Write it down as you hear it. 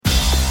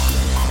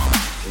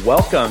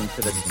Welcome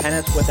to the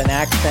Tennis with an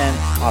Accent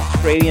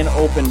Australian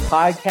Open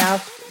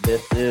podcast.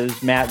 This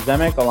is Matt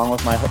Zemek along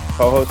with my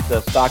co-host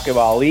Saqib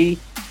Ali.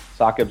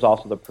 Saqib's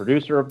also the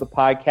producer of the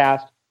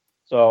podcast.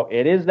 So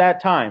it is that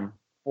time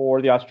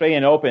for the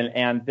Australian Open,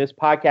 and this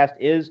podcast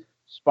is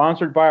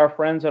sponsored by our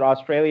friends at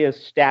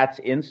Australia's Stats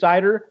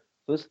Insider.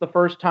 So this is the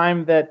first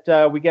time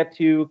that we get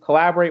to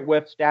collaborate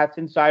with Stats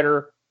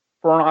Insider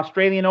for an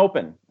Australian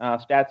Open.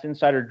 Stats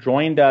Insider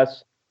joined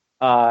us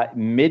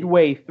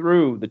midway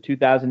through the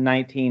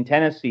 2019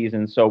 tennis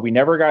season, so we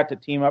never got to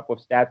team up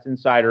with Stats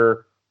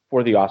Insider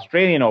for the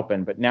Australian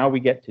Open, but now we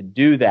get to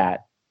do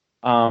that.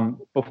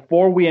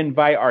 Before we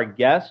invite our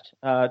guest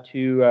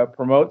to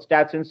promote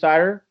Stats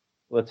Insider,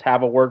 let's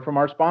have a word from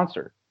our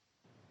sponsor.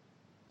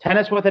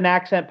 Tennis with an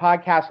Accent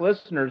podcast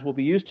listeners will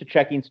be used to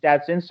checking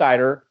Stats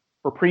Insider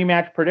for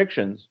pre-match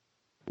predictions,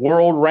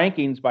 world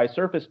rankings by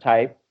surface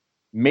type,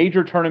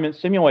 major tournament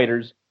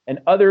simulators, and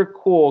other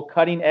cool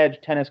cutting-edge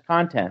tennis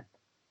content.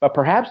 But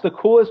perhaps the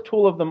coolest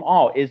tool of them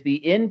all is the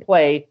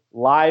in-play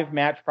live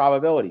match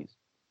probabilities.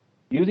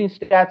 Using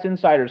Stats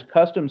Insider's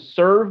custom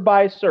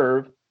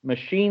serve-by-serve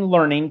machine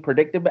learning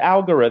predictive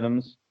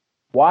algorithms,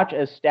 watch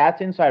as Stats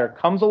Insider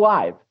comes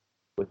alive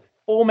with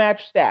full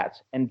match stats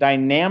and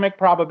dynamic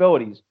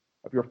probabilities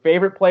of your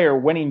favorite player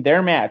winning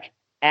their match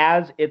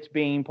as it's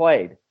being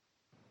played.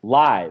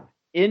 Live,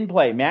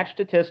 in-play match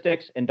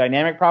statistics and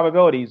dynamic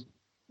probabilities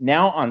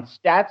now on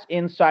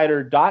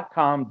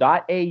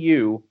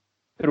statsinsider.com.au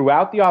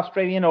throughout the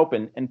Australian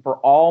Open and for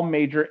all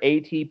major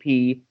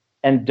ATP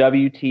and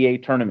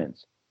WTA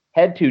tournaments.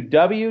 Head to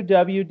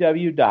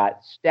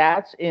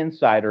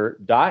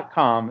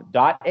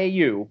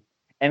www.statsinsider.com.au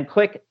and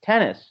click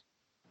Tennis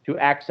to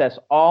access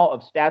all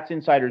of Stats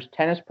Insider's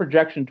tennis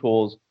projection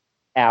tools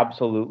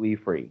absolutely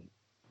free.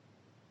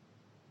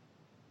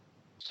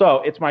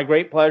 So it's my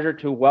great pleasure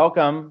to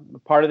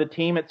welcome part of the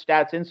team at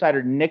Stats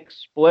Insider, Nick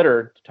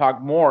Splitter, to talk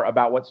more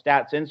about what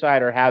Stats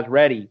Insider has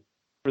ready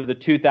for the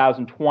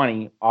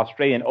 2020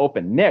 Australian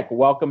Open. Nick,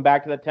 welcome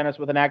back to the Tennis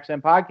with an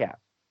Accent podcast.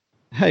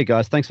 Hey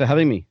guys, thanks for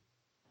having me.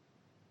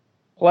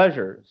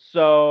 Pleasure.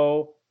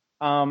 So,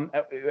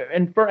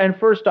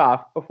 first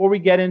off, before we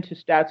get into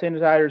Stats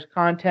Insider's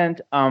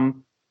content,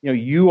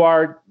 you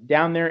are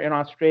down there in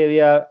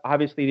Australia.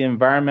 Obviously, the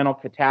environmental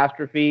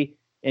catastrophe,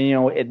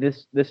 and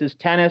this is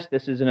tennis.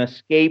 This is an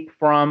escape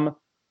from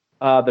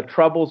the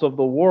troubles of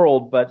the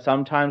world, but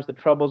sometimes the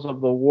troubles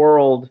of the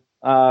world,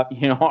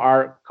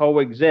 are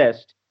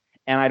coexist,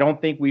 and I don't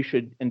think we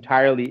should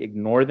entirely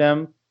ignore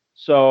them.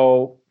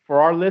 So,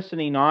 for our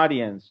listening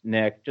audience,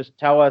 Nick, just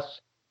tell us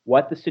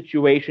what the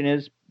situation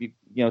is,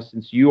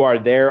 since you are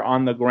there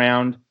on the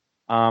ground.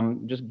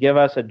 Just give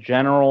us a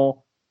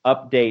general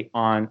update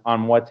on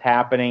what's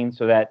happening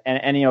so that,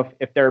 and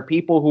if there are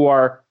people who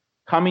are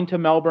coming to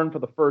Melbourne for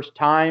the first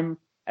time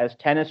as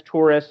tennis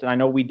tourists, and I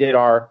know we did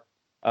our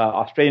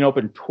Australian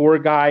Open tour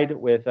guide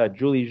with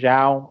Julie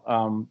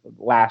Zhao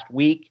last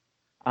week.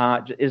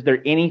 Is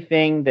there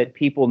anything that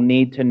people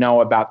need to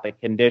know about the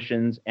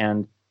conditions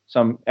and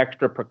some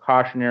extra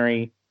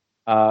precautionary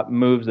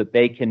moves that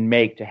they can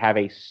make to have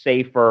a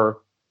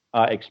safer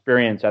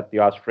experience at the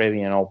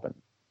Australian Open?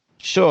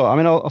 Sure. I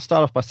mean, I'll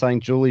start off by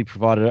saying Julie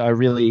provided a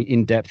really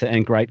in-depth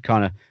and great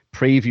kind of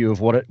preview of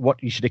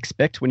what you should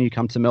expect when you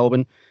come to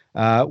Melbourne.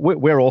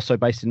 We're also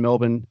based in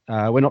Melbourne.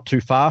 We're not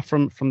too far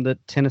from the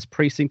tennis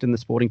precinct and the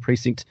sporting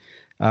precinct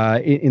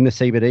in the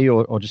CBD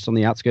or just on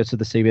the outskirts of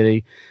the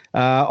CBD.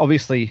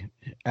 Obviously,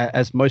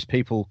 as most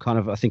people kind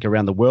of, I think,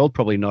 around the world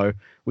probably know,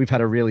 we've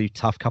had a really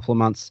tough couple of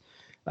months,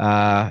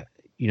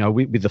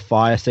 with the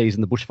fire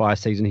season, the bushfire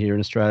season here in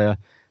Australia.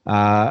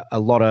 A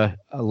lot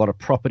of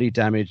property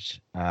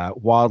damage,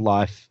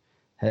 wildlife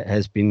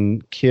has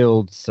been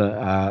killed,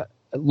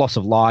 loss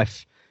of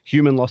life,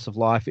 human loss of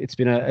life. It's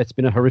been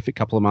a horrific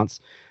couple of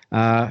months.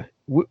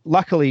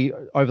 Luckily,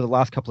 over the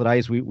last couple of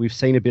days, we've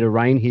seen a bit of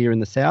rain here in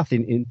the south,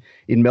 in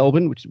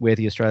Melbourne, where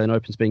the Australian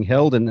Open's being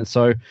held. And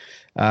so,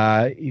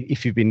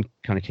 if you've been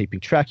kind of keeping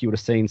track, you would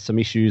have seen some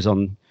issues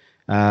on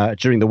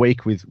during the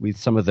week with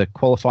some of the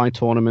qualifying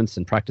tournaments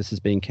and practices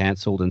being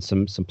cancelled, and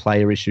some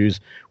player issues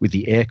with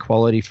the air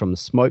quality from the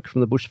smoke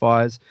from the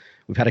bushfires.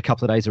 We've had a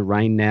couple of days of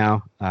rain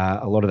now.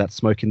 A lot of that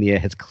smoke in the air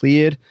has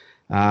cleared.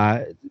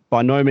 By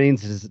no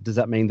means does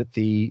that mean that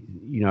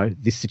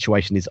this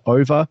situation is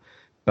over,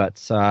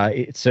 but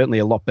it's certainly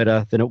a lot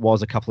better than it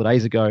was a couple of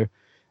days ago.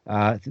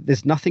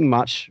 There's nothing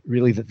much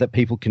really that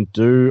people can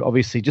do.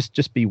 Obviously,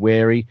 just be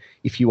wary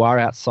if you are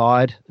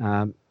outside.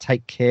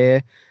 Take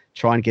care.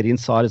 Try and get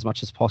inside as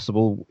much as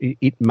possible.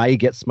 It may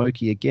get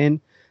smoky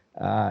again.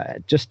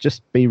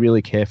 Just be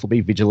really careful. Be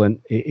vigilant.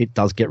 It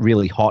does get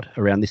really hot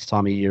around this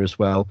time of year as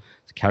well.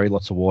 So carry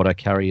lots of water.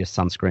 Carry your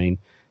sunscreen.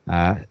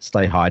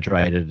 Stay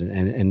hydrated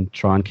and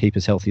try and keep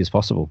as healthy as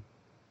possible.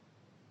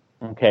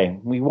 Okay,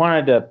 we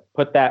wanted to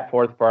put that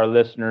forth for our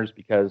listeners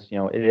because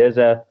it is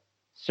a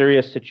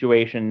serious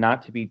situation,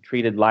 not to be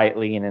treated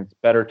lightly, and it's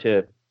better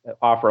to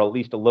offer at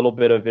least a little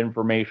bit of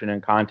information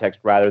and context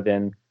rather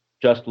than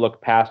just look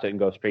past it and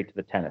go straight to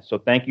the tennis. So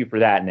thank you for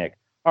that, Nick.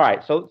 All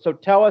right, so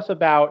tell us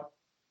about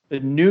the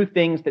new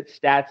things that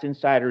Stats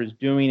Insider is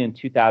doing in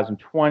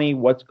 2020,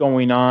 what's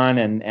going on,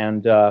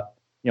 and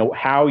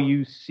how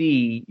you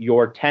see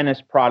your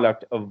tennis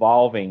product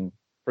evolving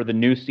for the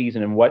new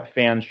season, and what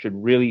fans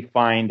should really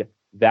find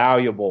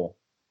valuable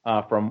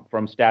from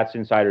Stats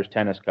Insider's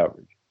tennis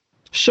coverage.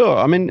 Sure.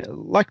 I mean,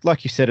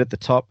 like you said at the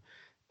top,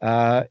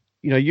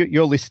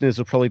 your listeners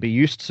will probably be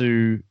used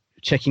to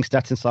checking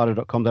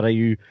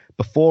statsinsider.com.au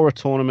before a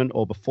tournament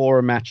or before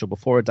a match or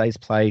before a day's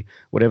play,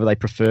 whatever they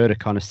prefer, to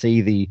kind of see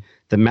the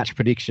match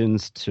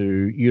predictions,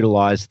 to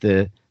utilize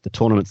the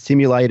tournament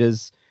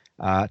simulators,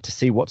 to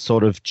see what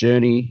sort of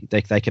journey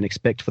they can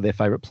expect for their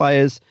favorite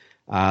players,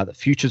 the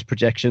futures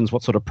projections,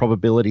 what sort of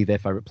probability their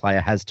favorite player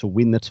has to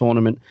win the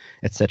tournament,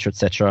 etc.,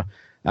 etc.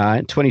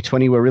 In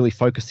 2020, we're really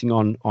focusing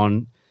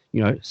on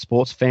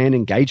sports fan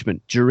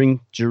engagement during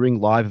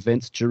live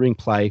events, during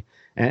play.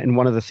 And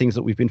one of the things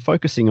that we've been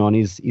focusing on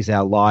is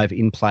our live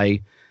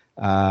in-play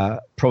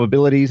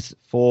probabilities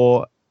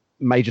for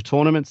major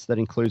tournaments. That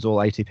includes all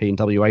ATP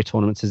and WA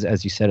tournaments,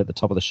 as you said at the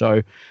top of the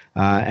show,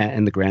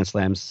 and the Grand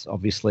Slams,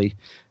 obviously.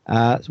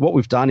 So what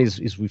we've done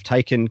is we've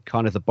taken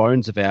kind of the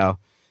bones of our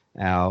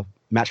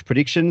match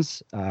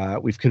predictions.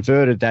 We've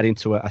converted that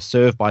into a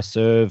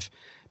serve-by-serve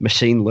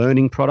machine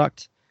learning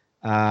product.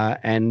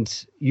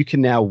 And you can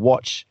now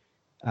watch,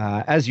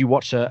 as you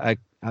watch a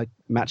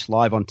match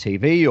live on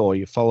TV, or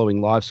you're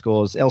following live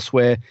scores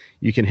elsewhere,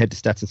 you can head to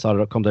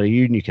statsinsider.com.au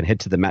and you can head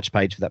to the match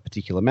page for that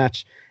particular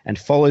match and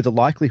follow the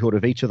likelihood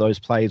of each of those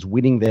players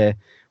winning their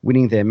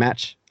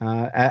match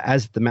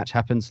as the match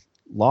happens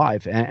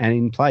live and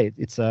in play.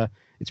 It's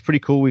pretty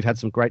cool. We've had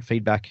some great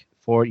feedback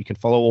for it. You can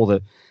follow all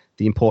the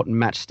important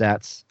match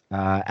stats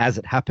as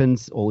it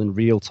happens, all in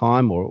real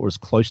time or as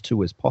close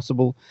to as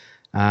possible.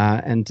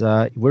 And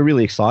we're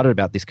really excited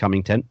about this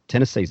coming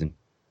tennis season.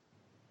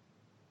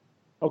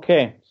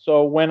 Okay,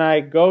 so when I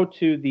go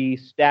to the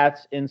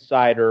Stats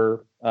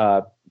Insider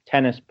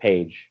tennis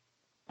page,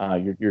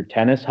 your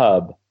tennis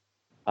hub,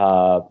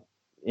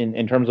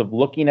 in terms of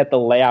looking at the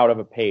layout of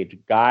a page,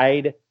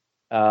 guide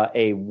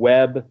a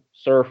web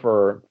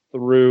surfer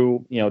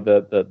through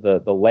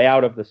the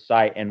layout of the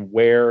site and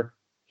where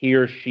he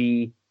or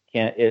she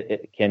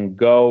can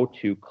go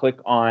to click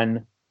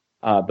on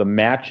the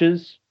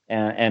matches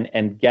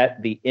and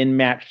get the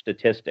in-match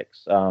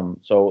statistics.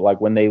 So like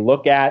when they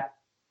look at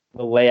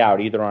the layout,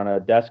 either on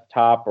a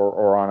desktop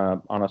or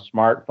on a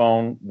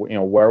smartphone,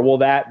 where will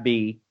that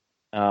be,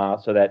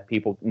 so that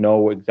people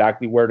know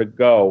exactly where to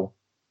go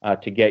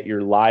to get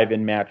your live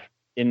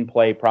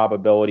in-play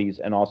probabilities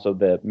and also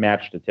the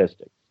match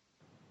statistics?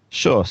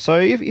 Sure. So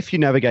if you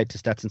navigate to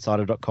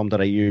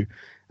statsinsider.com.au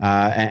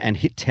and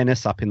hit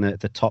tennis up in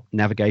the top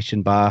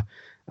navigation bar,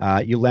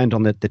 you'll land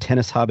on the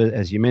tennis hub,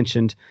 as you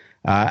mentioned.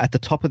 At the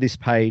top of this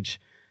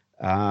page,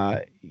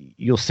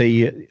 you'll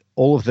see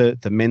all of the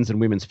men's and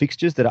women's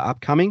fixtures that are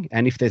upcoming,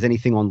 and if there's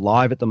anything on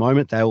live at the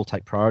moment, they will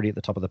take priority at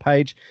the top of the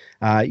page.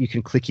 You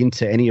can click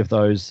into any of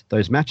those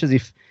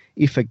matches.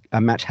 If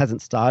a match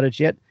hasn't started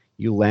yet,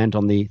 you'll land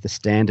on the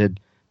standard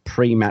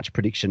pre-match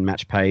prediction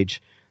match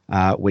page,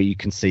 where you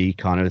can see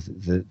kind of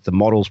the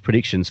models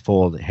predictions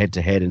for the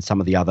head-to-head and some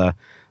of the other,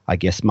 I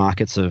guess,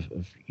 markets of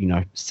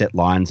set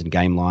lines and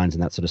game lines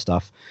and that sort of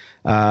stuff.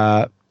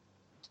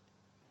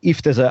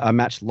 If there's a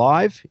match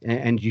live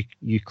and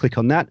you click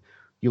on that,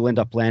 you'll end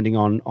up landing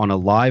on a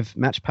live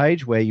match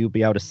page where you'll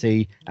be able to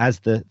see as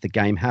the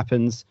game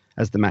happens,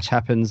 as the match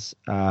happens,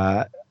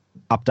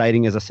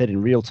 updating, as I said,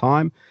 in real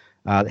time,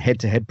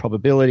 head-to-head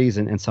probabilities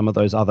and some of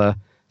those other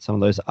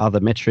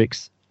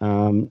metrics.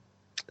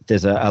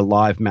 There's a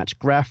live match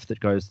graph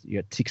that goes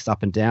ticks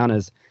up and down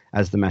as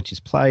the match is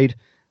played.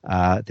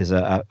 There's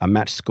a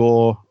match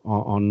score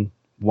on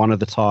one of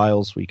the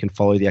tiles where you can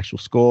follow the actual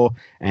score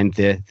and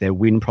their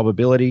win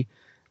probability.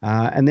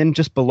 And then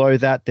just below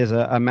that, there's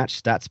a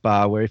match stats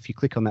bar where if you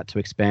click on that to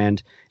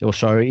expand, it will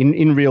show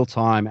in real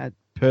time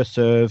per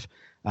serve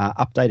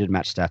updated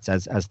match stats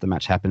as the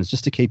match happens,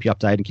 just to keep you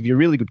updated and give you a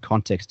really good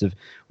context of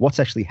what's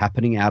actually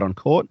happening out on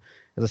court.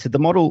 As I said,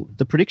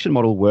 the prediction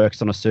model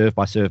works on a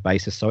serve-by-serve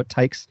basis, so it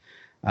takes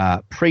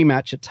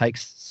pre-match, it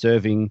takes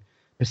serving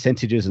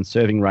percentages and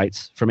serving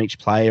rates from each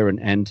player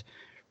and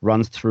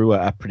runs through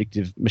a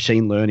predictive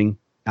machine learning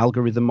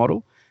algorithm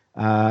model.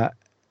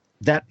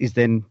 That is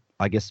then,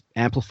 I guess,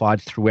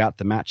 amplified throughout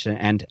the match,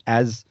 and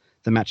as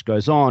the match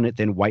goes on, it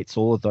then weights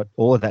all of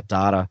that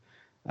data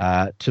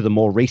to the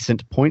more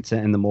recent points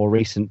and the more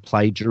recent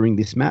play during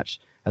this match,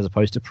 as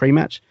opposed to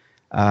pre-match.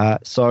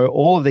 So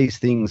all of these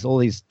things, all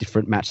these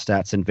different match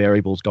stats and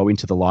variables go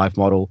into the live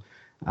model.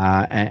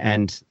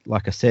 And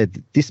like I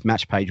said, this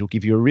match page will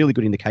give you a really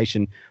good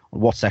indication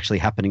on what's actually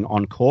happening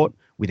on court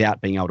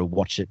without being able to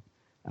watch it,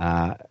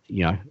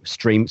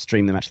 stream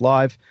the match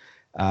live.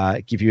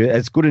 Give you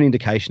as good an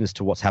indication as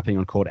to what's happening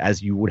on court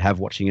as you would have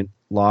watching it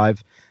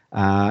live.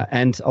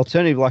 And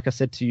alternatively, like I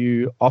said to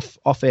you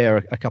off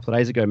air a couple of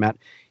days ago, Matt,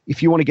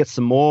 if you want to get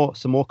some more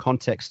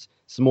context,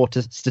 some more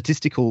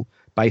statistical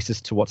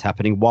basis to what's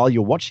happening while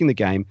you're watching the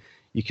game,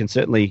 you can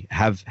certainly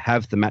have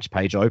the match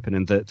page open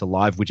and the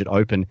live widget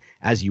open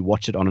as you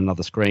watch it on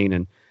another screen.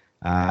 And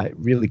It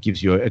really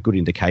gives you a good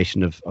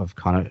indication of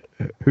kind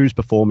of who's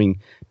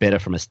performing better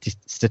from a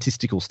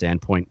statistical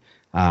standpoint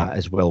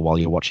as well while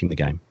you're watching the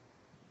game.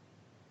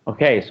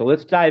 Okay, so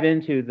let's dive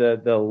into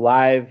the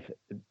live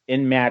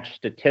in-match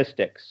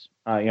statistics.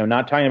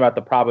 Not talking about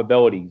the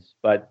probabilities,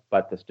 but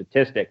the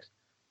statistics.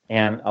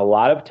 And a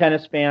lot of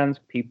tennis fans,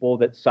 people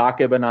that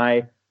Saqib and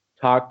I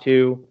talk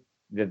to,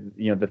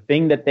 the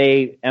thing that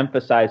they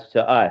emphasize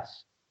to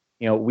us,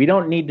 we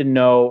don't need to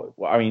know.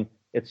 I mean,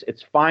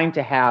 it's fine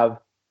to have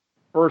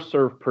first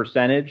serve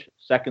percentage,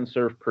 second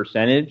serve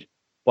percentage,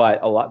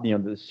 but a lot,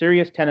 the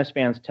serious tennis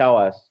fans tell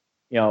us,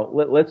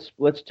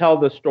 let's tell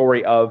the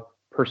story of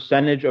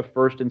percentage of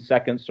first and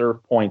second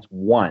serve points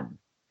won,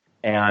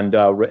 and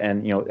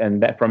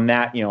that from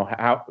that,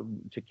 how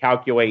to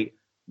calculate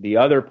the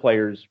other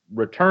player's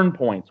return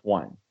points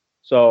won.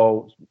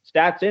 So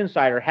Stats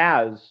Insider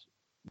has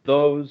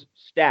those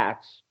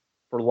stats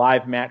for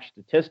live match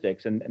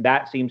statistics, and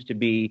that seems to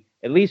be,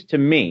 at least to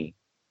me,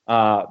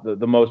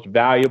 the most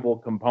valuable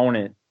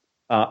component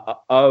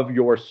of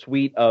your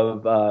suite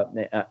of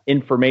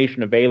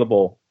information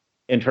available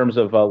in terms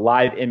of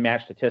live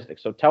in-match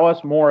statistics. So tell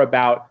us more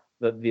about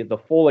the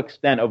full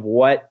extent of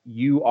what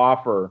you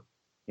offer,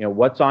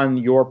 what's on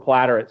your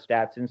platter at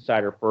Stats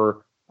Insider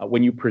for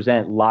when you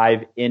present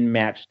live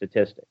in-match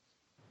statistics.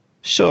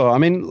 Sure. I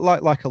mean,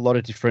 like a lot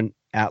of different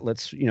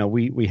outlets,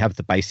 we have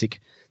the basic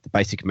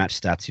match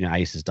stats,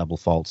 aces, double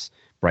faults,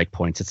 break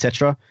points,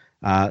 etc.,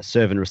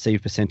 serve and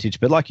receive percentage.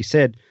 But like you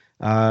said,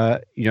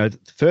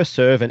 first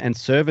serve and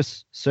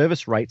service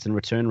rates and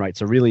return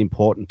rates are really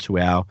important to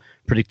our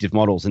predictive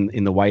models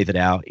in the way that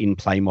our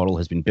in-play model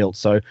has been built.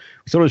 So we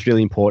thought it was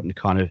really important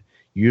to kind of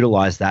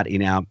utilize that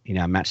in our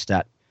match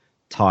stat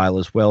tile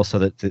as well, so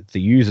that the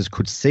users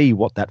could see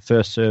what that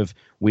first serve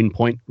win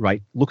point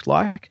rate looked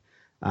like,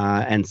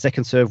 and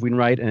second serve win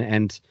rate,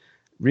 and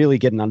really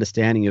get an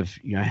understanding of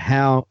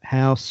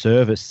how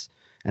service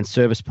and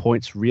service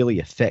points really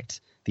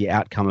affect the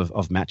outcome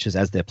of matches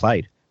as they're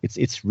played.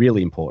 It's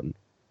really important.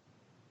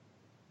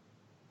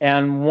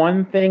 And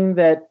one thing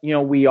that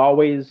we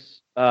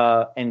always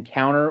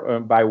encounter, or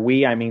by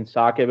we I mean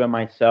Saqib and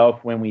myself,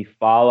 when we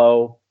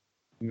follow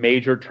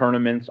major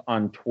tournaments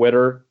on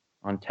Twitter,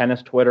 on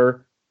tennis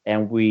Twitter,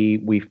 and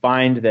we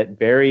find that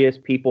various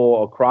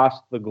people across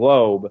the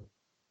globe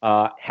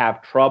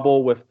have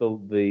trouble with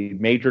the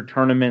major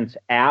tournaments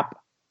app,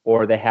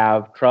 or they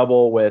have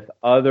trouble with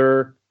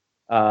other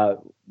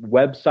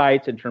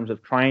websites in terms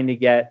of trying to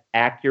get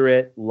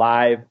accurate,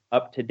 live,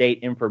 up-to-date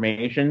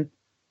information.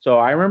 So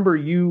I remember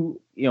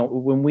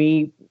when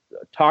we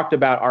talked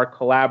about our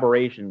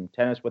collaboration,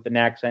 Tennis with an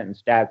Accent and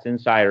Stats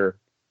Insider,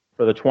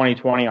 for the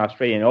 2020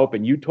 Australian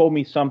Open, you told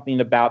me something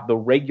about the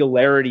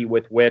regularity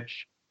with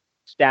which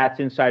Stats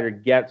Insider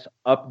gets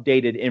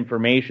updated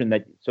information,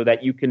 so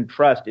that you can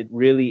trust it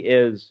really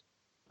is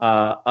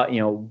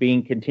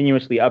being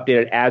continuously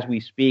updated as we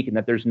speak, and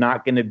that there's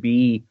not going to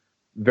be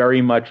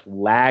very much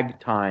lag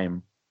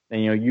time,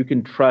 and you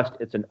can trust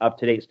it's an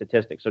up-to-date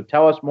statistic. So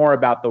tell us more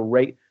about the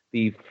rate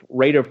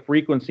of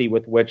frequency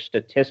with which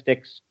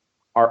statistics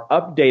are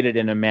updated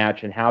in a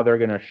match, and how they're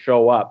going to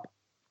show up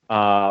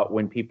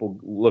when people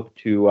look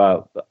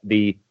to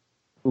the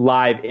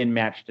live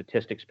in-match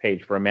statistics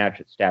page for a match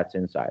at Stats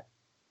Insider.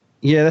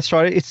 Yeah, that's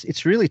right.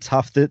 It's really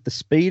tough. The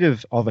speed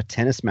of a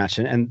tennis match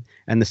and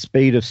the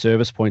speed of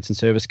service points and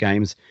service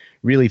games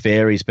really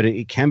varies, but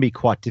it can be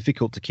quite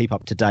difficult to keep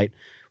up to date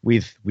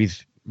with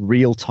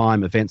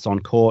real-time events on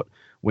court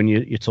when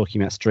you're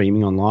talking about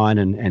streaming online,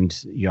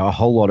 and a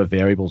whole lot of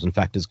variables and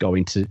factors go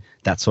into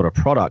that sort of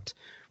product.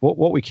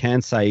 What we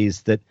can say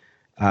is that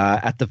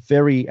at the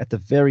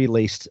very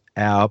least,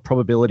 our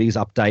probabilities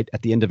update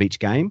at the end of each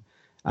game.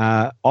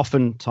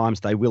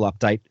 Oftentimes they will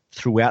update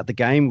throughout the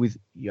game with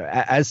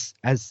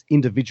as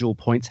individual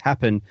points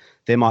happen,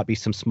 there might be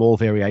some small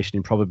variation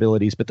in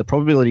probabilities, but the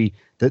probability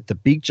that the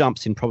big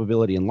jumps in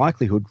probability and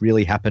likelihood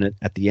really happen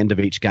at the end of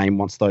each game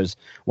once those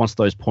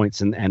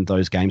points and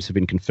those games have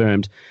been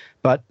confirmed.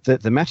 But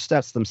the match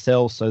stats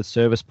themselves, so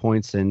service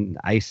points and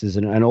aces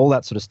and all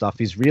that sort of stuff,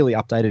 is really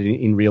updated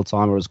in real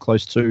time, or as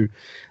close to.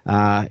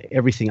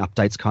 Everything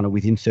updates kind of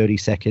within 30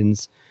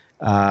 seconds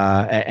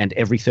and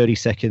every 30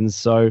 seconds.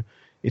 So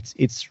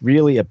it's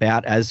really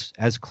about as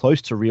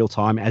close to real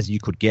time as you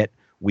could get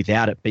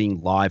without it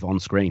being live on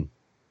screen.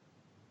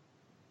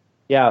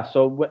 Yeah.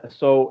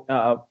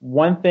 So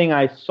one thing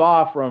I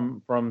saw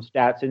from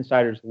Stats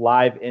Insider's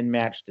live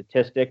in-match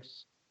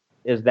statistics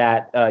is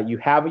that you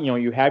have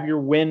your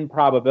win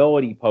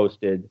probability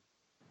posted,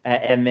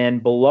 and then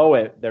below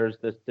it there's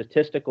the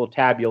statistical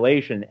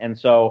tabulation, and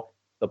so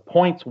the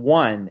points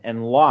won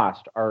and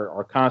lost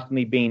are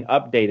constantly being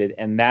updated,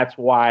 and that's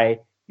why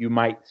you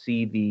might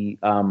see the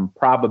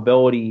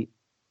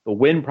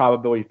win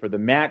probability for the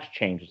match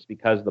changes,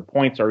 because the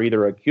points are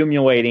either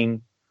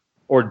accumulating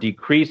or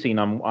decreasing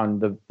on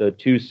the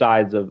two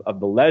sides of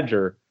the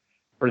ledger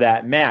for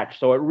that match.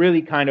 So it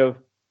really kind of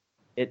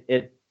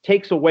it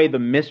takes away the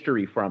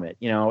mystery from it.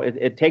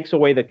 It takes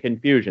away the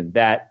confusion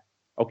that,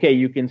 okay,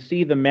 you can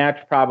see the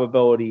match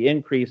probability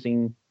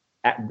increasing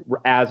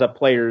as a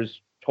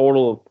player's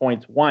total of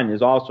points won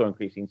is also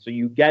increasing. So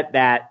you get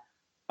that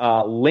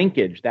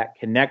linkage, that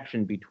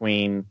connection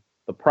between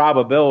the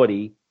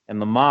probability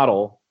and the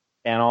model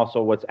and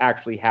also what's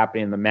actually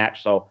happening in the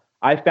match. So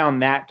I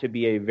found that to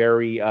be a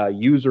very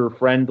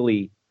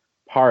user-friendly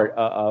part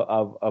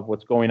of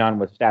what's going on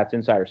with Stats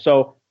Insider.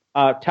 So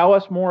tell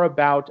us more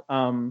about,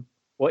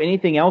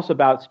 anything else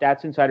about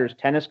Stats Insider's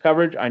tennis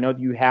coverage. I know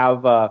that you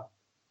have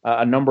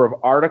a number of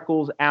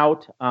articles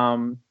out.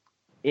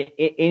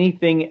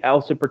 Anything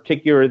else in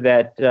particular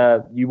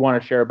that you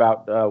want to share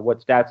about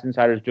what Stats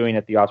Insider is doing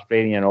at the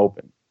Australian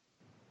Open?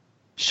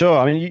 Sure.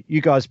 I mean,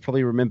 you guys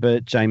probably remember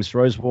James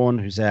Rosewarne,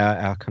 who's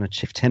our kind of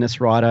chief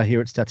tennis writer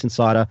here at Stats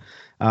Insider.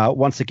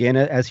 Once again,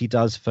 as he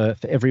does for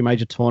every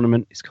major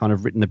tournament, he's kind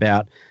of written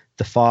about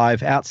the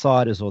 5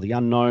 outsiders or the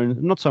unknown,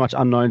 not so much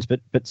unknowns, but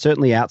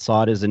certainly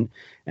outsiders and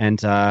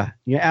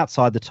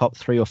outside the top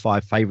 3 or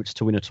 5 favourites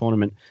to win a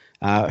tournament,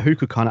 who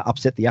could kind of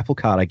upset the apple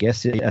cart, I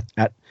guess,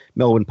 at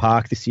Melbourne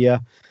Park this year.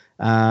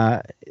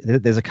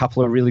 There's a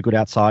couple of really good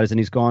outsiders, and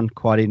he's gone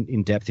quite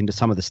in depth into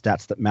some of the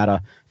stats that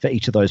matter for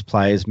each of those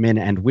players, men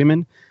and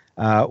women.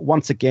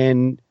 Once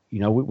again,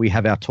 we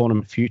have our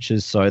tournament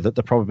futures, so that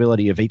the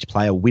probability of each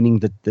player winning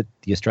the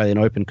Australian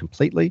Open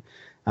completely,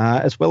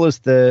 as well as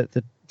the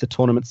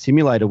tournament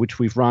simulator, which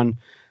we've run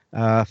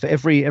for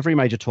every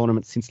major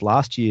tournament since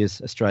last year's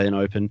Australian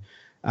Open,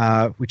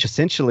 which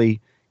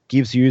essentially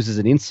gives users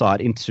an insight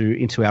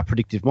into our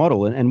predictive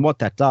model. And what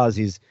that does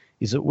is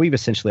that we've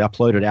essentially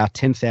uploaded our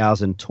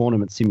 10,000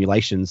 tournament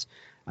simulations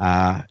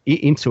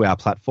into our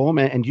platform,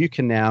 and you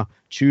can now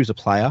choose a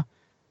player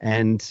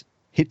and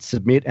hit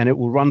submit, and it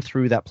will run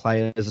through that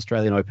player's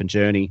Australian Open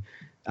journey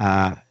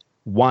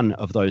one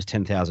of those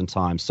 10,000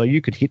 times. So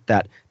you could hit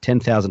that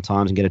 10,000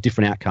 times and get a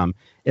different outcome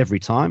every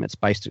time. It's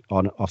based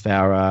off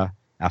our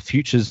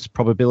futures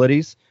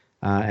probabilities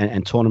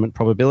and tournament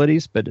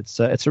probabilities, but it's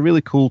a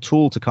really cool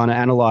tool to kind of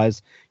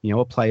analyze,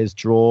 a player's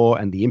draw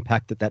and the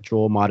impact that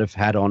draw might have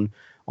had on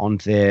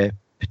their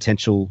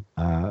potential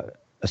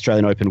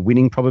Australian Open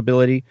winning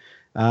probability,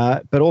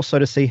 but also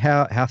to see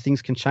how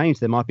things can change.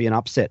 There might be an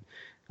upset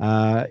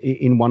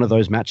in one of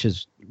those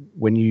matches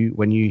when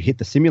you hit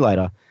the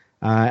simulator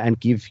and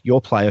give your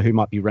player, who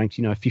might be ranked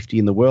 50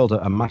 in the world,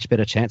 a much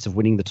better chance of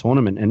winning the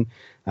tournament.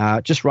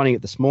 And just running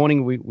it this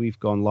morning, we've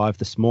gone live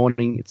this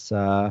morning. It's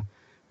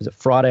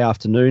Friday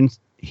afternoon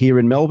here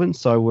in Melbourne,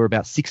 so we're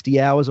about 60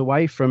 hours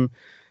away from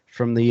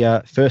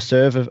the first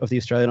serve of the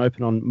Australian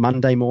Open on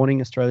Monday morning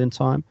Australian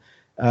time.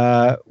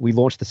 We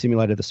launched the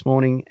simulator this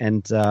morning,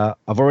 and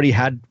I've already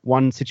had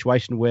one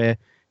situation where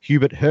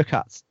Hubert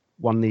Hurkacz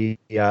won the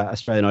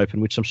Australian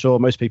Open, which I'm sure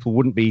most people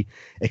wouldn't be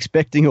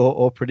expecting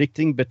or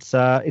predicting, but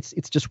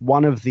it's just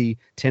one of the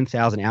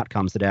 10,000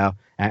 outcomes that our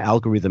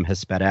algorithm has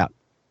spat out.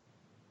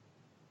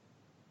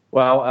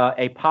 Well,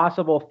 a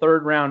possible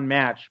third-round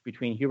match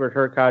between Hubert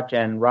Hurkacz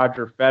and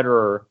Roger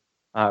Federer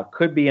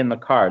could be in the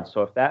cards.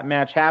 So if that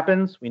match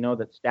happens, we know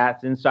that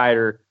Stats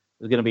Insider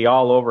is going to be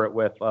all over it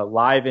with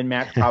live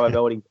in-match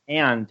probabilities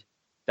and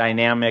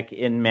dynamic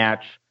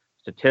in-match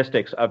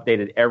statistics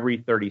updated every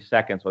 30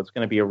 seconds. So it's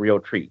going to be a real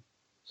treat.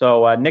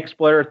 So Nick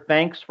Splitter,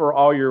 thanks for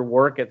all your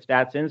work at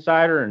Stats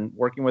Insider and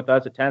working with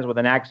us at Tennis with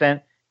an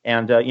Accent.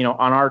 And,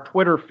 on our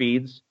Twitter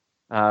feeds,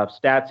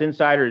 Stats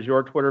Insider is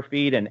your Twitter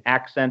feed, and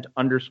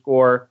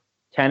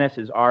 _tennis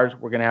is ours.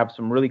 We're going to have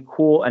some really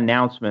cool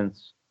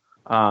announcements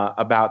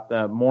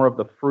about more of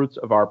the fruits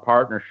of our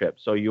partnership.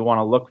 So you want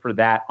to look for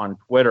that on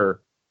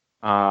Twitter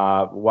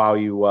while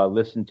you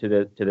listen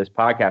to this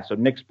podcast. So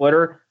Nick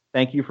Splitter,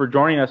 thank you for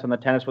joining us on the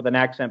Tennis with an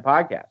Accent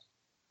podcast.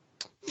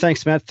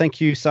 Thanks, Matt.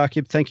 Thank you,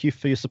 Saqib. Thank you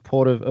for your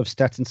support of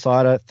Stats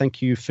Insider.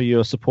 Thank you for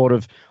your support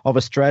of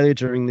Australia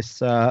during this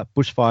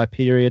bushfire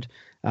period.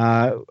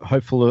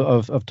 Hopeful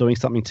of doing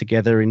something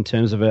together in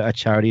terms of a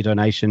charity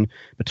donation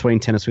between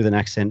Tennis with an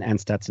Accent and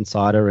Stats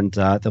Insider, and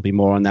there'll be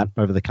more on that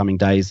over the coming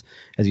days,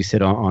 as you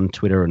said, on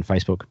Twitter and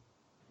Facebook.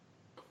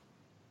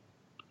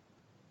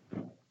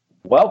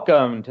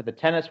 Welcome to the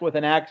Tennis with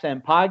an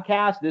Accent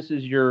podcast. This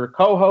is your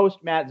co-host,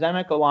 Matt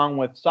Zemek, along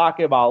with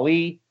Saqib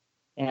Ali.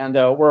 And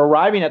we're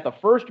arriving at the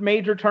first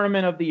major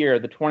tournament of the year,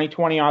 the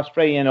 2020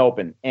 Australian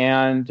Open.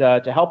 And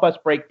to help us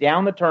break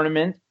down the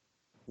tournament,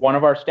 one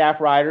of our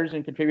staff writers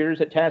and contributors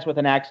at Tennis with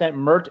an Accent,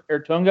 Mert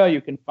Ertunga. You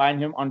can find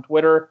him on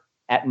Twitter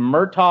at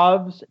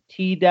Mertovs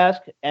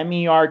T-Desk,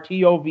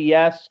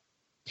 MERTOVS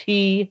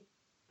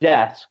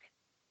T-Desk.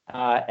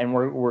 And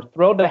we're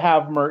thrilled to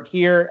have Mert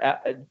here.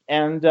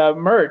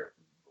 Mert,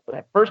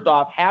 first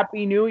off,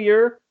 Happy New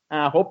Year.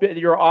 Hope that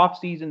your off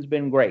season's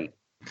been great.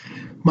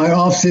 My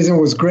off season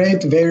was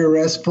great, very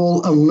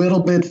restful, a little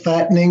bit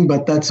fattening,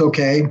 but that's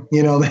okay.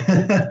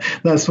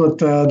 That's what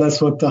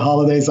the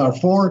holidays are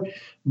for.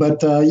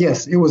 But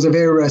yes, it was a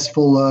very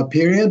restful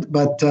period.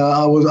 But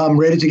I'm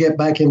ready to get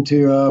back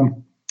into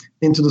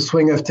the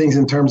swing of things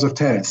in terms of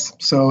tennis.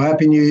 So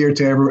Happy New Year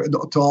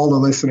to all the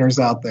listeners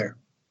out there.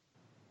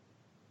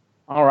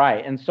 All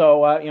right, and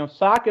so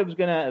Saqib's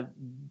going to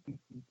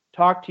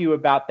talk to you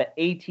about the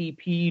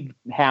ATP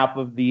half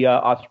of the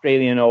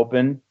Australian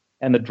Open.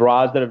 and the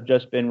draws that have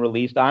just been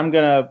released. I'm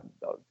going to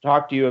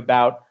talk to you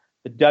about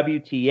the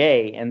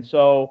WTA. And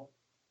so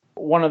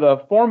one of the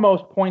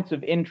foremost points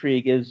of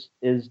intrigue is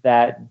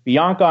that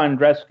Bianca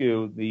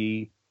Andreescu,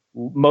 the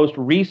most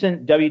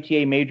recent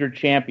WTA major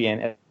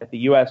champion at the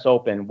U.S.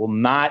 Open, will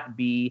not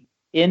be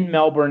in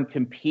Melbourne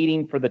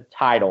competing for the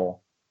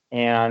title.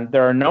 And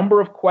there are a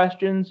number of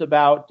questions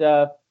about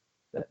the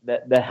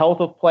health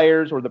of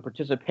players or the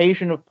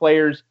participation of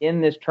players in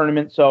this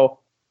tournament. So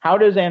how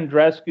does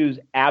Andreescu's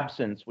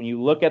absence, when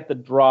you look at the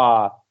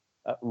draw,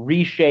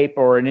 reshape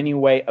or in any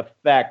way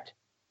affect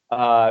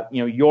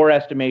your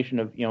estimation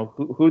of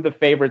who the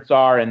favorites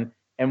are and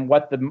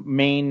what the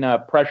main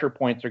pressure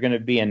points are going to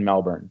be in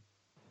Melbourne?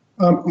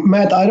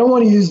 Matt, I don't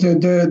want to use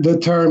the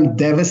term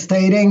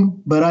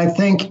devastating, but I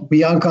think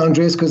Bianca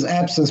Andreescu's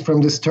absence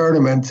from this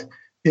tournament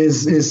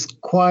is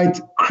quite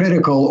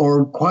critical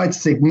or quite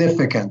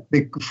significant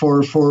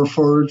for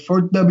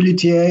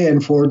WTA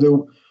and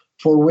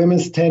for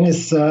women's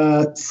tennis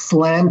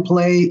slam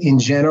play in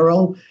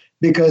general,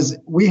 because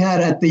we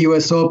had at the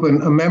U.S.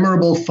 Open a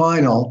memorable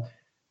final,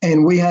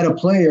 and we had a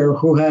player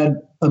who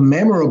had a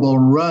memorable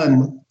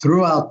run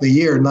throughout the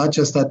year, not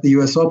just at the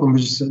U.S. Open,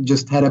 which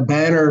just had a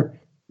banner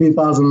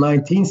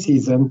 2019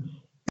 season.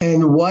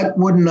 And what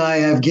wouldn't I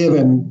have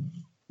given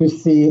to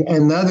see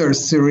another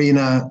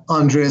Serena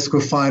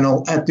Andreescu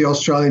final at the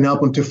Australian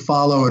Open to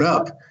follow it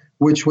up,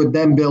 which would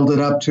then build it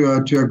up to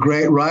a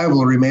great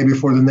rivalry maybe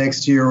for the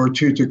next year or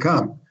two to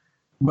come.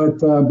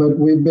 But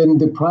we've been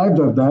deprived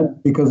of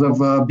that because of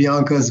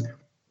Bianca's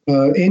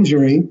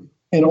injury.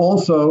 And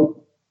also,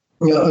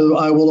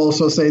 I will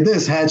also say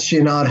this: had she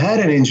not had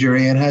an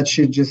injury and had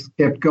she just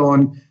kept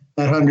going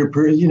at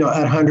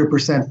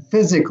 100%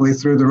 physically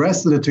through the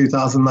rest of the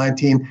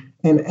 2019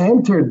 and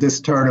entered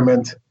this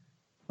tournament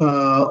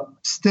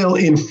still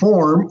in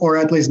form, or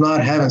at least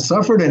not having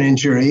suffered an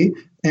injury,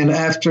 and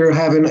after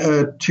having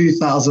a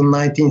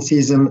 2019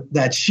 season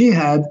that she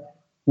had,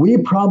 we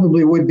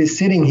probably would be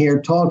sitting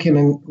here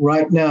talking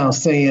right now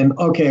saying,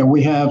 okay,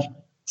 we have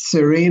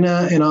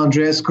Serena and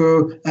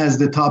Andreescu as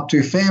the top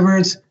two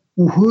favorites.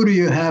 Who do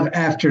you have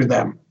after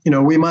them?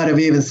 We might have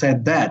even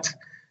said that.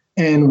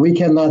 And we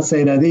cannot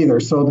say that either.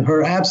 So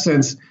her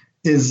absence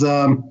is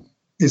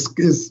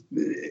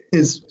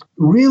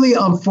really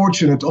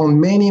unfortunate on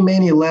many,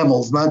 many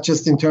levels, not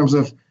just in terms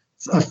of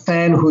a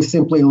fan who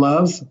simply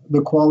loves the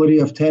quality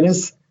of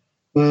tennis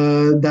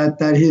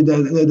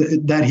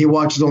that he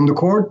watches on the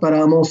court, but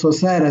I'm also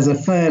sad as a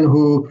fan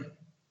who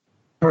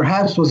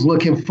perhaps was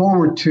looking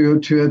forward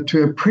to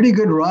a pretty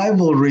good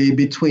rivalry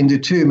between the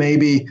two,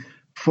 maybe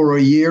for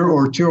a year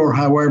or two or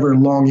however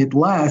long it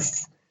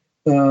lasts.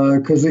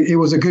 Because it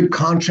was a good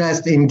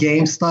contrast in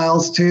game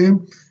styles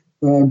too,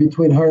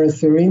 between her and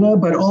Serena,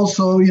 but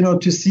also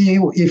to see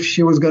if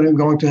she was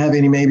going to have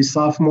any maybe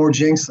sophomore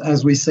jinx,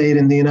 as we say it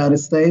in the United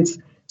States.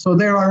 So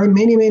there are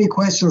many, many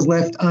questions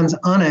left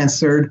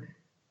unanswered,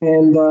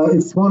 and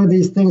it's one of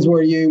these things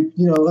where you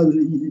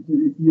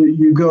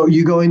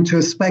go into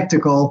a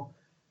spectacle,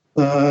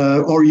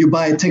 or you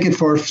buy a ticket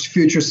for a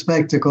future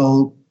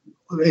spectacle,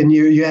 and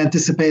you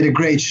anticipate a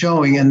great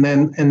showing, and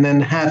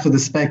then half of the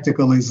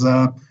spectacle is.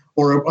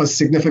 Or a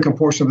significant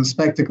portion of the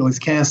spectacle is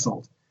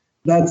canceled.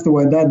 That's the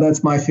way.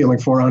 That's my feeling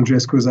for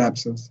Andreescu's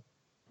absence.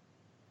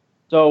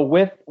 So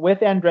with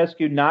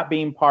Andreescu not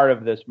being part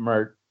of this,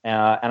 Mert,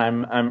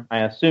 and I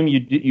assume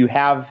you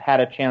have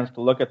had a chance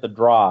to look at the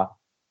draw.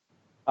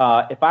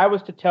 If I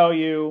was to tell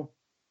you,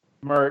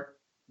 Mert,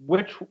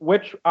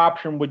 which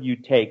option would you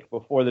take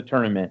before the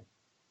tournament?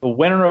 The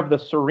winner of the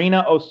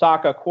Serena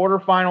Osaka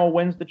quarterfinal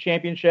wins the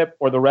championship,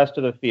 or the rest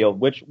of the field?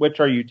 Which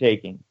are you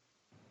taking?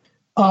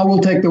 I will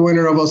take the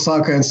winner of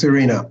Osaka and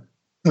Serena,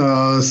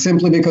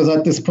 simply because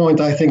at this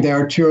point I think there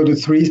are two of the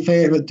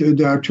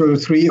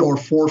three or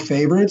four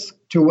favorites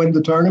to win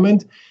the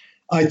tournament.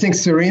 I think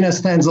Serena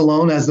stands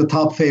alone as the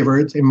top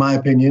favorite, in my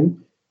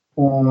opinion,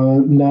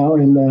 now,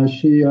 and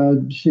she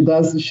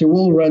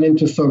will run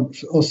into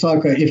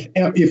Osaka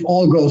if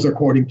all goes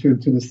according to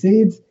the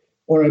seeds,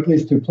 or at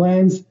least to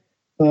plans.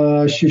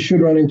 She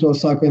should run into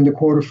Osaka in the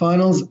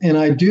quarterfinals, and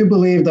I do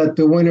believe that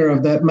the winner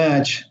of that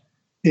match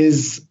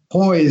is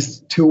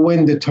poised to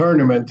win the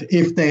tournament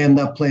if they end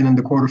up playing in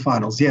the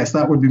quarterfinals. Yes,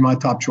 that would be my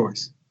top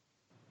choice.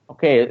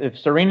 Okay, if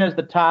Serena's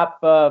the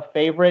top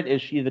favorite,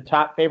 is she the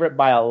top favorite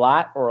by a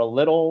lot or a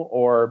little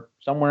or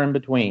somewhere in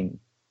between?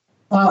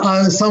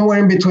 Somewhere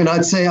in between.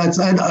 I'd say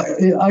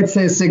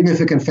a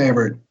significant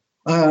favorite.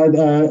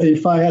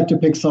 If I had to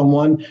pick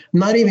someone,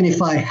 not even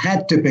if I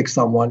had to pick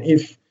someone,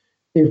 if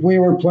we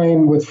were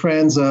playing with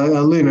friends,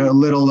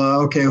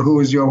 okay,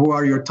 who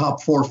are your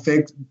top four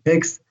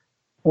picks?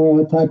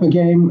 Type of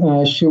game,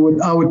 I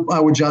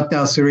would jot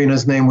down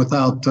Serena's name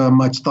without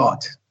much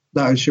thought.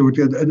 That she would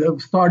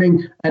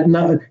starting at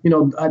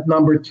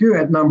number two,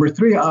 at number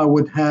three, I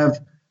would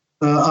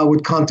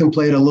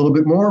contemplate a little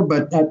bit more,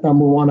 but at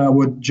number one, I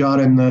would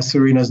jot in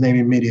Serena's name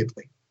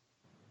immediately.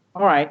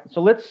 All right,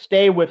 so let's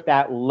stay with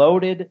that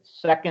loaded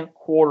second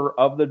quarter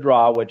of the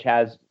draw, which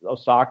has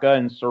Osaka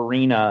and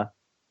Serena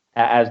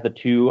as the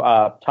two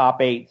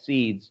top 8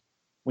 seeds.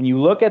 When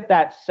you look at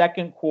that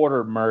second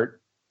quarter,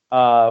 Mert,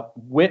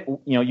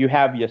 you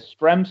have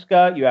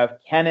Yastremska, you have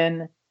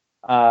Kenin,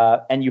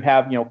 and you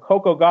have,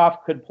 Coco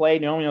Gauff could play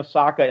Naomi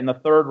Osaka in the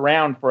third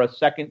round for a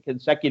second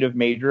consecutive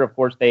major. Of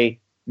course, they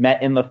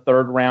met in the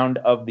third round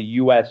of the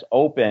U.S.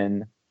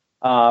 Open.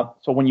 So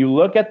when you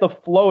look at the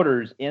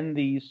floaters in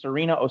the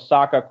Serena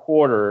Osaka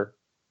quarter,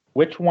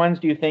 which ones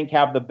do you think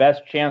have the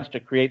best chance to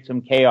create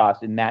some chaos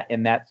in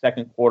that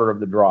second quarter of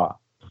the draw?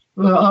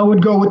 I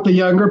would go with the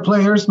younger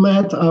players,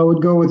 Matt. I would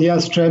go with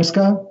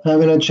Yastremska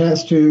having a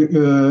chance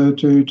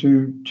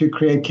to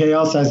create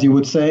chaos, as you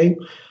would say.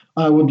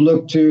 I would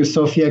look to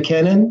Sofia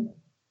Kenin,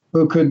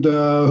 who could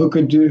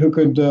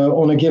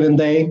on a given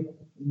day,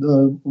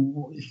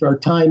 if her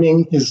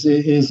timing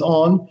is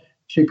on,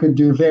 she could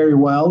do very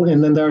well.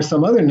 And then there are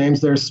some other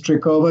names. There's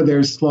Strikova,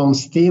 there's Sloane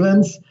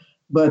Stephens.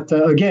 But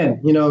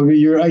again,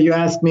 you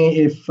asked me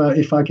if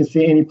I could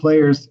see any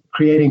players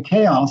creating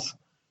chaos.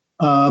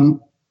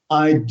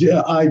 I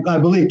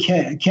believe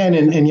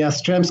Kenin and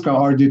Yastremska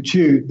are the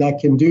two that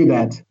can do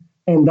that,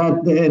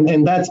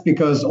 and that's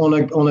because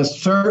on a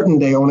certain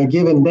day, on a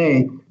given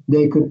day,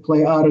 they could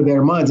play out of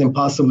their minds and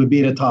possibly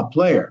beat a top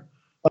player.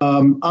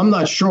 I'm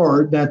not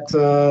sure that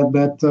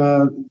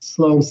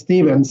Sloane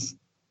Stephens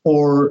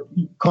or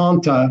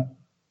Konta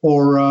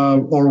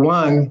or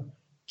Wang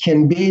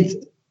can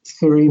beat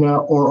Serena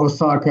or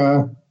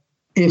Osaka.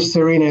 If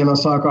Serena and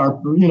Osaka are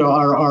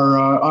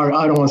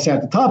I don't want to say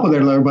at the top of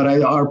their level, but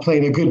are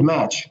playing a good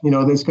match,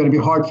 it's going to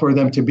be hard for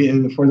them to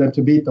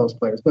beat those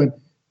players. But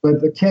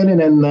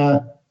Kenin and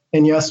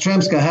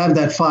Yastremska have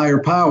that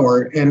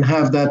firepower and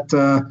have that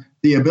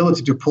the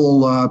ability to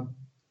pull a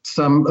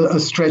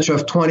stretch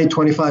of 20,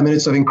 25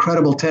 minutes of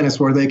incredible tennis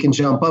where they can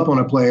jump up on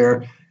a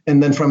player,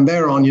 and then from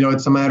there on,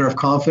 it's a matter of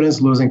confidence,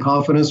 losing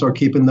confidence, or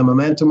keeping the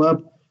momentum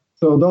up.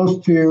 So those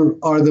two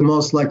are the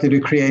most likely to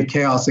create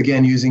chaos,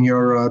 again, using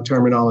your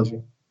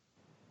terminology.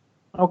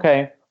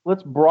 Okay,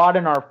 let's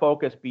broaden our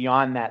focus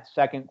beyond that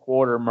second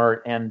quarter,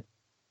 Mert. And,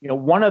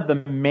 one of the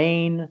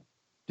main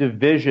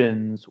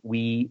divisions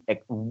we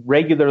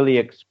regularly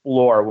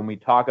explore when we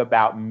talk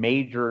about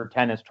major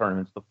tennis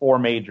tournaments, the four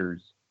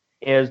majors,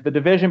 is the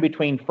division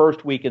between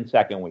first week and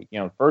second week.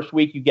 First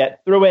week you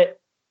get through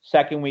it.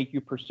 Second week you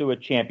pursue a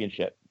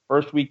championship.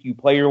 First week you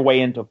play your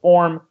way into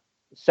form.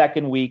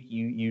 Second week,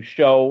 you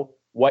show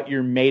what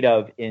you're made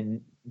of in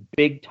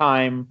big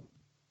time,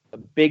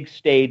 big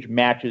stage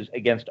matches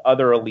against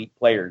other elite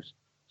players.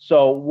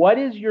 So what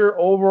is your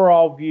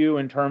overall view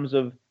in terms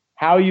of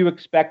how you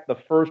expect the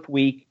first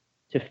week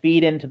to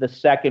feed into the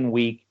second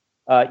week?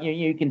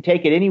 You can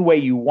take it any way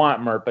you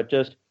want, Mert, but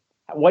just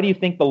what do you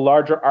think the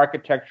larger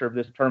architecture of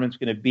this tournament is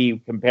going to be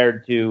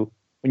compared to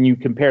when you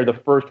compare the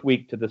first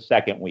week to the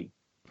second week?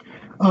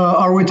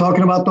 Are we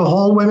talking about the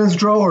whole women's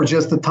draw, or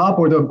just the top,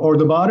 or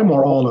the bottom,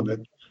 or all of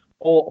it?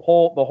 The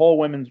whole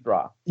women's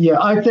draw.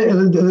 Yeah, I think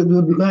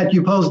Matt,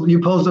 you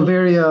posed a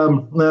very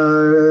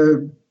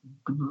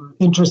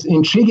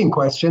intriguing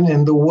question,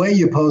 and the way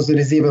you posed it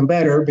is even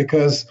better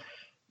because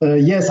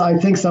yes, I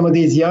think some of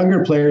these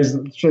younger players,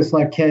 just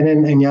like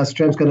Kenin and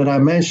Yastremska that I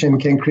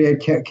mentioned, can create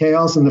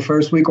chaos in the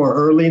first week or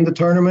early in the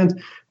tournament.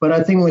 But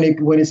I think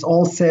when it's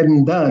all said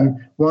and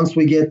done, once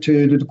we get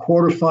to the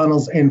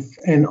quarterfinals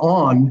and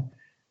on.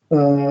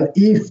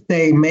 If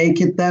they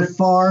make it that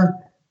far,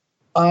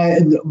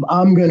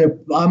 I'm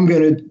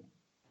gonna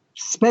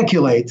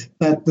speculate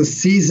that the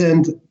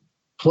seasoned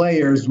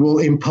players will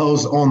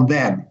impose on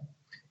them.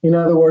 In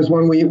other words,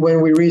 when we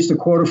reach the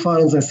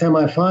quarterfinals and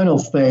semifinal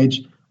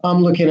stage,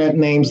 I'm looking at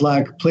names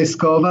like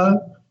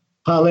Pliskova,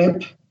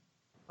 Halep,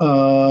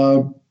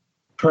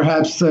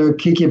 perhaps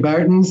Kiki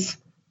Bertens,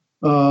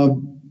 a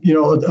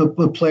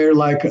player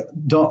like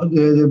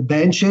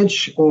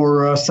Bencic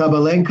or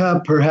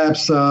Sabalenka,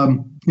 perhaps.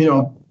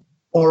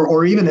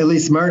 Or even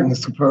Elise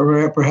Mertens,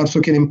 perhaps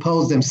who can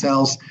impose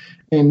themselves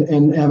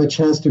and have a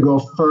chance to go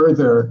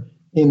further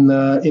in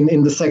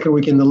the second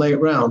week in the late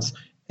rounds.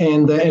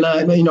 And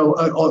I,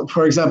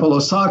 for example,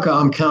 Osaka,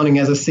 I'm counting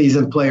as a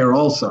seasoned player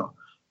also.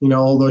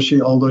 Although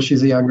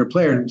she's a younger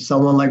player,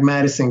 someone like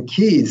Madison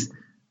Keys,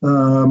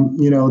 who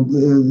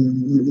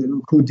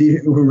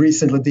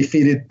recently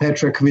defeated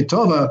Petra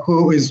Kvitova,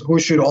 who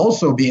should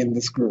also be in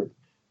this group.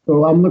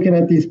 So I'm looking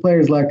at these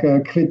players like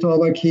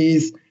Kvitova,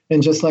 Keys,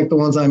 and just like the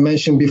ones I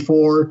mentioned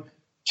before,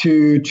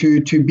 to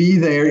be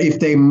there if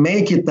they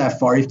make it that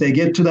far, if they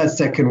get to that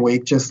second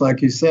week, just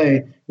like you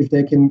say, if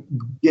they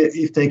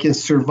can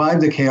survive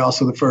the chaos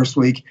of the first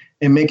week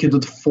and make it to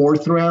the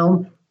fourth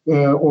round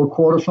or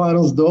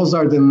quarterfinals, those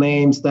are the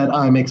names that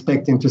I'm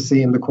expecting to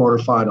see in the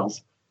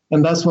quarterfinals.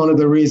 And that's one of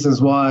the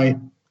reasons why,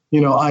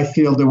 I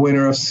feel the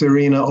winner of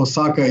Serena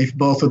Osaka, if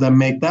both of them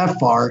make that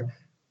far,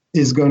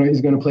 is going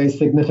to play a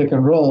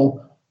significant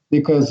role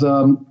because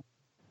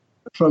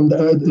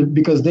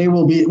because they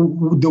will be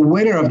the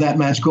winner of that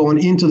match going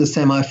into the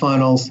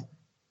semifinals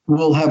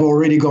will have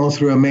already gone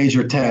through a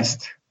major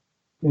test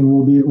and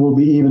will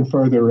be even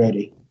further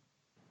ready.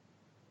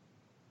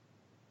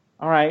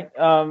 All right.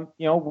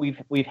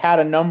 We've had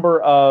a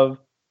number of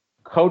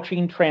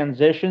coaching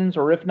transitions,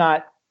 or if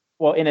not,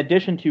 well, in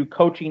addition to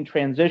coaching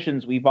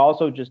transitions, we've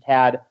also just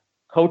had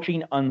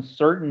coaching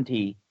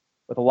uncertainty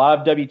with a lot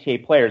of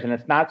WTA players. And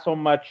it's not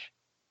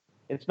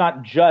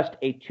just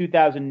a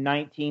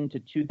 2019 to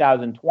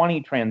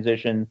 2020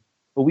 transition,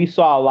 but we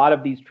saw a lot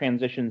of these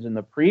transitions in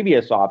the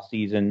previous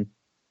offseason,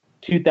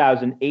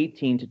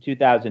 2018 to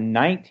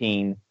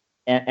 2019.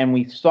 And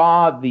we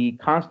saw the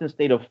constant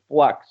state of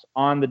flux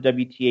on the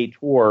WTA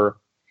tour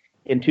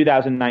in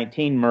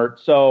 2019, Mert.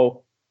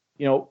 So,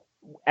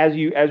 as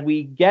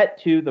we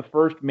get to the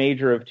first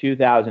major of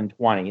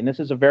 2020, and this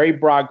is a very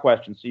broad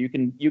question, so you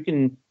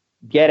can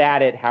get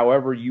at it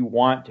however you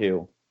want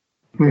to.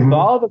 Mm-hmm. With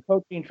all the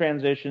coaching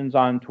transitions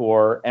on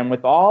tour and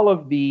with all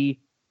of the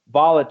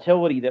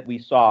volatility that we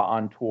saw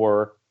on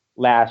tour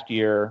last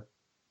year,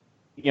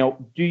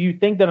 do you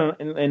think that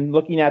in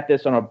looking at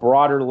this on a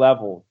broader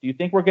level, do you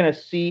think we're going to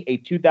see a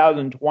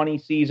 2020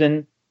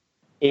 season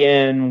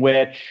in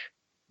which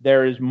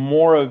there is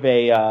more of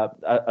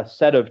a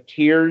set of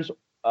tiers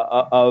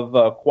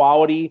of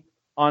quality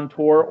on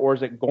tour, or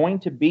is it going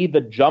to be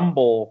the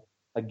jumble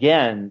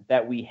again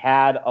that we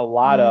had a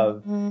lot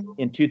of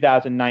in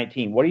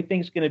 2019? What do you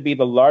think is going to be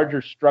the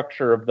larger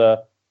structure of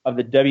the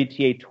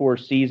WTA Tour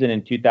season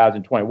in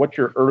 2020? What's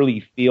your early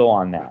feel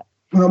on that?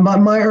 Well,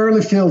 my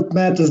early feel,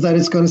 Matt, is that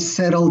it's going to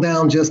settle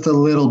down just a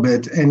little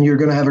bit, and you're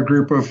going to have a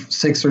group of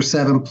 6 or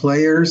 7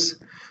 players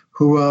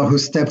who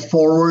step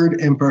forward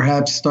and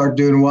perhaps start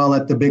doing well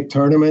at the big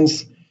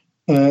tournaments,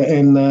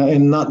 and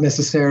not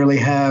necessarily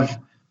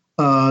have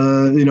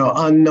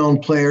unknown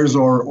players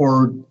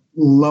or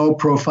low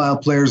profile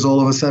players all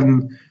of a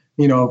sudden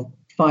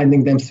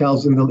finding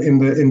themselves in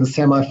the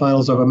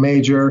semifinals of a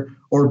major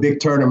or big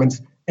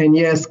tournaments. And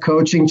yes,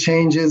 coaching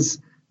changes.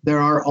 There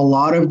are a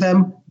lot of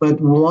them, but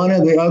one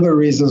of the other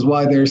reasons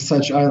why there's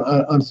such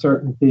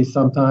uncertainty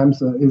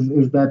sometimes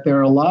is that there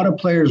are a lot of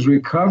players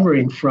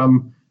recovering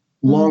from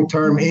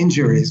long-term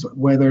injuries,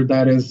 whether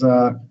that is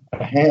a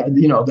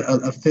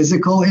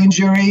physical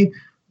injury,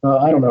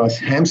 a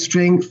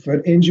hamstring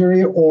foot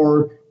injury,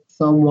 or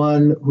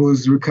someone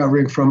who's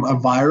recovering from a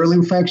viral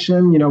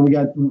infection.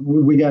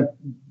 We got,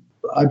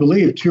 I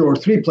believe, 2 or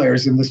 3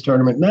 players in this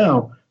tournament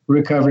now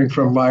recovering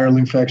from viral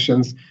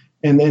infections.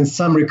 And then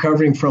some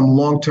recovering from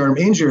long-term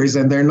injuries,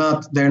 and they're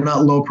not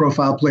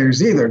low-profile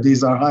players either.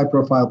 These are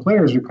high-profile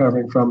players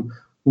recovering from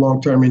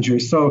long-term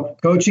injuries. So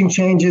coaching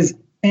changes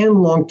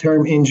and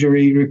long-term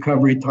injury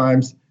recovery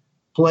times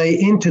play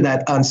into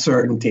that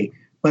uncertainty.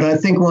 But I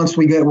think once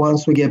we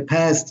get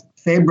past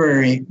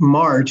February,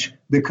 March,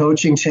 the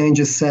coaching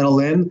changes settle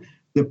in,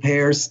 the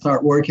pairs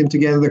start working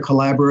together, the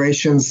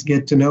collaborations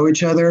get to know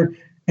each other,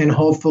 and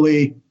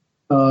hopefully,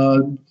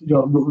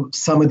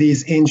 some of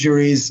these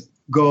injuries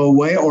go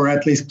away, or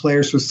at least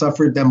players who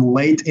suffered them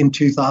late in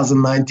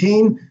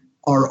 2019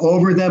 are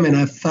over them and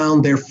have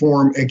found their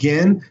form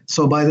again.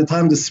 So by the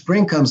time the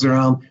spring comes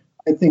around,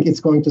 I think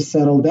it's going to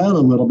settle down a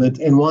little bit.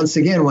 And once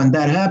again, when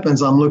that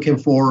happens, I'm looking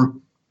for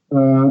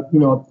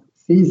more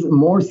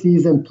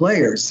seasoned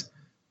players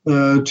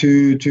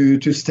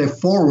to step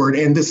forward.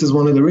 And this is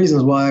one of the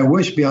reasons why I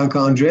wish Bianca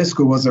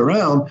Andreescu was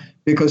around,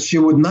 because she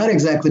would not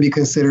exactly be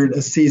considered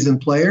a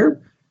seasoned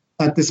player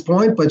at this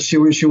point, but she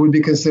would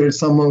be considered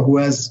someone who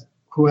has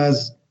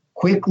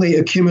quickly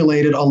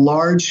accumulated a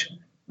large,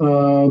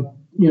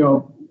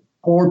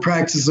 core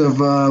practice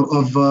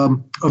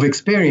of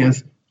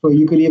experience. So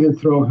you could even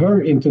throw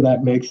her into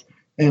that mix,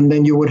 and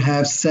then you would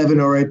have 7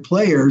 or 8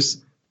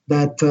 players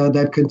that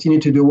continue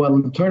to do well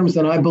in the tournaments.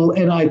 And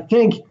I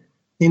think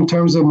in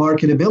terms of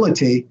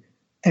marketability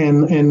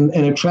and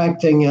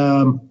attracting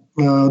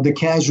the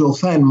casual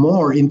fan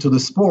more into the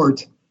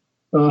sport,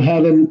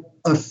 having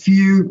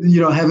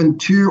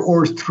 2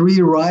 or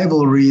 3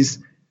 rivalries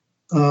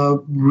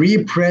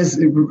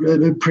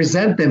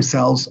present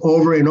themselves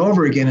over and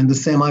over again in the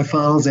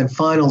semifinals and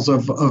finals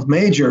of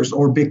majors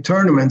or big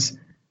tournaments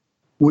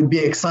would be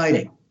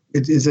exciting.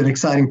 It is an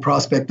exciting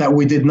prospect that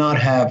we did not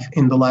have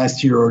in the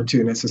last year or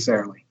 2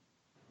 necessarily.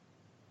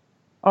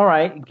 All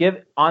right.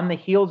 On the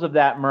heels of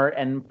that, Mert,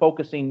 and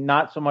focusing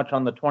not so much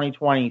on the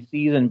 2020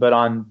 season, but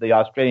on the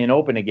Australian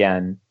Open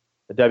again,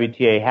 the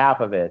WTA half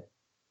of it,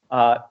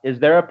 is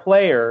there a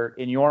player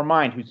in your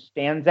mind who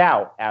stands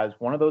out as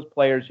one of those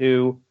players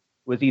who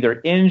was either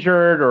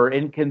injured or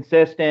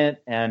inconsistent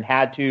and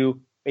had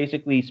to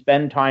basically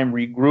spend time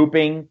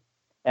regrouping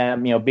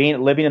and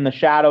living in the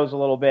shadows a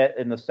little bit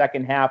in the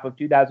second half of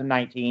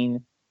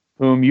 2019,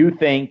 whom you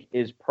think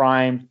is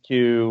primed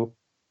to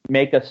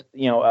make a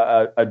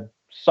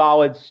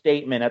solid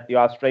statement at the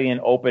Australian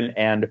Open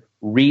and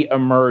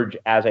re-emerge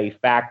as a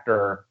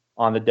factor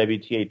on the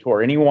WTA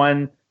Tour?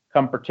 Anyone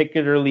come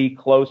particularly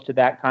close to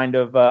that kind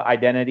of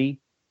identity?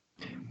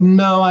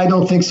 No, I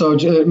don't think so,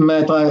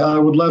 Matt. I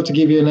would love to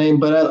give you a name,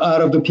 but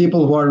out of the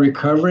people who are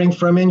recovering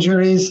from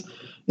injuries,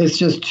 it's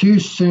just too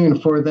soon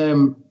for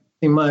them,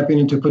 in my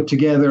opinion, to put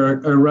together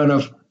a run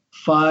of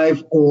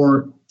 5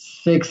 or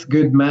 6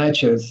 good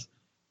matches.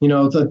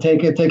 To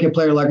take a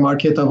player like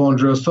Marketa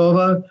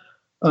Vondrousova.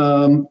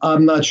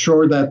 I'm not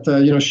sure that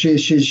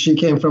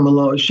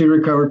she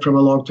recovered from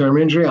a long-term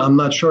injury. I'm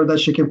not sure that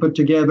she can put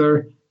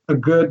together a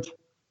good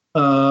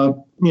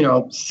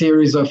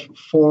series of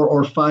 4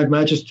 or 5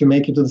 matches to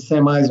make it to the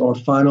semis or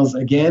finals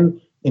again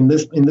in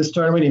this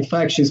tournament. In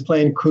fact, she's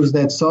playing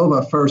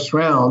Kuznetsova first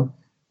round,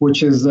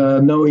 which is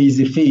no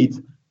easy feat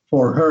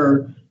for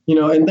her.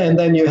 And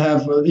then you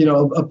have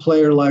a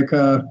player like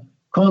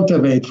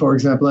Kontaveit, for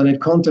example, Anett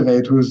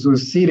Kontaveit,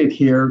 who's seated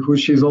here, who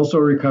she's also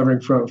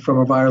recovering from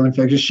a viral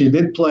infection. She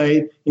did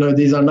play.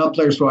 These are not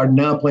players who are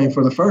now playing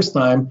for the first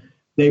time.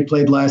 They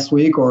played last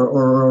week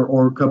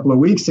or a couple of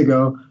weeks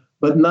ago.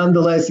 But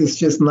nonetheless, it's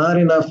just not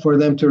enough for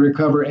them to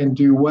recover and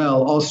do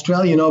well.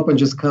 Australian Open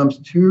just comes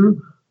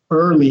too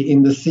early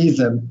in the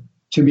season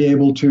to be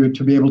able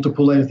to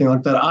pull anything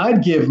like that.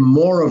 I'd give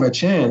more of a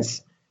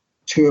chance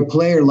to a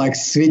player like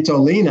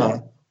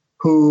Svitolina,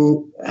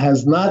 who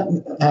has not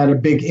had a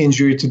big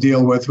injury to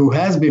deal with, who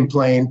has been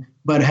playing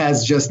but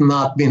has just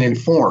not been in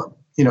form.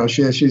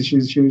 She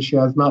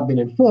has not been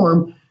in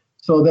form.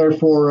 So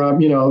therefore,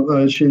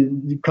 she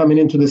coming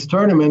into this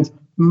tournament,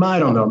 I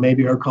don't know,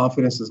 maybe her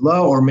confidence is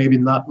low, or maybe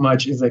not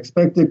much is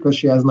expected because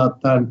she has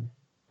not done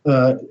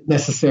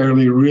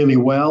necessarily really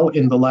well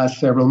in the last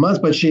several months,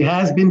 but she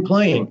has been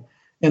playing.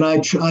 And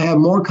I have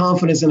more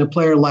confidence in a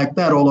player like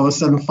that all of a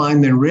sudden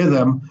finding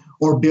rhythm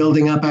or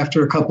building up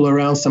after a couple of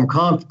rounds some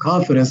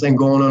confidence and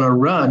going on a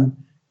run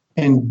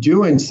and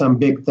doing some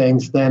big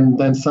things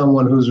than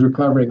someone who's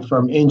recovering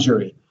from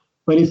injury.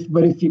 But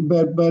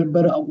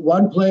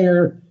one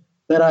player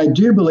that I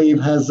do believe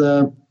has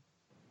a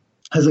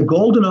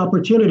golden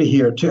opportunity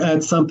here to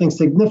add something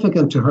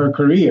significant to her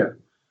career.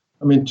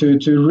 I mean, to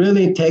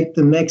really take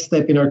the next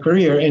step in her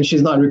career, and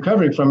she's not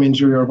recovering from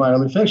injury or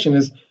viral infection,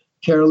 is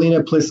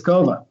Karolina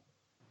Pliskova.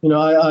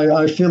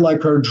 I feel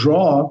like her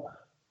draw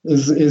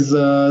is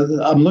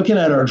I'm looking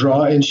at her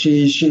draw, and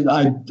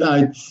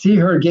I see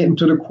her getting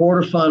to the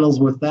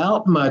quarterfinals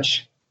without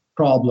much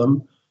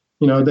problem.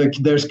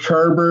 There's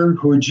Kerber,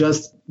 who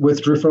just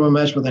withdrew from a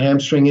match with a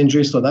hamstring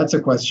injury, so that's a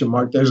question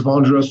mark. There's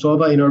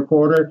Vondrousova in her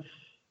quarter.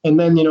 And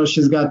then,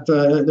 she's got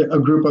a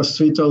group of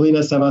Svitolina,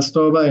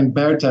 Sevastova, and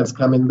Bertens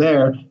coming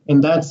there.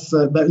 And that's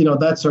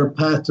her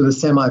path to the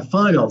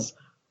semifinals.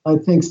 I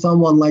think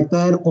someone like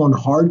that on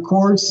hard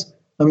courts,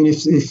 I mean,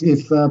 if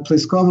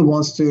Pliskova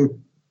wants to,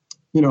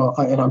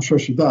 and I'm sure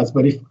she does,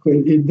 but if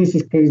this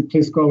is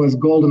Pliskova's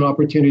golden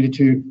opportunity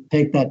to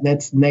take that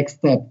next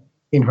step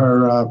in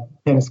her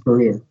tennis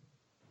career.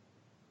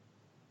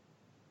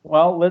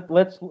 Well,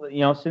 let's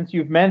since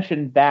you've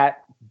mentioned that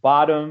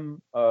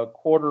bottom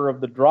quarter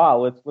of the draw,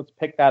 let's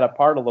pick that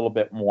apart a little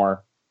bit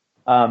more.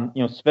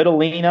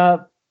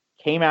 Svitolina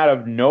came out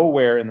of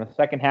nowhere in the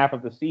second half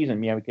of the season,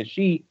 because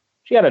she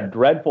had a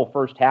dreadful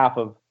first half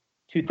of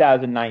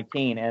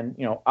 2019, and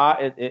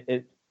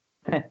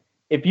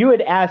if you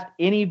had asked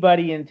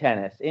anybody in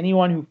tennis,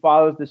 anyone who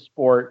follows the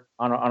sport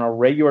on a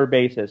regular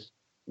basis,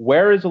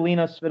 where is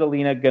Alina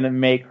Svitolina going to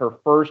make her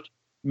first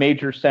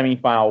major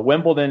semifinal?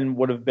 Wimbledon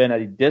would have been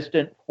a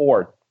distant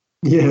fourth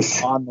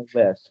on the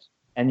list.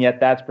 And yet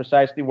that's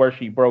precisely where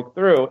she broke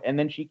through. And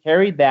then she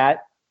carried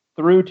that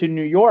through to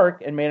New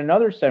York and made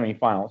another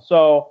semifinal.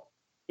 So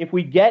if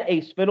we get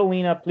a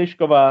Svitolina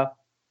Pliskova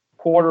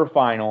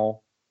quarterfinal,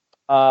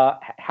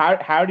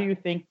 how do you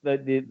think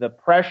the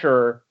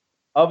pressure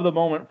of the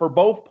moment for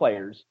both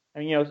players? I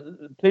mean,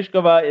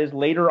 Pliskova is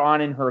later on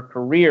in her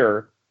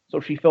career, so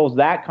she feels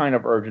that kind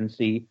of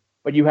urgency.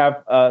 But you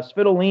have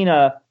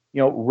Svitolina,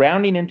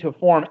 rounding into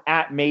form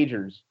at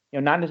majors,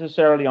 not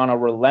necessarily on a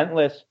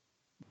relentless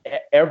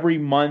every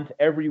month,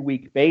 every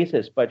week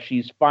basis, but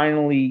she's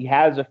finally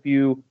has a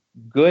few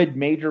good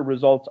major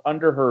results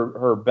under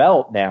her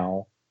belt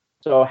now.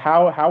 So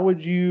how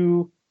would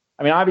you?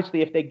 I mean,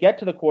 obviously, if they get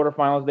to the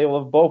quarterfinals, they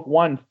will have both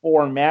won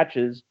 4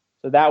 matches,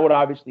 so that would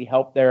obviously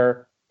help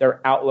their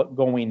outlook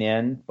going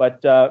in.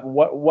 But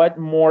what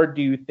more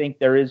do you think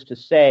there is to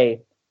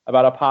say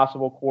about a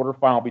possible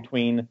quarterfinal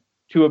between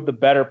two of the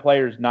better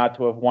players not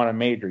to have won a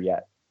major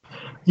yet?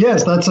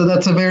 Yes, that's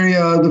a very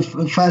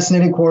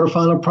fascinating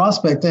quarterfinal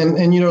prospect,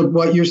 and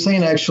what you're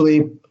saying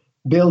actually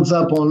builds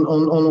up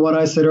on what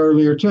I said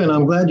earlier too, and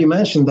I'm glad you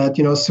mentioned that.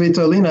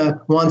 Svitolina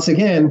once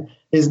again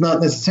is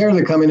not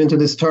necessarily coming into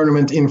this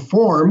tournament in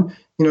form.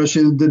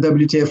 She did the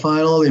WTA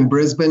final in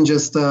Brisbane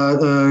just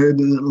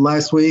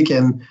last week,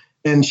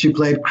 and she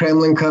played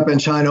Kremlin Cup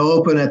and China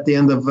Open at the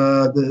end of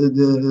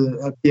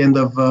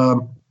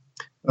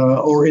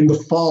or in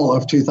the fall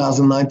of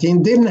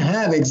 2019. Didn't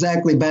have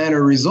exactly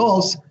banner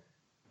results,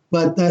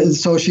 but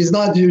so she's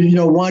not.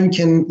 One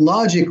can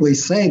logically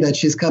say that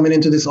she's coming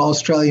into this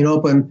Australian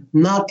Open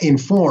not in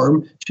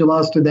form. She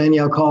lost to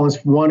Danielle Collins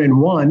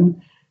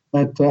 1-1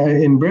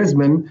 in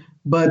Brisbane.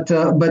 But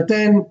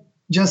then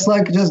just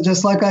like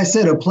I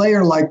said, a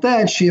player like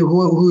that,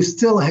 who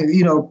still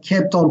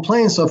kept on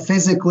playing, so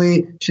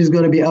physically she's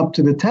going to be up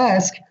to the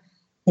task,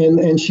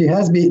 and she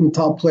has beaten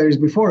top players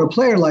before. A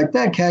player like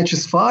that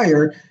catches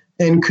fire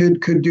and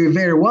could do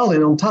very well,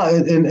 and on top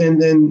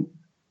and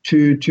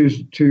to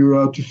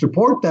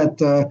support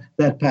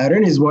that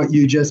pattern is what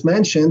you just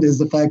mentioned, is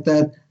the fact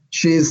that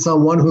she is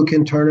someone who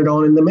can turn it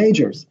on in the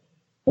majors.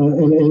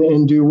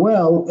 and do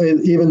well,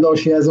 even though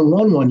she hasn't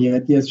won one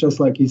yet. Yes, just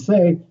like you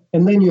say.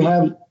 And then you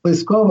have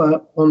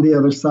Pliskova on the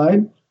other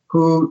side,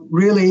 who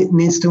really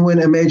needs to win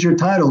a major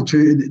title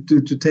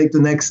to take the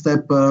next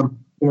step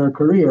in her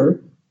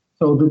career.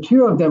 So the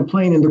two of them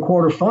playing in the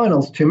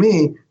quarterfinals, to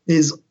me,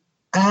 is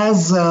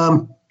as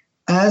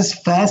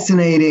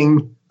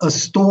fascinating a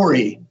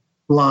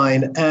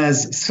storyline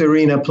as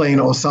Serena playing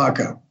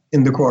Osaka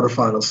in the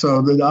quarterfinals.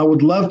 So I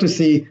would love to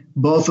see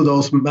both of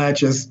those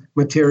matches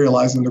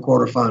materialize in the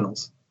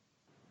quarterfinals.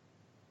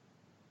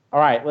 All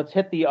right, let's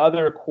hit the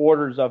other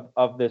quarters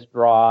of this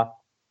draw.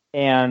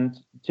 And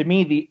to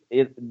me,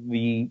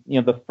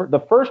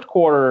 the first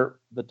quarter,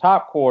 the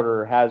top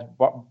quarter, has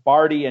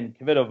Barty and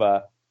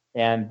Kvitova,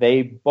 and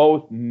they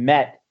both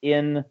met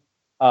in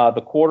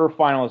the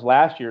quarterfinals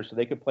last year, so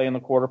they could play in the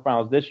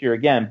quarterfinals this year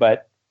again.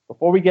 But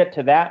before we get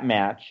to that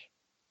match,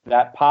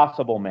 that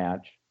possible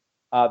match,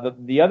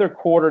 the other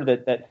quarter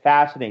that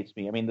fascinates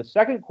me. I mean, the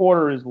second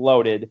quarter is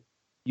loaded.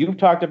 You've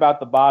talked about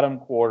the bottom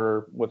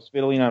quarter with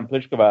Svitolina and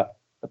Pliskova.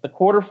 But the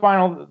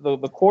quarterfinal,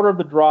 the quarter of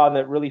the draw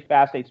that really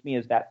fascinates me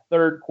is that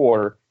third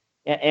quarter.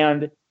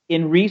 And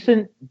in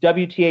recent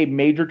WTA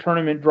major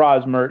tournament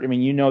draws, Mert, I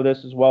mean, you know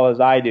this as well as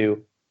I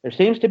do, there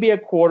seems to be a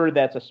quarter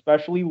that's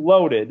especially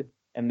loaded,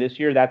 and this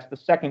year that's the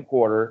second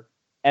quarter.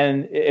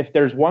 And if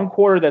there's one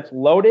quarter that's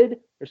loaded,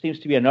 there seems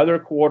to be another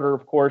quarter,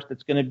 of course,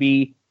 that's going to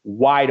be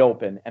wide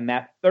open. And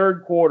that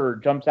third quarter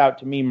jumps out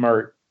to me,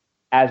 Mert,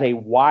 as a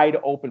wide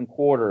open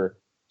quarter.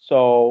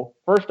 So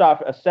first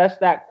off, assess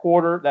that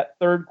quarter, that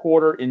third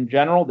quarter in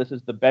general. This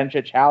is the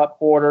Bencic-Halep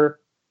quarter.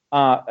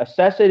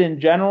 Assess it in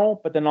general,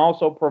 but then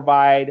also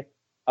provide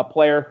a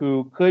player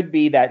who could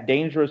be that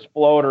dangerous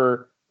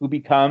floater who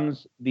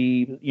becomes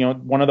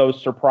one of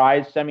those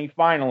surprise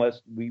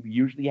semifinalists. We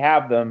usually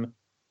have them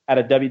at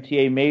a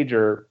WTA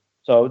major.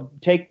 So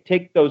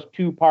take those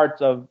two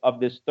parts of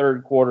this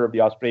third quarter of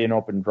the Australian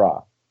Open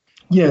draw.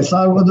 Yes,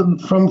 I would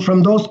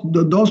from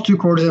those two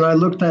quarters, and I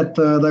looked at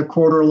that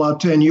quarter a lot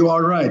too. And you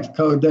are right.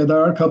 There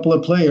are a couple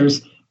of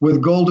players with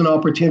golden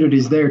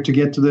opportunities there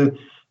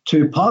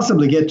to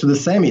possibly get to the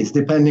semis,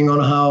 depending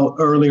on how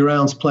early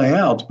rounds play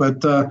out.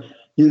 But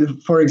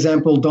for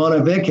example,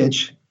 Donna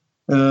Vekic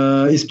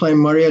is playing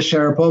Maria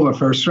Sharapova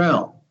first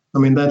round. I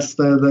mean, that's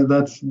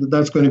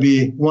going to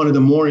be one of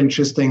the more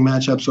interesting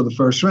matchups of the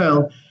first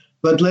round.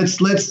 But let's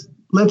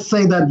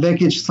say that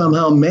Vekic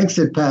somehow makes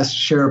it past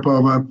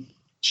Sharapova.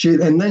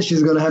 And then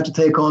she's going to have to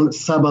take on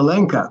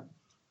Sabalenka,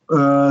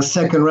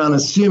 second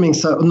round,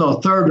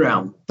 third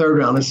round,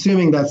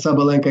 assuming that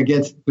Sabalenka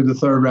gets to the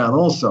third round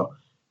also.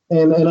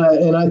 And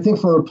I think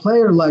for a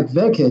player like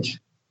Vekic,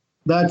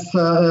 that's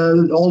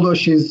although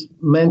she's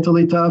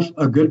mentally tough,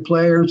 a good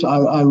player.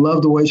 I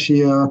love the way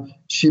she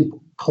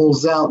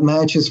pulls out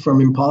matches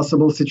from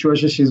impossible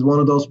situations. She's one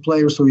of those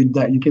players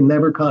that you can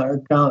never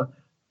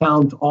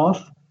count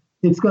off.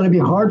 It's going to be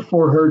hard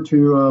for her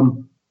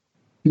to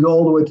go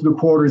all the way to the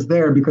quarters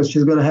there because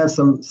she's going to have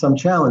some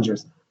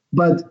challenges.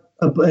 But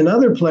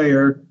another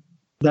player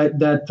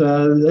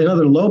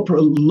another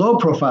low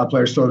profile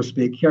player, so to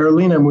speak,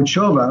 Karolina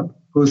Muchova,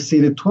 who's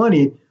seeded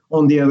 20,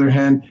 on the other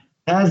hand,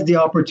 has the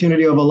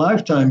opportunity of a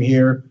lifetime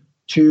here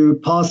to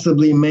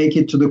possibly make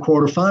it to the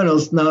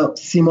quarterfinals. Now,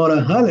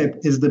 Simona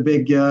Halep is the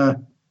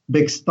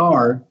big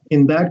star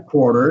in that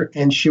quarter,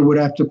 and she would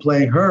have to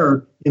play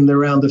her in the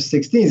round of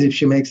 16s if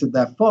she makes it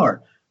that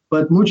far.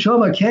 But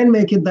Muchova can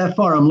make it that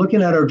far. I'm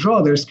looking at her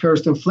draw. There's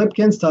Kirsten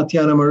Flipkens,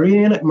 Tatiana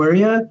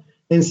Maria,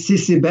 and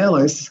Sissi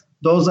Bellis.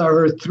 Those are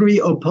her three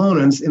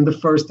opponents in the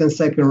first and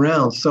second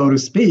round, so to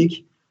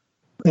speak.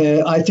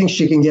 I think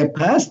she can get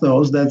past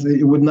those.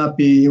 It would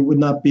be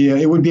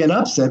an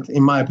upset,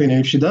 in my opinion,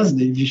 if she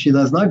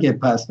does not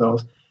get past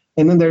those.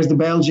 And then there's the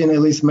Belgian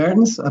Elise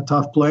Mertens, a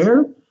tough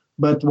player,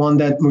 but one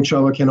that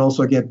Muchova can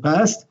also get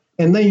past.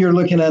 And then you're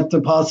looking at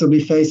possibly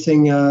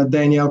facing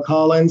Danielle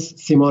Collins,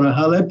 Simona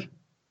Halep,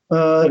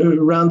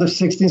 round of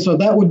 16. So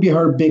that would be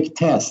her big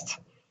test.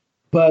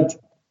 But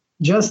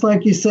just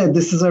like you said,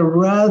 this is a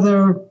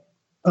rather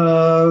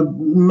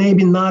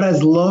maybe not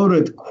as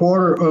loaded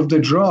quarter of the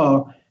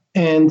draw.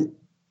 And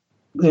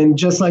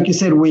just like you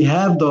said, we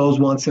have those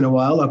once in a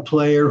while, a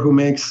player who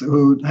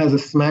has a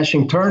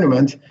smashing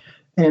tournament.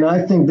 And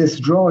I think this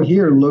draw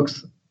here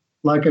looks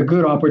like a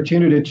good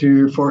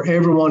opportunity for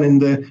everyone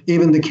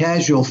even the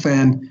casual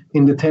fan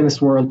in the tennis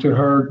world to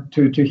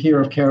hear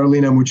of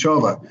Karolina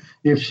Muchova.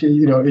 If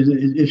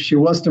she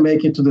was to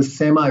make it to the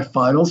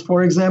semifinals,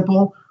 for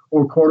example,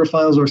 or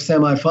quarterfinals or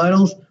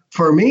semifinals,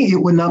 for me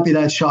it would not be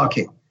that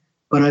shocking.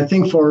 But I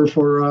think for it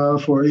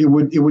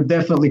would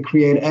definitely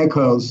create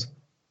echoes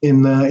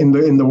in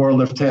the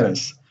world of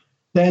tennis.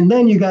 And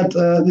then you got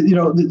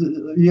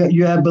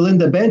you have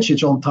Belinda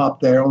Bencic on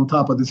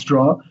top of this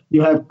draw.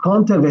 You have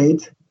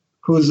Kontaveit,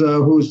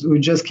 who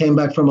just came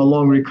back from a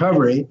long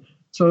recovery.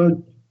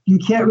 So you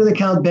can't really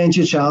count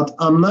Bencic out.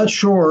 I'm not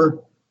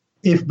sure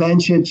if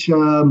Bencic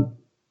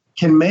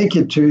can make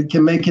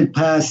it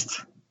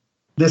past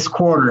this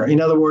quarter. In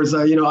other words,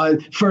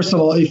 first of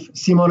all, if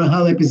Simona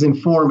Halep is in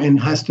form and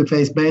has to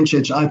face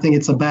Bencic, I think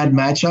it's a bad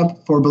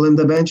matchup for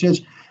Belinda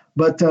Bencic.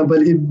 But for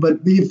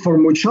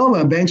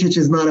Muchova, Bencic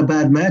is not a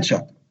bad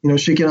matchup.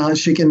 She can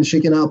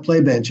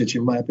outplay Bencic,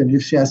 in my opinion,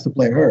 if she has to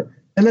play her.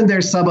 And then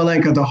there's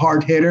Sabalenka, the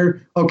hard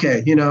hitter.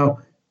 Okay,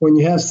 when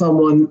you have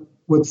someone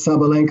with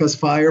Sabalenka's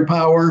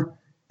firepower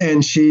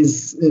and she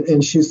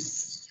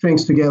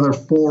strings together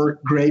 4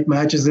 great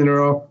matches in a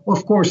row,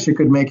 of course she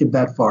could make it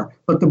that far.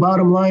 But the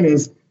bottom line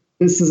is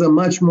this is a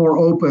much more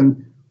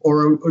open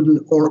or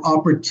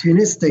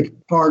opportunistic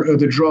part of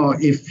the draw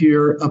if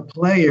you're a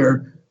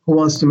player who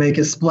wants to make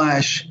a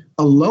splash,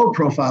 a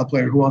low-profile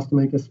player who wants to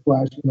make a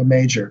splash in a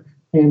major.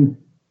 And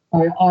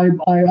I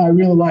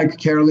really like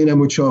Karolina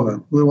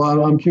Muchova.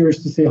 I'm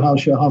curious to see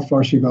how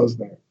far she goes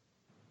there.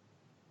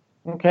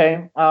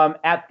 Okay.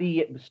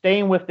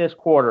 Staying with this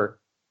quarter,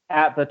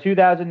 at the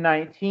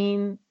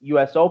 2019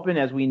 U.S. Open,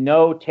 as we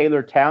know,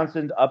 Taylor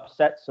Townsend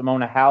upset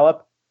Simona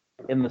Halep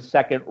in the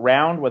second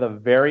round with a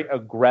very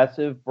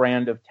aggressive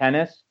brand of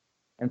tennis.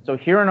 And so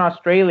here in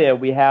Australia,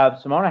 we have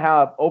Simona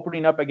Halep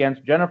opening up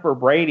against Jennifer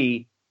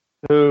Brady,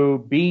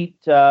 who beat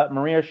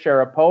Maria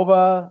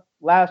Sharapova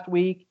last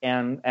week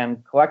and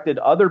collected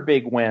other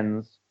big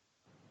wins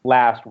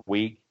last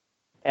week.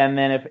 And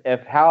then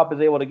if Halep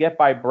is able to get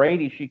by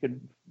Brady, she could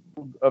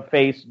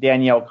face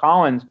Danielle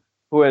Collins,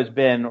 who has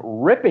been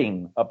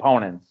ripping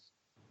opponents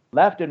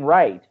left and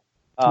right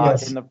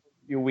in the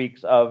few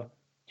weeks of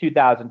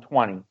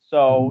 2020.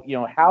 So,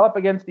 Halep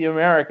against the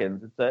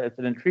Americans, it's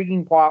an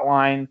intriguing plot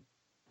line.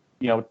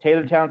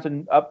 Taylor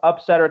Townsend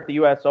upset her at the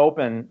U.S.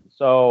 Open.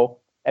 So,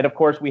 and of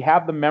course, we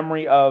have the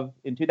memory of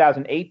in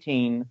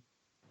 2018,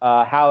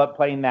 Halep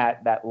playing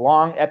that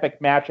long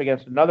epic match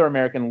against another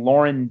American,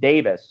 Lauren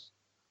Davis.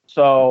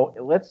 So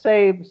let's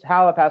say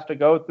Halep has to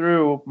go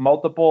through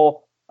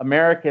multiple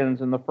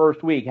Americans in the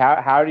first week.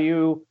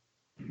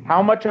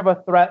 How much of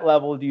a threat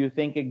level do you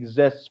think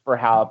exists for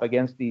Halep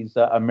against these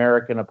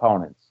American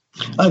opponents?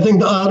 I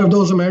think out of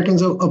those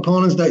American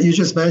opponents that you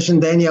just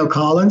mentioned, Danielle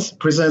Collins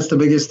presents the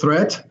biggest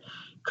threat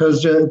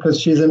because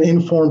she's an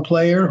informed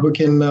player who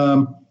can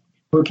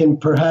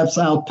perhaps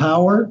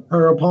outpower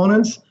her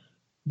opponents.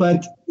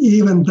 But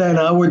even then,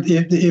 I would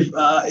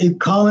if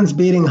Collins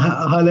beating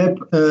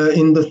Halep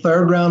in the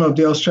third round of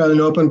the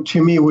Australian Open,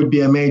 to me would be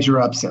a major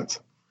upset.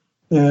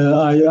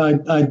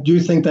 I do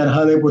think that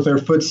Halep with her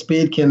foot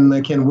speed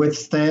can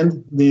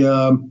withstand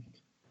the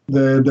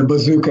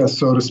bazooka,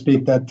 so to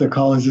speak, that the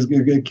Collins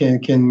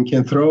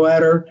can throw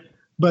at her.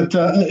 But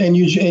and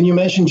you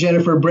mentioned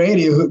Jennifer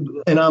Brady,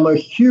 and I'm a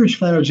huge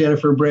fan of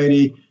Jennifer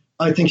Brady.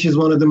 I think she's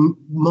one of the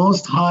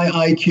most high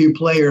IQ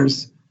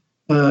players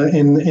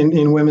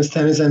in women's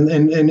tennis, and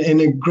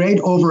a great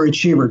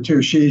overachiever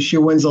too. She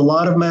wins a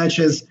lot of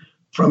matches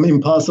from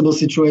impossible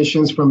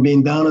situations, from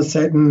being down a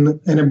set in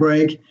a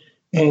break.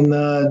 And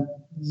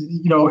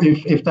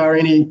if there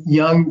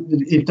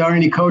are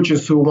any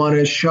coaches who want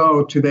to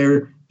show to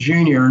their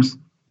juniors,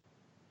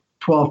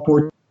 12,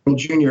 14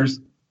 juniors,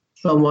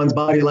 someone's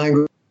body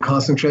language,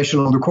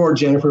 concentration on the court,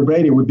 Jennifer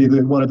Brady would be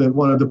one of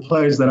the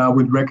players that I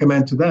would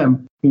recommend to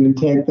them to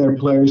take their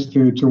players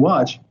to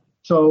watch.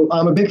 So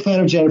I'm a big fan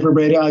of Jennifer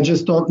Brady. I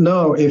just don't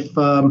know if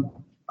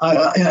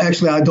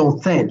I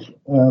don't think.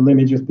 Let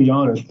me just be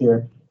honest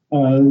here.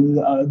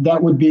 That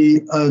would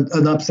be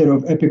an upset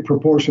of epic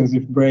proportions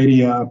if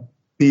Brady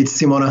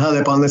beats Simona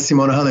Halep, unless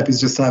Simona Halep is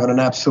just having an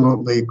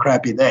absolutely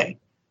crappy day.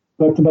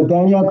 But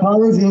Danielle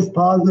Collins is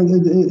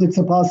positive. It's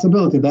a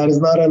possibility. That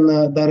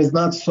is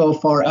not so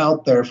far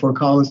out there for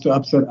Collins to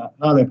upset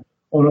Halep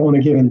on a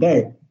given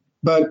day.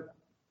 But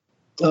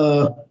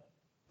to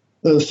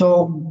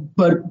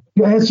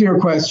answer your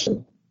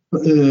question,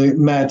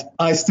 Matt,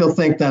 I still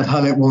think that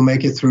Halep will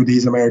make it through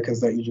these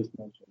Americans that you just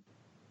mentioned.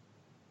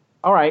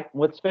 All right,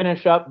 let's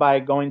finish up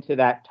by going to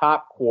that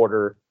top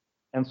quarter.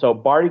 And so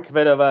Barty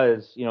Kvitova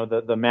is,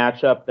 the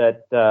matchup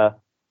that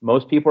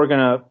most people are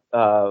going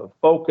to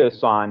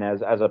focus on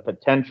as a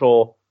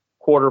potential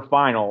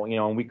quarterfinal.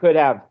 And we could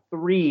have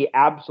 3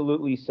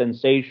 absolutely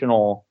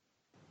sensational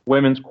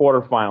women's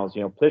quarterfinals.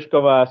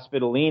 Pliskova,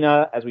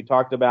 Svitolina, as we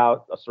talked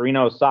about,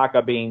 Serena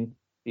Osaka being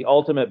the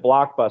ultimate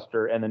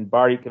blockbuster, and then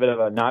Barty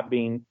Kvitova not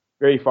being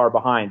very far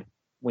behind.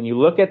 When you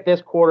look at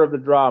this quarter of the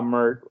draw,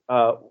 Mert,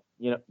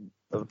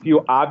 a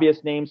few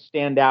obvious names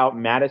stand out: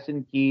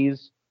 Madison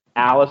Keys,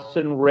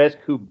 Allison Risk,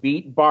 who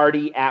beat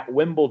Barty at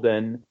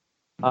Wimbledon.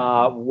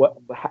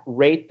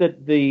 Rate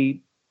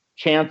the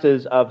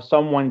chances of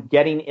someone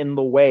getting in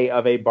the way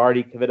of a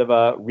Barty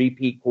Kvitova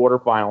repeat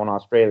quarterfinal in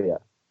Australia?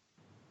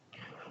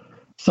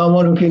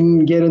 Someone who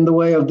can get in the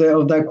way of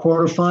that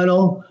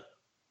quarterfinal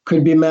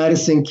could be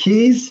Madison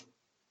Keys,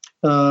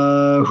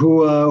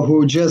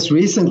 who just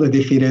recently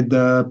defeated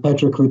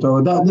Petra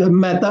Kvitova.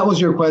 Matt, that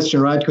was your question,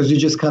 right? Because you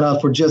just cut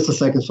out for just a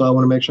second, so I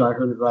want to make sure I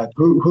heard it right.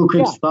 Who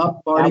could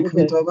stop Barty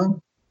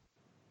Kvitova?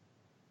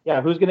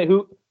 Yeah,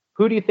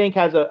 who do you think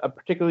has a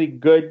particularly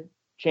good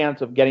chance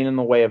of getting in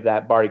the way of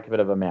that Barty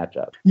Kvitova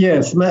matchup?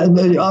 Yes,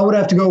 I would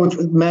have to go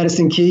with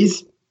Madison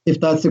Keys, if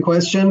that's the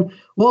question.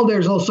 Well,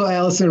 there's also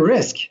Allison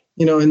Risk.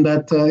 in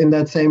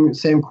that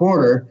same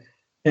quarter.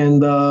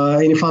 And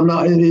if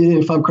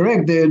I'm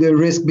correct, the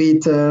risk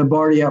beat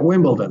Barty at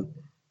Wimbledon.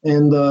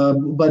 And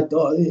but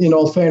in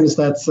all fairness,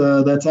 that's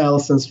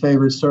Allison's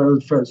favorite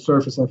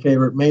surface and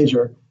favorite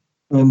major,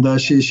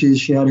 and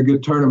she had a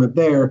good tournament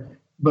there.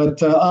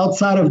 But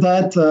outside of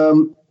that,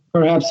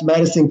 perhaps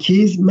Madison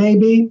Keys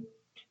maybe.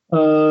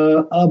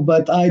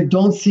 But I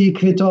don't see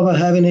Kvitova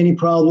having any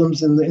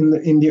problems in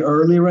the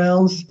early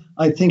rounds.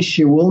 I think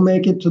she will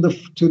make it to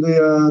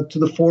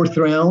the fourth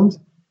round,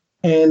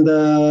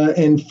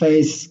 and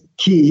face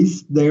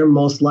Keys there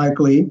most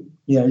likely.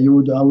 Yeah,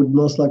 I would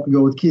most likely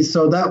go with Keys.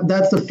 So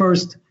that's the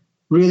first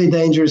really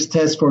dangerous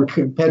test for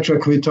Petra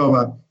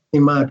Kvitova,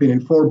 in my opinion.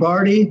 For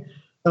Barty,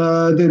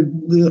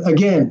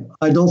 again,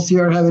 I don't see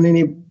her having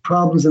any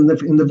problems in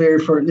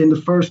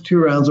the first two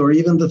rounds, or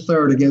even the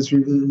third against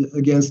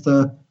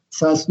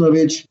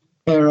Sasnovich,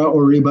 Pera,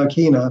 or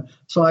Rybakina.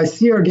 So I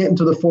see her getting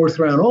to the fourth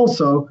round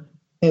also.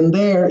 And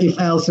there, if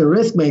Alison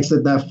Risk makes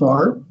it that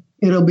far,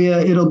 it'll be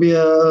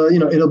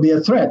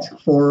a threat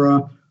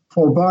for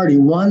Barty.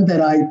 One that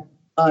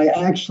I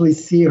actually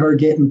see her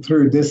getting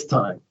through this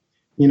time.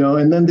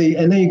 And then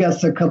you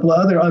got a couple of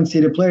other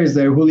unseeded players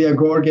there, Julia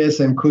Gorges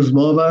and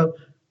Kuzmova,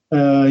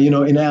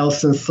 in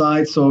Alison's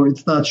side. So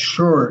it's not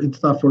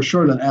for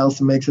sure that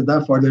Alison makes it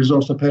that far. There's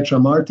also Petra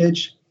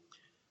Martic.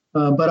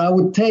 But I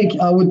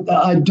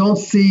don't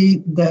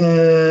see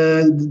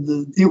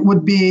it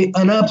would be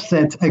an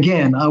upset.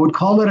 Again, I would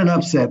call it an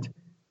upset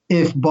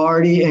if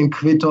Barty and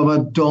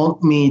Kvitova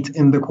don't meet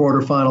in the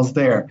quarterfinals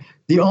there.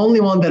 The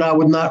only one that I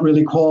would not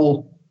really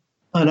call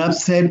an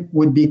upset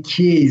would be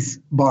Keys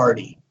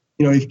Barty.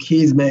 If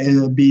Keys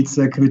beats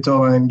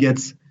Kvitova and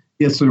gets to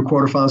the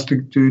quarterfinals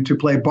to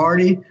play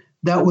Barty,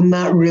 that would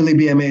not really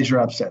be a major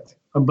upset.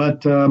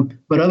 But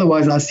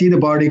otherwise, I see the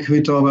Barty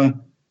Kvitova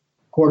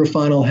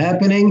quarterfinal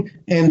happening,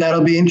 and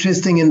that'll be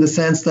interesting in the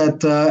sense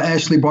that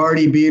Ashley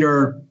Barty beat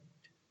her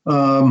 3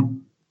 out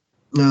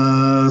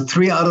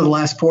of the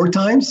last 4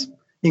 times,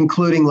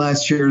 including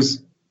last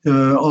year's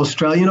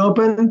Australian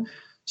Open.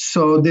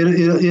 So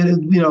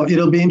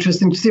it'll be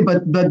interesting to see.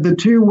 But the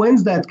 2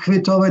 wins that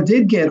Kvitova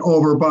did get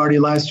over Barty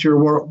last year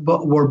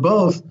were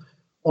both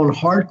on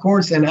hard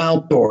courts and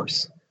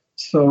outdoors.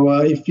 So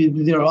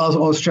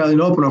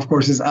Australian Open, of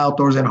course, is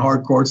outdoors and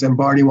hard courts, and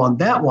Barty won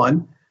that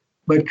one.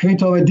 But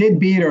Kvitova did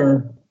beat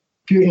her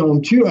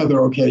on 2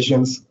 other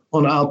occasions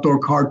on outdoor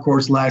hard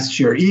courts last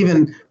year,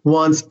 even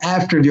once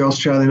after the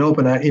Australian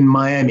Open in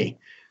Miami.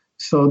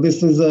 So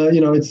this is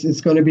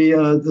it's going to be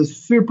a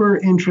super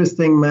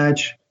interesting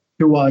match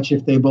to watch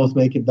if they both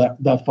make it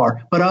that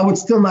far. But I would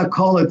still not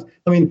call it.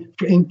 I mean,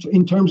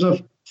 in terms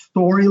of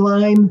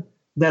storyline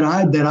that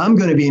I'm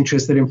going to be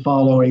interested in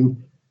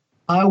following,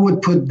 I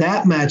would put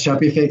that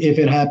matchup if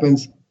it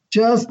happens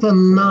just a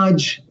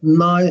nudge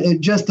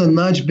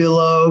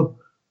below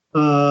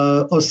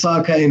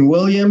Osaka and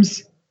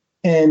Williams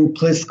and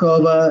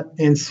Pliskova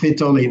and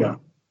Svitolina.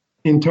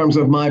 In terms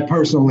of my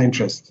personal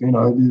interest,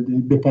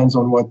 it depends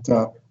on what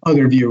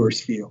other viewers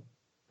feel.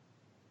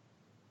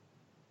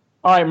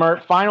 All right,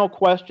 Mert, final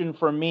question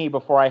from me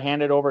before I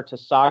hand it over to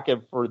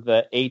Sakib for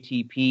the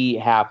ATP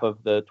half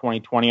of the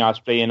 2020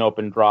 Australian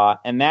Open draw.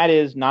 And that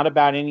is not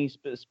about any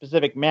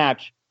specific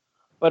match,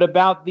 but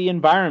about the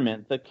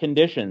environment, the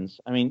conditions.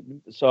 I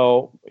mean,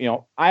 so,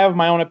 I have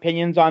my own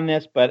opinions on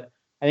this, but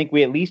I think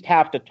we at least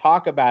have to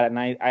talk about it. And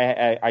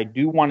I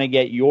do want to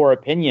get your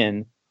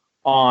opinion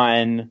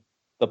on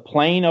the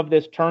playing of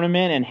this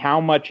tournament and how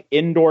much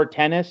indoor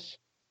tennis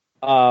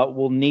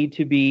will need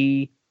to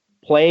be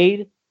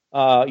played.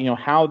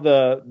 How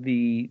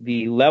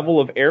the level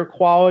of air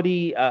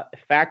quality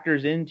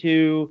factors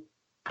into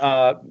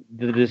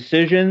the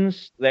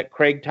decisions that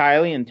Craig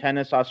Tiley and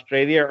Tennis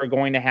Australia are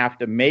going to have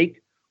to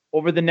make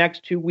over the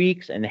next 2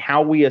 weeks, and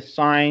how we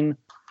assign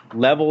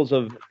levels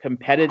of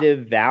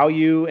competitive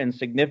value and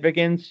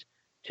significance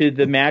to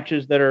the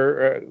matches that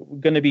are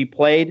going to be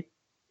played.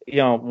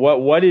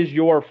 What is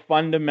your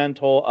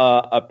fundamental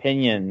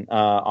opinion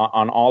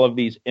on all of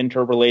these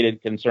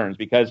interrelated concerns?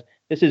 Because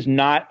this is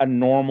not a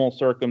normal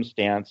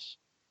circumstance,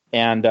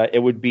 and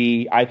it would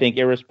be, I think,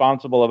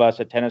 irresponsible of us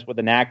at Tennis with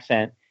an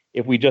Accent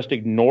if we just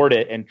ignored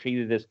it and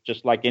treated this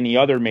just like any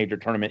other major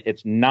tournament.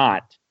 It's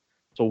not.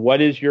 So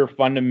what is your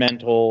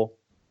fundamental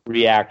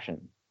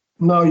reaction?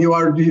 No, you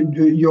are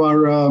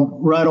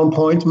right on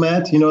point,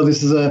 Matt.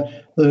 This is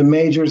the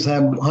majors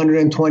have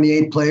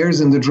 128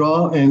 players in the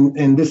draw,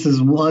 and this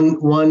is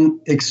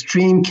one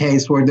extreme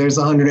case where there's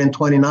a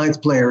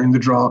 129th player in the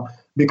draw.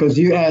 Because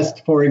you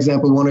asked, for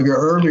example, one of your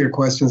earlier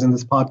questions in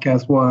this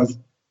podcast was,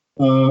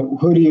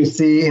 who do you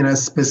see in a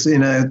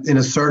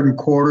certain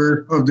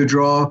quarter of the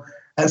draw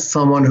as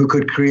someone who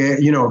could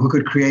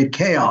create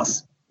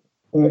chaos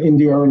in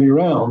the early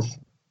rounds?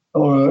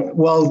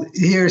 Well,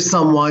 here's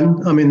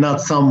someone. I mean, not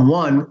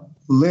someone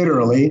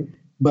literally,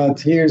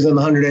 but here's an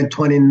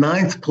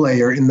 129th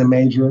player in the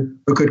major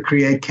who could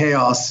create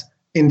chaos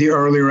in the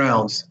early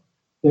rounds.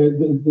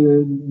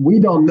 We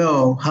don't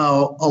know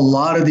how a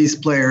lot of these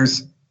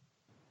players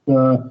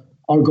are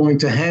going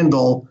to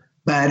handle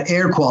bad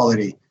air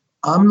quality.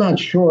 I'm not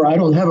sure. I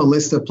don't have a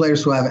list of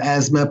players who have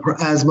asthma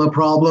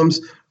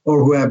problems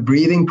or who have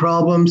breathing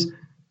problems.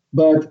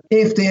 But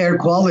if the air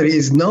quality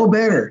is no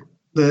better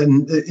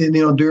than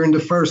during the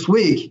first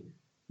week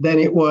than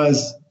it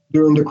was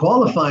during the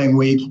qualifying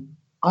week,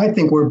 I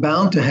think we're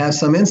bound to have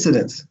some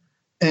incidents.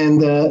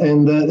 And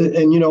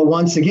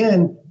once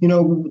again,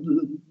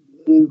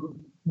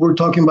 we're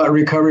talking about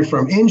recovery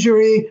from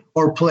injury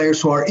or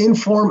players who are in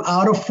form,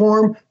 out of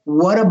form.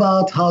 What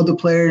about how the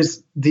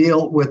players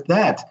deal with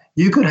that?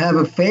 You could have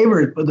a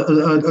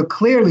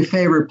clearly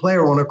favorite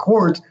player on a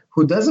court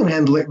who doesn't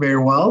handle it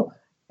very well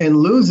and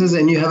loses,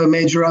 and you have a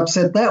major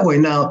upset that way.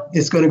 Now,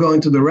 it's going to go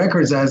into the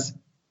records as,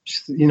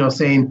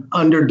 saying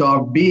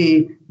underdog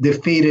B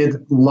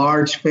defeated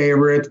large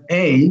favorite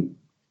A,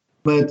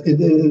 but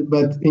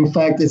in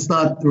fact, it's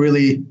not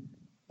really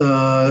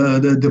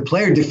the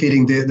player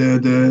defeating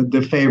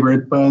the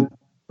favorite, but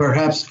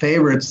perhaps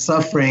favorite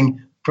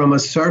suffering from a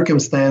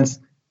circumstance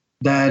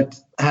that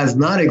has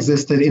not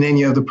existed in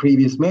any of the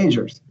previous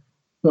majors.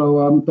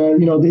 So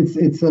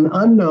it's an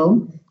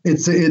unknown.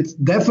 It's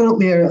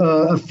definitely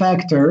a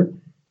factor,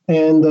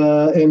 and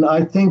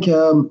I think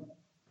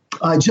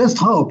I just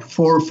hope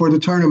for the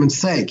tournament's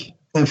sake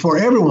and for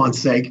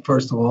everyone's sake,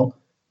 first of all,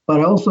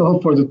 but I also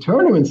hope for the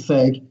tournament's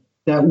sake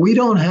that we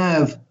don't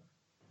have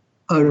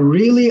a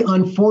really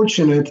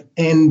unfortunate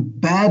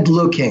and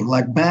bad-looking,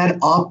 like bad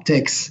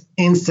optics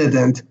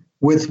incident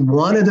with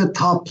one of the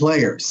top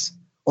players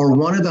or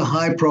one of the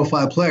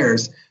high-profile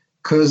players,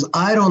 because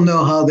I don't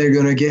know how they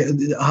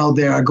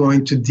are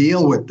going to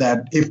deal with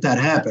that if that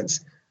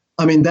happens.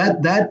 I mean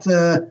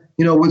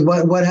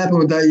with what happened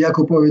with that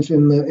Jakubovic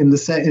in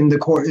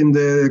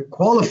the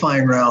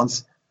qualifying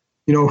rounds,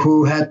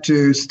 who had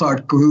to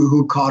start,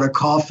 who caught a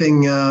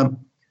coughing,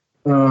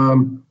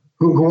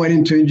 who went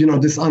into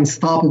this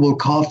unstoppable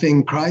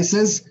coughing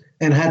crisis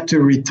and had to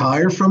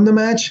retire from the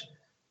match.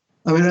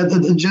 I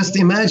mean, just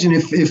imagine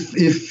if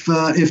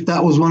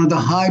that was one of the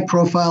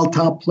high-profile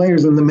top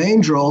players in the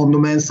main draw on the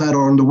men's side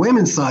or on the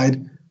women's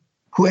side,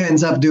 who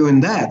ends up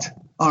doing that?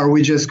 Are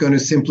we just going to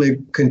simply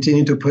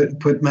continue to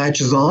put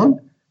matches on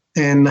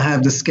and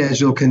have the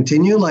schedule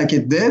continue like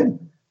it did?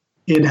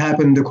 It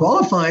happened in the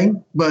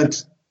qualifying,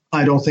 but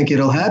I don't think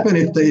it'll happen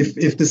if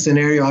the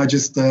scenario I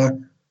just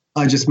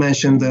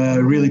mentioned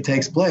really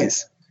takes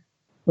place.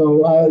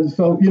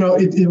 So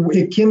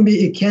it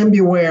can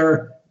be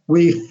where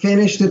we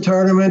finish the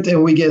tournament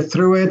and we get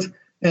through it,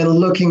 and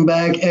looking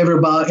back,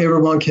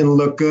 everyone can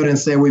look good and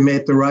say we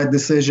made the right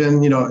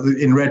decision,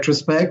 in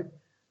retrospect.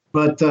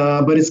 But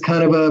it's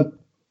kind of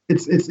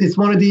it's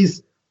one of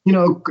these,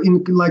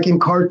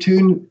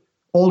 in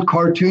old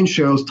cartoon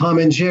shows, Tom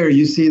and Jerry.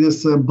 You see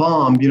this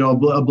bomb,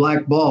 a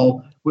black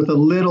ball with a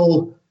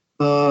little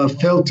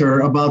filter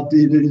about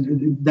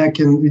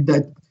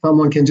that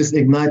someone can just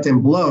ignite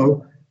and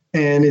blow.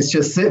 And it's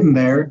just sitting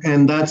there,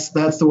 and that's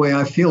the way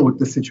I feel with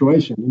the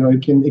situation.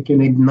 It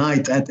can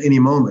ignite at any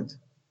moment.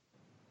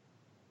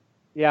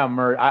 Yeah,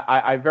 Mert,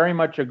 I very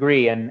much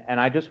agree, and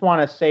I just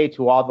want to say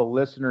to all the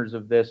listeners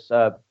of this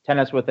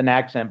Tennis with an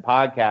Accent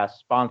podcast,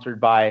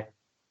 sponsored by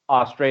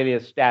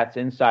Australia's Stats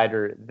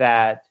Insider,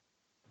 that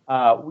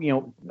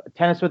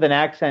Tennis with an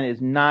Accent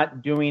is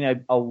not doing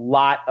a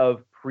lot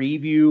of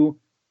preview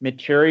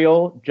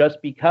material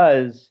just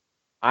because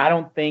I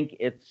don't think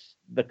it's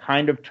the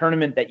kind of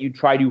tournament that you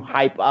try to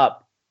hype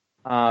up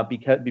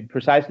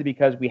precisely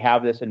because we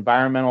have this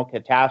environmental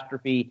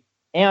catastrophe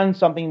and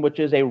something which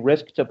is a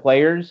risk to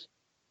players.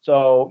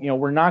 So,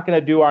 we're not going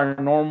to do our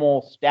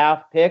normal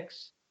staff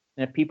picks.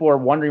 And if people are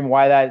wondering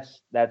why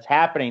that's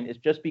happening, it's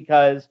just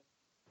because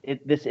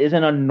this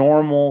isn't a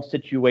normal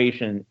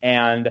situation.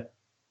 And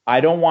I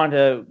don't want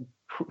to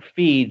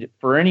feed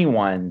for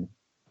anyone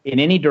in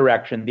any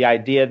direction the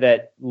idea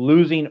that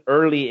losing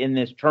early in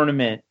this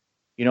tournament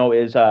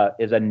is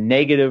a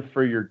negative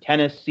for your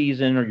tennis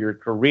season or your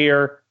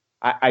career.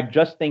 I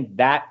just think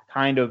that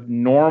kind of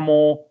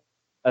normal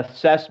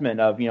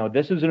assessment of,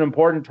 this is an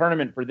important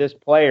tournament for this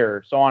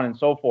player, so on and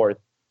so forth.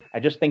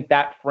 I just think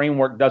that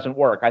framework doesn't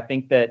work. I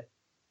think that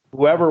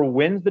whoever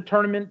wins the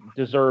tournament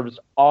deserves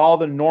all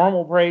the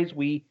normal praise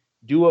we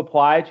do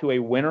apply to a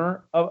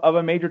winner of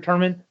a major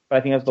tournament. But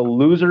I think as the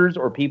losers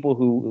or people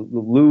who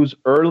lose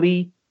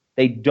early,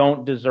 they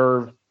don't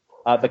deserve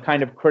the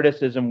kind of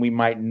criticism we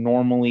might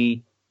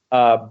normally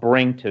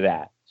bring to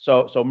that.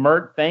 So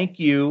Mert, thank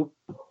you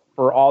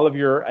for all of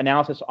your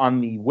analysis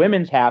on the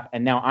women's half.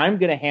 And now I'm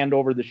going to hand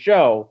over the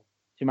show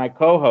to my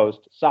co-host,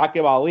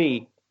 Saqib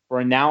Ali,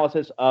 for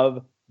analysis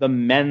of the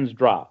men's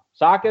draw.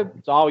 Saqib,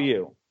 it's all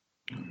you.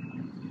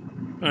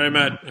 All right,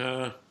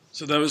 Matt.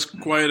 So that was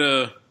quite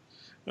a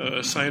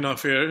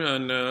sign-off here.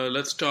 And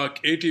let's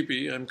talk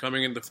ATP. I'm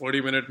coming in the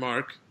 40-minute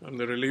mark. I'm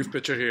the relief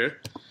pitcher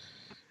here.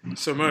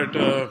 So, Mert,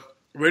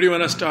 where do you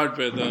want to start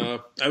with?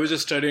 I was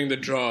just studying the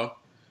draw.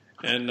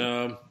 And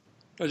I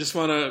just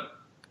want to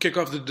kick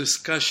off the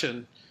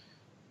discussion.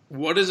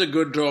 What is a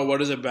good draw?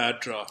 What is a bad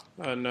draw?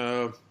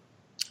 And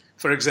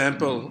for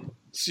example,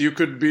 so you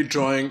could be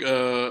drawing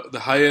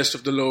the highest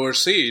of the lower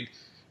seed,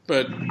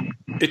 but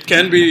it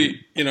can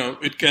be,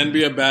 it can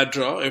be a bad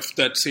draw if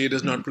that seed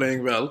is not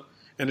playing well,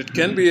 and it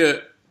can be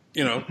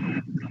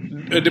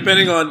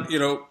depending on,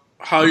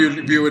 how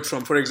you view it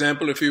from. For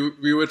example, if you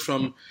view it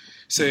from,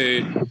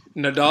 say,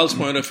 Nadal's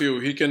point of view,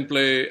 he can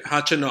play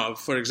Khachanov,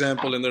 for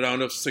example, in the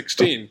round of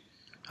 16.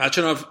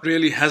 Khachanov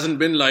really hasn't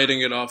been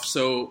lighting it off,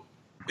 so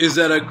is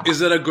that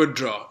a good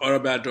draw or a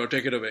bad draw?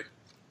 Take it away.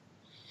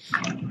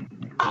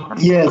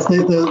 Yes,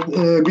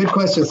 the good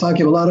question,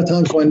 Sakib. A lot of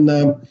times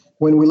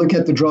when we look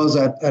at the draws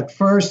at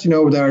first,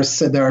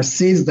 there are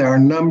seeds, there are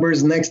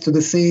numbers next to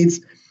the seeds.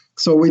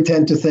 So we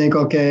tend to think,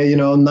 okay,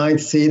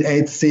 9th seed,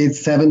 8th seed,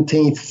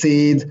 17th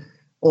seed,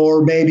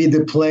 or maybe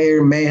the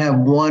player may have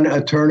won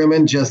a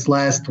tournament just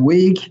last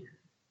week,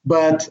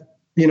 but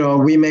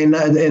we may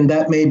not, and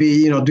that may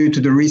be due to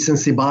the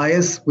recency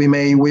bias. We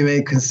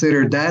may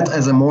consider that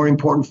as a more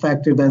important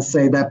factor than,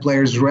 say, that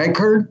player's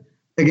record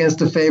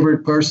against a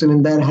favorite person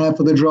in that half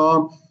of the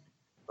draw.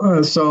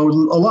 So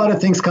a lot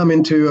of things come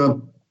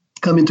into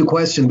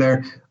question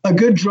there. A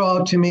good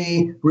draw to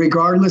me,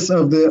 regardless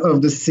of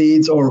the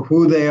seeds or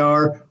who they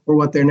are or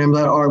what their names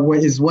are,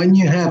 is when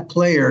you have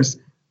players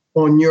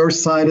on your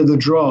side of the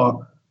draw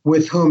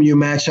with whom you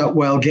match up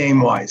well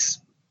game-wise.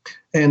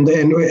 And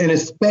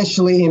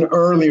especially in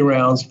early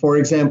rounds. For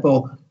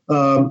example,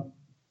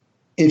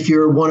 if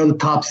you're one of the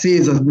top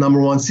seeds, a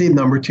number 1 seed,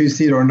 number 2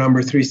 seed, or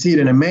number 3 seed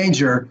in a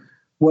major,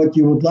 what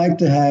you would like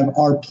to have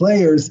are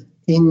players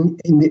in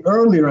the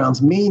early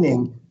rounds,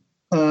 meaning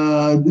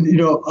who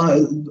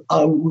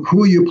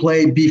you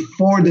play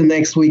before the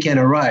next weekend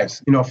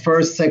arrives,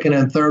 first, second,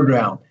 and third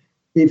round.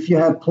 If you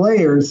have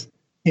players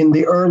in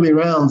the early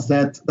rounds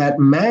that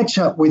match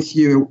up with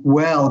you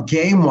well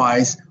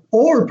game-wise,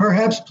 or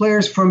perhaps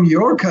players from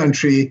your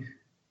country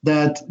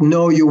that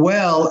know you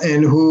well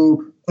and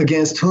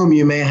against whom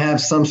you may have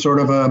some sort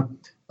of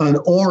an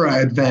aura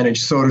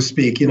advantage, so to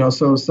speak,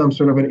 so some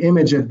sort of an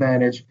image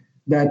advantage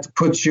that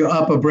puts you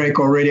up a break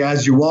already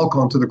as you walk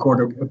onto the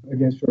court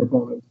against your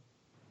opponent.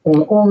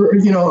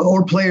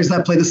 Or players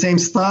that play the same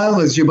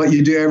style as you, but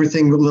you do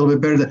everything a little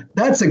bit better.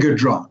 That's a good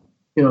draw.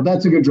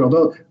 That's a good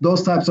draw.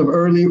 Those types of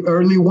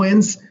early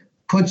wins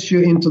puts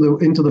you into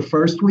the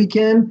first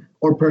weekend,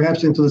 or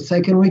perhaps into the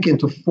second week,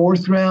 into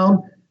fourth round,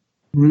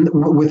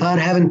 without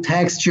having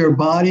taxed your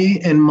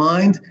body and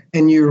mind,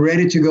 and you're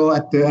ready to go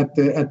at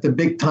the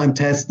big time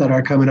tests that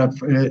are coming up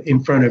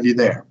in front of you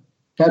there.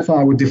 That's how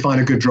I would define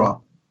a good draw.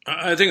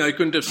 I think I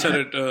couldn't have said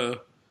it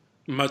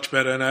much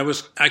better, and I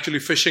was actually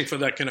fishing for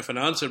that kind of an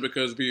answer,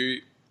 because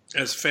we,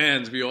 as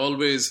fans, we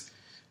always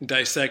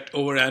dissect,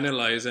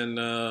 overanalyze, and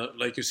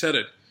like you said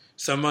it,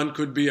 someone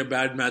could be a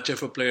bad matchup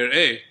for player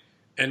A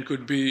and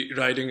could be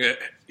riding a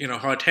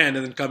hot hand,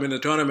 and then come in the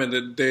tournament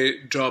and they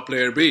draw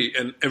player B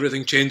and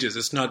everything changes.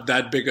 It's not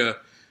that big a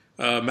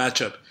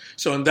matchup.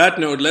 So on that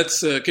note,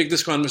 let's kick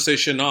this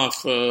conversation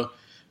off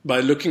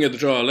by looking at the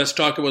draw. Let's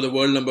talk about the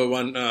world number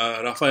 1,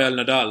 Rafael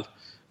Nadal,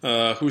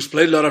 who's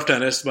played a lot of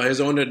tennis. By his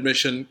own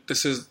admission,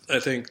 this is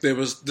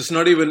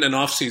not even an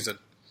off season,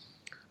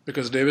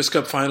 because Davis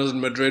Cup finals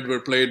in Madrid were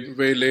played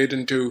way late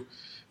into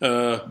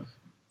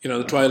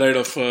the twilight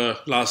of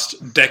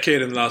last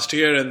decade and last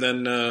year, and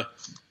then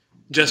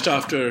just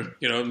after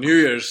New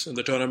Year's, and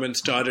the tournament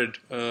started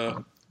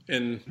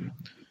in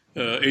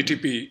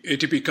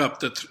ATP Cup,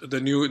 the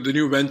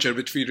new venture,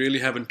 which we really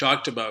haven't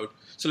talked about.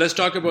 So let's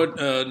talk about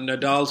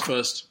Nadal's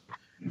first.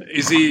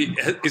 Is he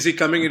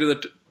coming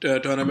into the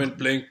tournament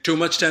playing too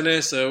much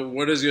tennis?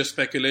 What is your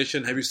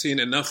speculation? Have you seen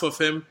enough of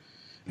him?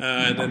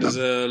 And then there's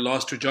a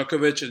loss to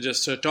Djokovic.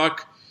 Just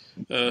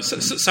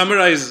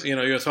summarize,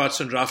 your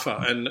thoughts on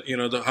Rafa, and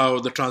how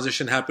the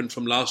transition happened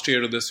from last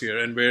year to this year,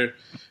 and where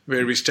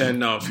we stand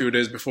now, a few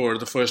days before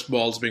the first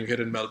balls being hit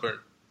in Melbourne.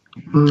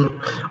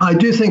 I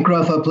do think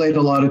Rafa played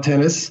a lot of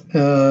tennis.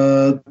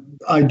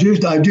 I do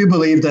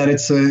believe that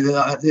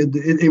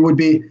it would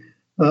be,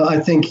 I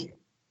think,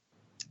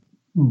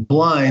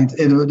 blind.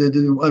 This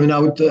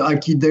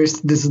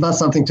is not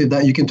something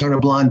that you can turn a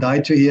blind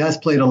eye to. He has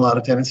played a lot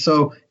of tennis,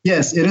 so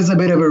yes, it is a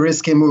bit of a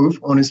risky move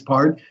on his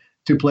part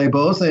to play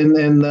both, and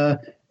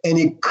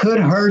it could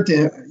hurt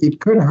him. It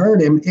could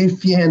hurt him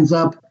if he ends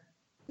up,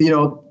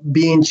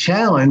 being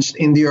challenged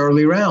in the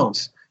early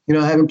rounds.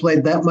 Having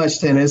played that much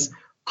tennis,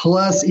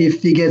 plus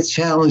if he gets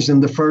challenged in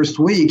the first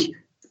week,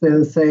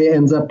 say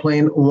ends up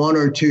playing 1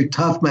 or 2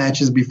 tough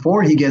matches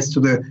before he gets to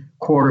the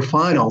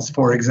quarterfinals,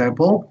 for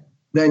example,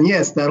 then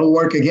yes, that'll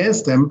work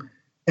against him.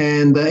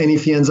 And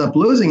if he ends up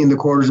losing in the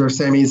quarters or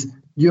semis,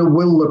 you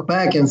will look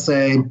back and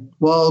say,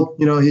 well,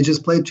 he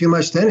just played too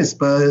much tennis.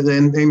 But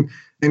and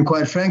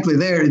quite frankly,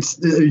 there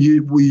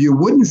you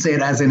wouldn't say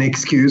it as an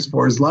excuse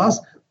for his loss,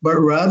 but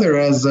rather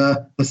as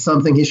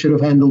something he should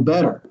have handled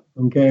better.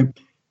 Okay,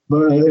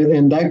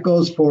 and that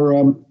goes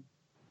for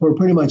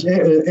pretty much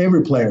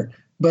every player.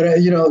 But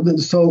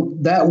so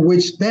that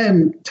which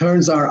then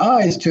turns our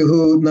eyes to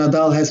who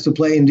Nadal has to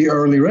play in the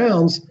early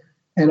rounds.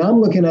 And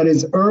I'm looking at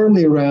his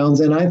early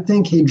rounds, and I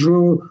think he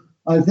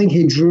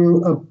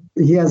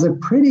has a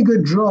pretty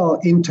good draw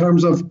in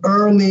terms of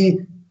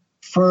early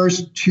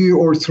first 2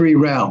 or 3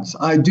 rounds.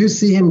 I do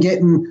see him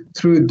getting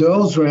through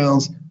those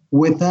rounds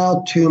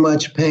without too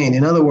much pain.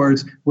 In other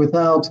words,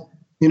 without,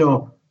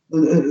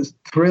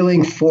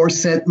 thrilling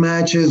 4-set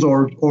matches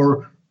or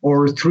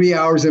 3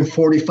 hours and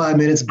 45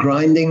 minutes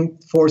grinding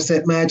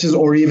 4-set matches,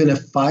 or even a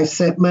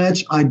 5-set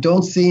match. I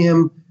don't see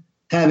him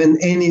having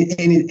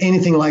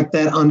anything like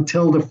that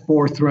until the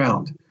 4th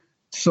round.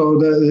 So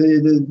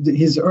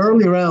his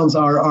early rounds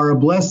are a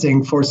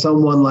blessing for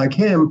someone like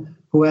him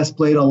who has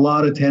played a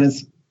lot of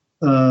tennis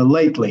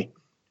lately.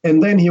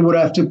 And then he would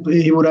have to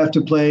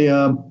play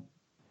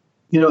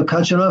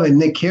Khachanov, and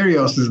Nick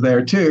Kyrgios is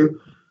there too.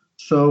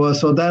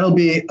 So that'll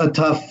be a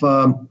tough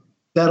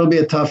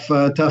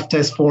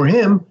test for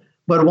him.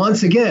 But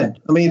once again,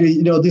 I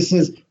mean,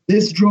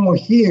 this draw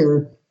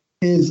here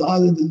is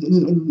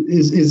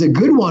a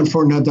good one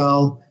for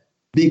Nadal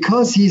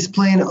because he's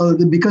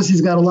because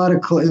he's got a lot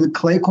of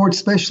clay court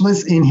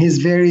specialists in his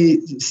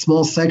very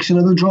small section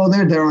of the draw.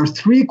 There are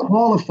 3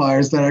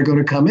 qualifiers that are going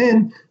to come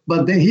in,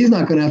 but he's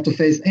not going to have to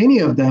face any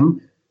of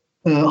them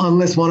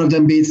unless one of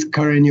them beats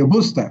Carreño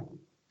Busta.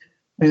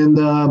 And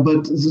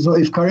so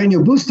if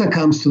Carreño Busta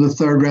comes to the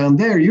 3rd round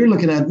there, you're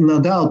looking at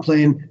Nadal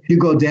playing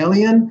Hugo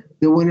Dellien,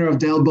 the winner of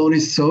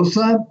Delbonis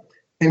Sosa,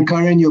 and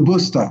Carreño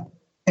Busta.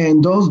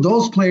 And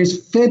those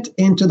players fit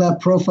into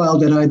that profile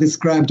that I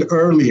described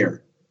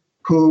earlier,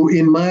 who,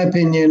 in my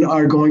opinion,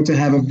 are going to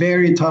have a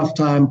very tough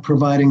time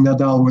providing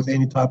Nadal with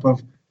any type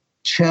of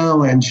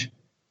challenge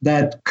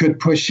that could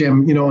push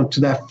him, to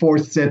that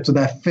 4th set, to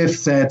that 5th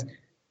set.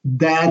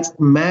 That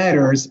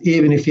matters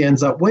even if he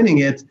ends up winning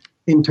it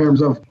in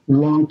terms of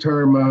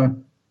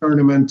long-term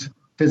tournament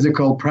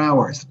physical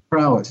prowess.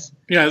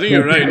 Yeah, I think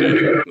you're right.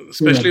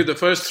 Especially the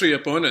first 3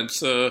 opponents,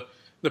 the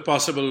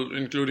possible,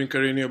 including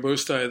Carreño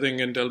Busta, I think,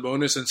 and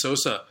Delbonis and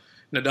Sosa.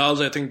 Nadal's,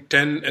 I think,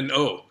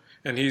 10-0,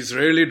 and he's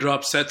rarely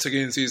dropped sets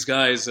against these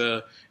guys.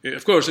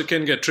 Of course, it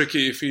can get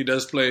tricky if he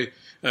does play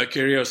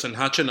Kyrgios and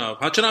Khachanov.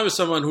 Khachanov is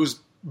someone who's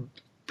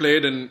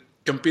played and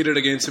competed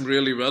against him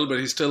really well, but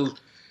he's still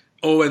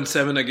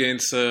 0-7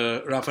 against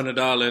Rafa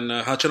Nadal, and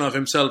Khachanov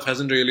himself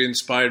hasn't really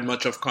inspired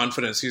much of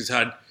confidence. He's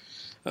had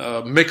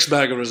a mixed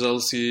bag of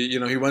results. He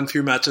won a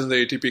few matches in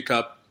the ATP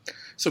Cup.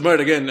 So, Bert,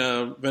 again,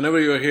 whenever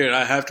you're here,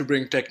 I have to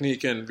bring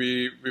technique in.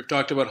 We've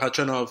talked about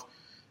Khachanov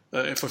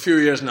for a few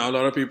years now. A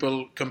lot of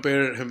people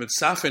compare him with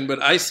Safin,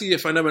 but I see a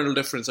fundamental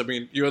difference. I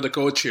mean, you're the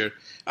coach here.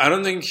 I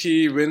don't think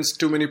he wins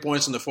too many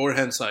points on the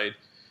forehand side,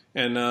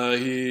 and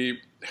he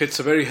hits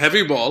a very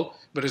heavy ball,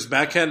 but his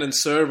backhand and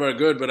serve are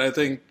good. But I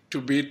think to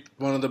beat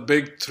one of the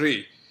big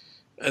 3,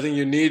 I think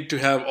you need to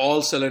have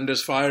all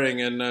cylinders firing.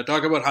 And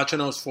talk about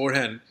Khachanov's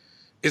forehand.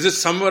 Is it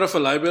somewhat of a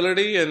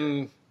liability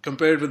and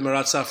compared with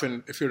Marat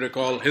Safin, if you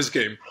recall his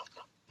game?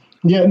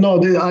 Yeah, no,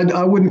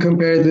 I wouldn't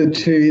compare the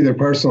 2 either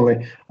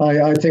personally.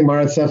 I think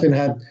Marat Safin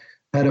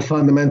had a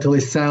fundamentally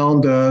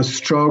sound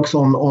strokes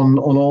on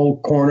all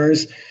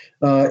corners.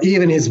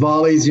 Even his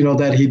volleys,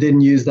 that he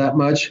didn't use that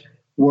much,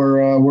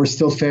 were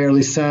still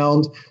fairly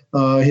sound.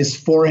 His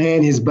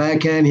forehand, his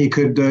backhand, he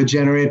could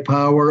generate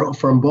power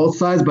from both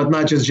sides, but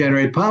not just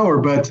generate power,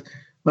 but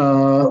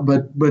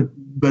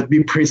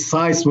be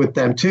precise with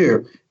them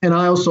too. And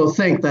I also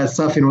think that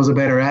Safin was a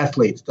better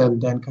athlete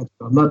than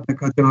Khachanov. Not that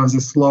Khachanov is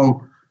a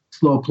slow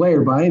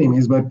player by any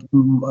means, but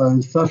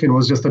Safin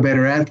was just a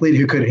better athlete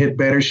who could hit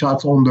better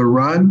shots on the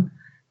run.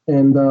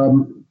 And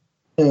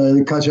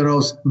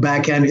Khachanov's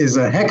backhand is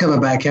a heck of a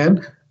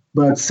backhand,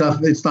 but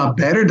it's not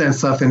better than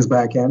Safin's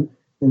backhand.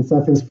 And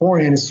Safin's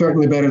forehand is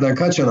certainly better than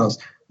Khachanov's.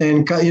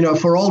 And,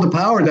 for all the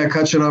power that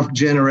Khachanov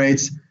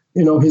generates,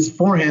 his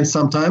forehand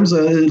sometimes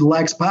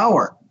lacks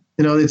power.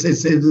 I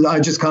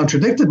just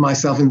contradicted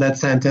myself in that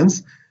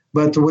sentence.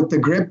 But with the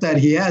grip that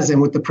he has and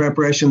with the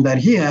preparation that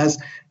he has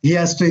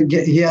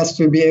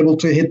to be able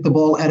to hit the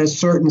ball at a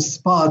certain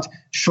spot,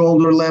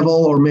 shoulder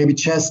level or maybe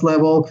chest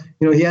level.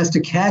 He has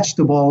to catch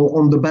the ball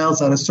on the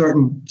bounce at a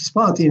certain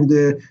spot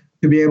to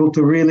be able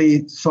to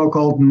really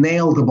so-called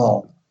nail the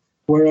ball.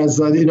 Whereas,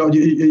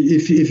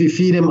 if you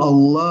feed him a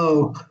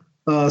low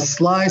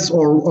slice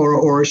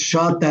or a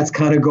shot that's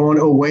kind of going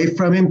away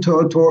from him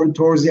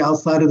towards the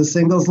outside of the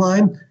singles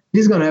line,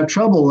 he's going to have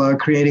trouble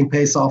creating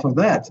pace off of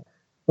that.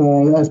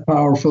 As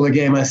powerful a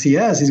game as he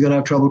has, he's going to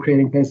have trouble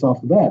creating pace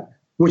off of that,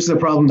 which is a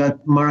problem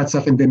that Marat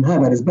Safin didn't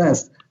have at his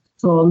best.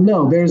 So,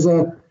 no, there's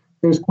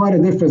quite a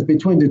difference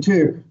between the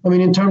 2. I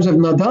mean, in terms of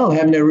Nadal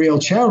having a real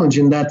challenge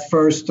in that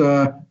first,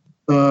 I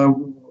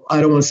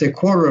don't want to say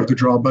quarter of the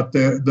draw, but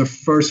the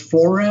first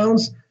 4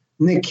 rounds,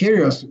 Nick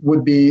Kyrgios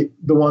would be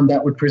the one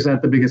that would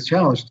present the biggest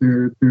challenge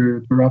to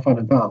Rafa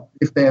Nadal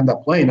if they end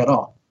up playing at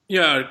all.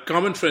 Yeah, our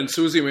common friend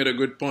Susie made a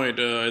good point,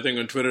 I think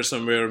on Twitter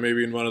somewhere, or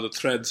maybe in one of the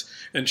threads.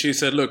 And she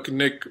said, look,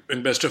 Nick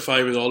in best of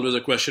 5 is always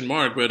a question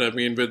mark. But I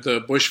mean, with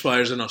the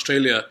bushfires in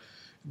Australia,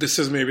 this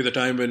is maybe the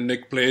time when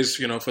Nick plays,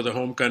 for the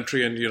home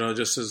country and,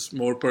 just as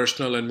more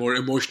personal and more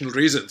emotional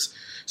reasons.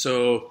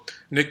 So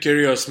Nick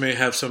Kyrgios may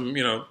have some,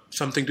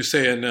 something to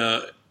say. And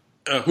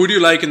Who do you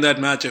like in that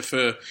match if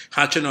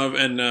Khachanov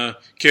and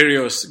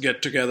Kyrgios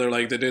get together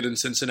like they did in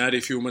Cincinnati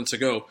a few months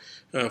ago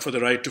for the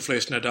right to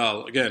face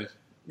Nadal? Again,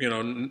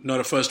 not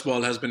a first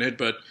ball has been hit,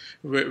 but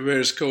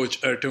where's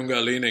Coach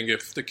Ertunga leaning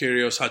if the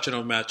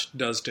Kyrgios-Khachanov match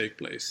does take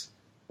place?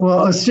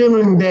 Well,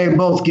 assuming they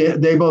both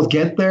get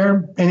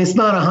there, and it's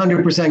not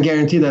 100%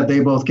 guarantee that they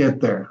both get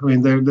there. I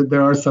mean,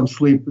 there are some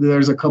there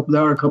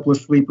are a couple of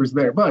sleepers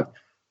there, but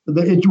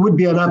it would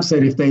be an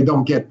upset if they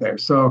don't get there.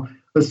 So,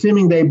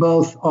 assuming they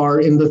both are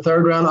in the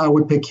third round, I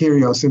would pick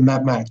Kyrgios in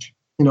that match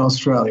in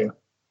Australia.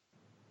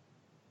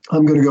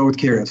 I'm going to go with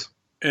Kyrgios.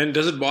 And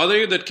does it bother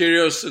you that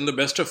Kyrgios in the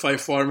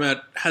best-of-5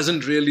 format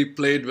hasn't really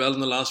played well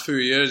in the last few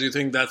years? You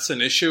think that's an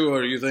issue,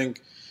 or you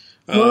think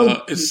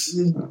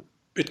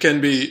it can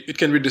be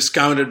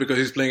discounted because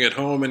he's playing at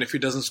home, and if he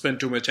doesn't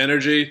spend too much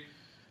energy,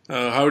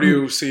 how do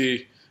you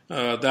see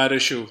that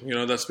issue?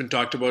 That's been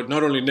talked about.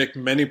 Not only Nick,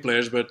 many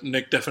players, but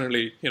Nick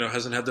definitely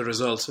hasn't had the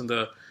results in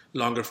the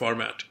longer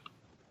format.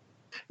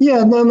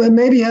 Yeah,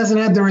 maybe he hasn't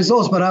had the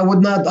results, but I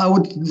would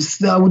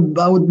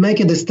make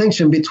a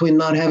distinction between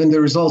not having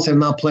the results and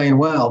not playing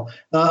well.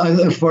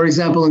 For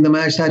example, in the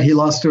match that he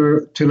lost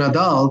to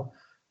Nadal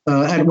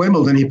at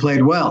Wimbledon, he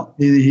played well.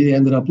 He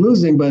ended up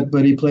losing,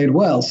 but he played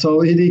well.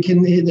 So he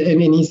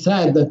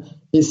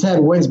said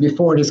wins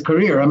before his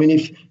career. I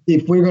mean,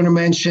 if we're going to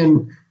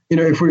mention,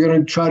 if we're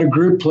going to try to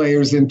group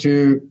players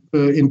into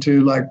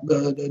like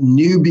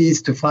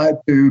newbies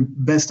to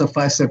best of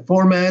 5 set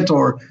format,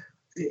 or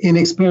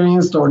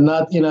inexperienced or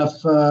not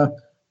enough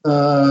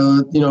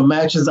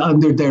matches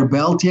under their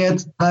belt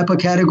yet type of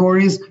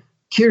categories,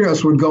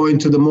 Kyrgios would go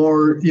into the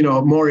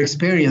more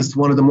experienced,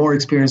 one of the more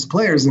experienced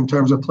players in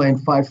terms of playing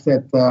 5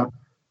 set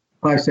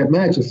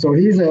matches. So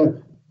he's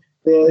nothing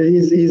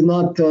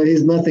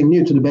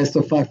new to the best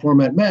of 5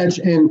 format match,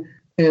 and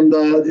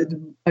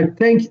I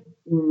think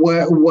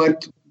where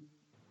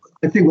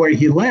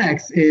he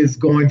lacks is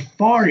going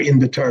far in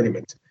the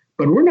tournament.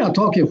 But we're not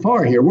talking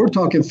far here. We're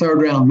talking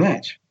third round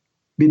match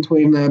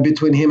between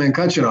him and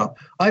Khachanov.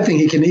 I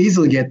think he can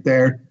easily get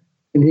there,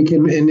 and he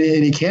can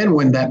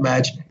win that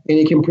match, and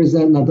he can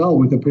present Nadal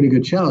with a pretty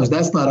good challenge.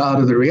 That's not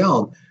out of the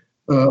realm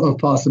of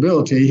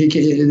possibility.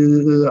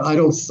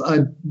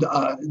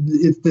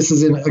 This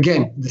is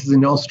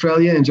in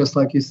Australia, and just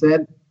like you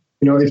said,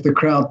 if the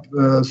crowd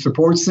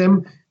supports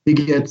him, he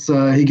gets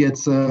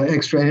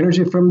extra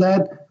energy from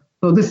that.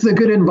 So this is a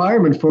good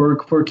environment for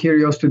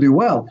Kyrgios to do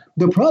well.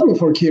 The problem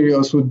for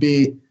Kyrgios would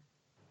be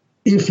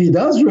if he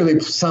does really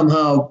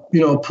somehow,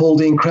 pull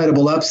the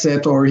incredible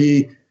upset, or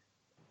he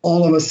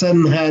all of a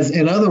sudden has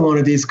another one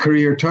of these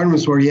career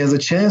tournaments where he has a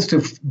chance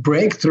to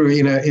break through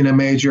in a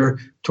major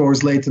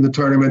towards late in the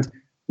tournament,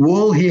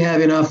 will he have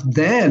enough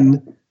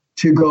then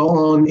to go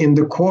on in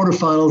the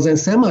quarterfinals and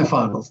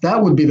semifinals?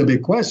 That would be the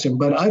big question.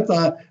 But I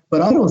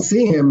don't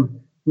see him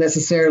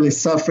necessarily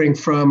suffering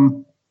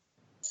from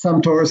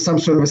some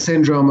sort of a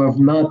syndrome of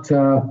not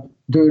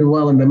doing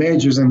well in the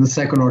majors in the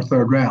second or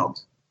third round,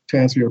 to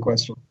answer your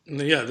question.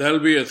 Yeah, that'll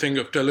be a thing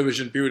of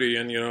television beauty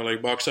and,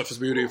 like box office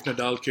beauty if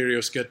Nadal,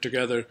 Kyrgios get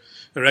together.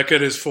 The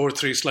record is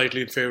 4-3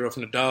 slightly in favor of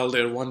Nadal.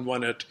 They're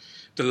 1-1 at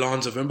the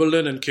lawns of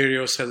Wimbledon, and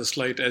Kyrgios has a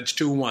slight edge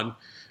 2-1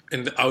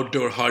 in the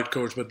outdoor hard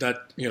courts. But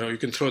that, you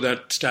can throw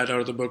that stat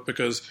out of the book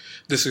because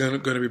this is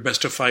going to be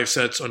best of 5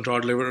 sets on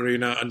Rod Laver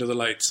Arena under the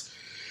lights.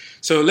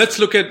 So let's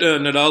look at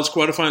Nadal's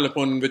quarterfinal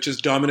opponent, which is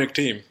Dominic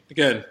Thiem.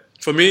 Again,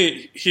 for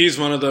me, he's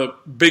one of the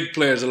big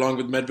players along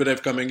with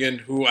Medvedev coming in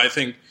who I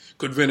think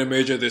could win a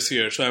major this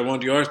year. So I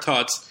want your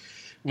thoughts.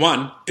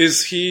 One,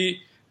 is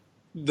he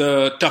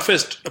the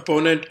toughest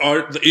opponent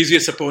or the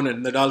easiest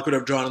opponent Nadal could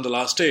have drawn in the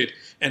last 8?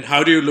 And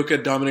how do you look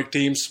at Dominic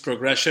Thiem's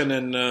progression,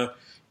 and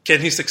can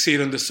he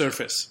succeed on the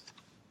surface?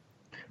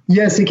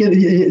 Yes, he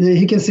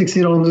can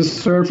succeed on the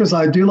surface.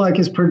 I do like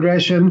his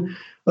progression.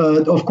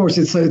 Of course,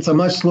 it's a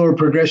much slower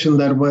progression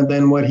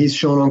than what he's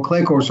shown on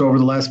clay courts over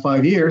the last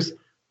 5 years.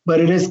 But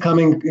it is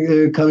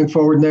coming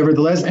forward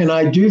nevertheless. And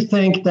I do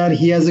think that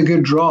he has a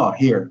good draw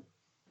here.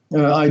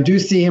 I do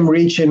see him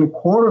reaching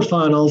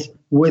quarterfinals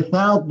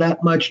without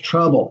that much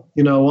trouble.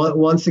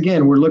 Once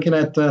again, we're looking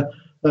at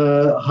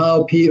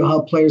how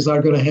players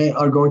are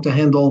going to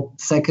handle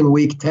second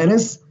week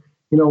tennis.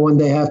 When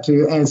they have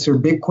to answer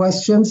big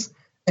questions.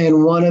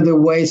 And one of the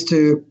ways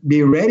to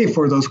be ready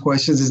for those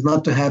questions is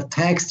not to have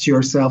taxed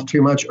yourself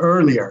too much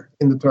earlier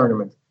in the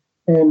tournament.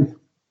 And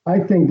I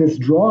think this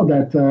draw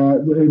that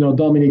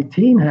Dominic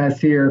Thiem has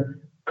here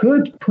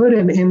could put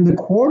him in the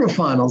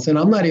quarterfinals, and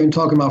I'm not even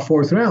talking about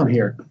fourth round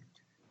here,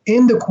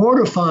 in the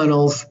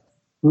quarterfinals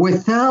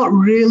without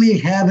really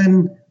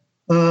having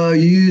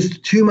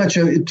used too much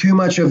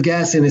of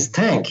gas in his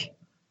tank.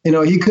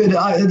 He could.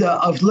 Let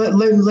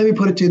me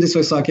put it to you this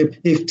way, Sakib.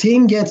 If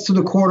Thiem gets to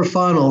the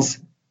quarterfinals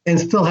and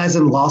still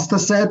hasn't lost a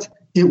set,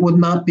 it would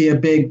not be a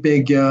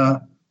big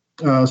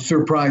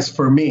surprise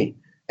for me.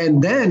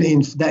 And then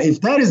if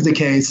that is the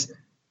case,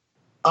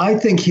 I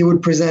think he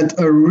would present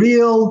a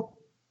real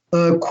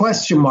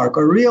question mark,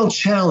 a real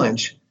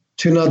challenge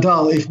to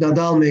Nadal if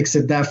Nadal makes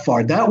it that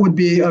far. That would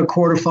be a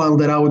quarterfinal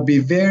that I would be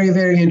very,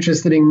 very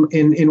interested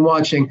in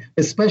watching,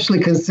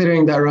 especially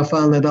considering that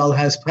Rafael Nadal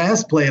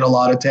has played a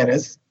lot of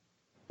tennis.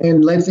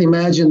 And let's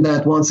imagine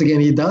that once again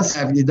he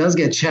does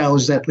get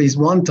challenged at least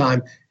one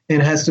time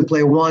and has to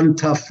play one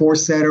tough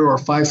 4-setter or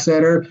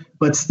 5-setter,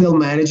 but still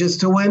manages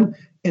to win.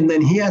 And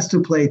then he has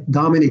to play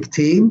Dominic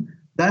Thiem.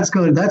 That's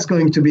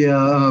going to be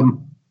a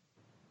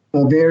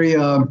very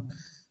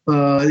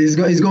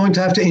he's going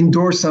to have to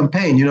endure some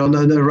pain. You know,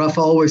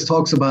 Rafa always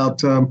talks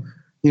about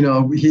he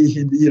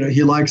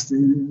likes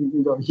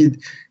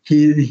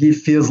he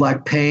feels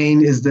like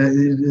pain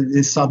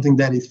is something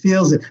that he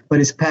feels, but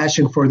his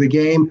passion for the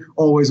game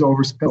always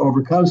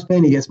overcomes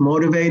pain. He gets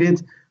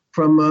motivated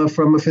from a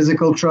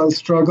physical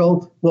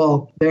struggle.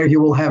 Well, there he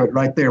will have it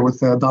right there with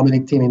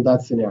Dominic Thiem in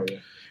that scenario.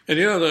 And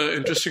the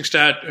interesting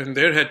stat in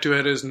their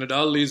head-to-head is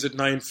Nadal leads at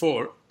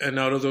 9-4, and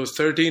out of those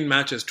 13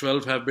 matches,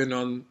 12 have been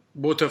on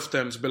both of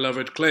them's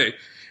beloved clay.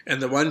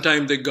 And the one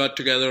time they got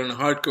together on a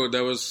hard court,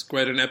 that was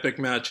quite an epic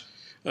match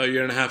a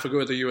year and a half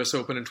ago at the U.S.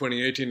 Open in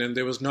 2018, and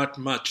there was not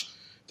much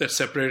that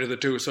separated the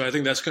two. So I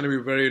think that's going to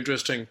be very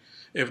interesting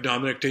if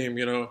Dominic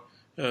Thiem,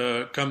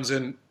 comes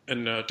in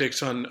and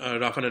takes on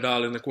Rafa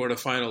Nadal in the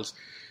quarterfinals.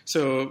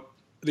 So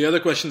the other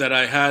question that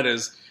I had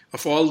is,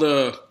 of all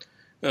the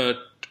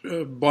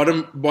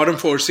bottom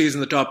 4 seeds in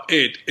the top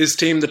 8, is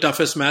Thiem the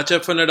toughest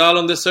matchup for Nadal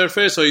on this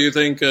surface, or you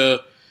think there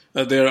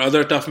are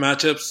other tough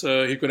matchups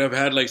he could have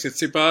had, like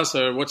Tsitsipas,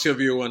 or what's your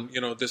view on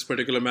this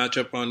particular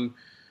matchup on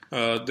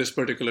this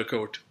particular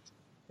court?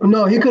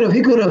 No, he could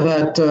have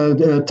had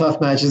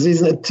tough matches.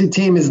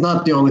 Thiem is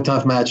not the only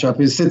tough matchup.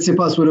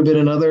 Tsitsipas would have been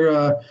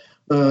another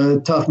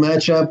tough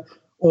matchup.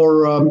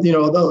 Or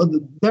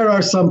there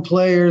are some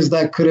players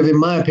that could have, in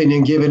my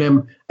opinion, given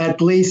him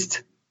at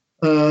least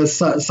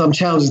some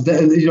challenges.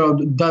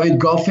 David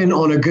Goffin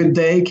on a good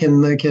day can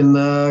make.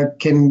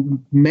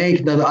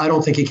 I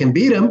don't think he can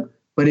beat him,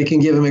 but he can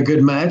give him a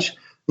good match.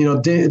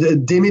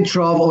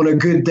 Dimitrov on a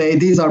good day.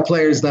 These are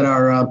players that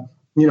are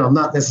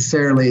not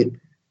necessarily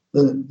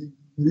 6th,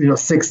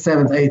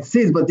 7th, 8th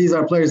seeds, but these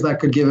are players that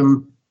could give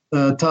him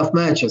tough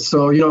matches.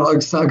 So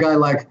a guy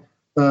like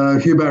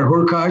Hubert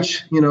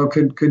Hurkacz,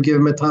 could give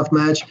him a tough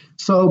match.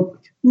 So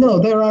no,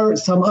 there are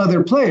some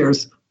other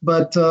players,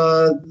 but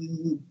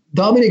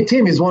Dominic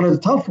Thiem is one of the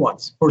tough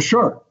ones for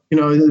sure.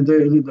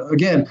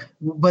 Again,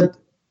 but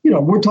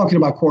we're talking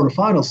about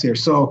quarterfinals here,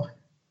 so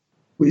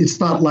it's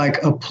not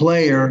like a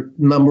player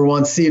number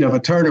 1 seed of a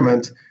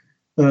tournament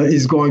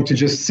is going to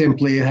just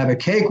simply have a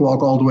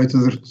cakewalk all the way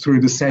through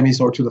the semis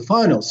or to the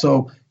finals.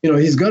 So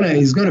he's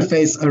gonna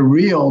face a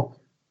real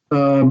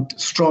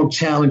strong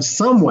challenge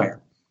somewhere.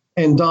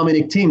 And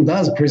Dominic Thiem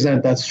does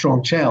present that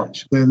strong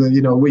challenge.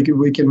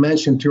 We can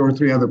mention 2 or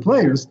 3 other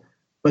players,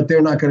 but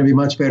they're not going to be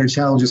much better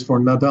challenges for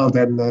Nadal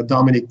than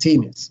Dominic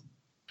Thiem is.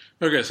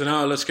 Okay, so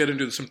now let's get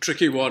into some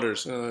tricky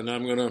waters, and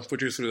I'm going to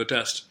put you through the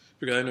test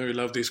because I know you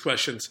love these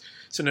questions.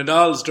 So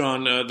Nadal's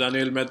drawn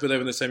Daniil Medvedev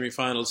in the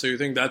semifinals. So you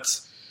think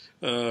that's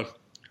a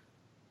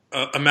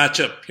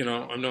matchup?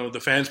 I know the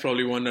fans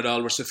probably want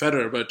Nadal versus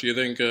Federer, but do you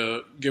think,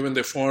 given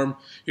their form,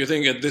 you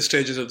think at this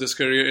stages of this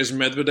career, is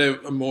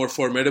Medvedev a more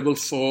formidable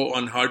foe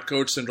on hard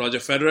courts than Roger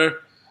Federer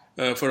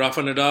for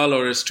Rafa Nadal,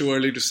 or is it too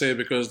early to say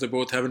because they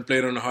both haven't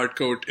played on a hard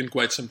court in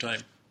quite some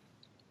time?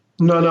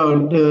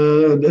 No.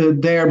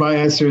 There, my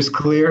answer is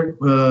clear.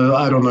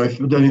 I don't know if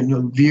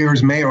the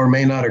viewers may or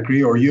may not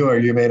agree, or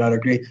you may not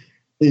agree.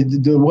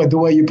 The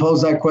way you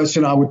pose that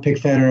question, I would pick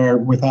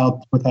Federer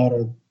without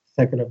a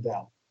second of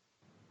doubt.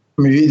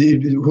 I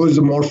mean, who's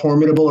a more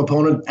formidable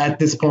opponent at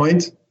this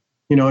point?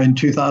 In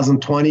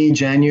 2020,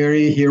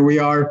 January, here we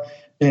are,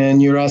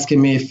 and you're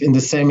asking me if in the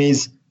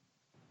semis,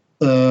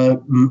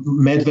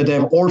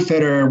 Medvedev or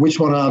Federer, which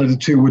one out of the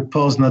two would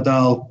pose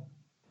Nadal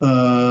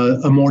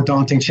a more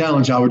daunting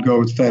challenge? I would go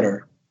with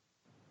Federer.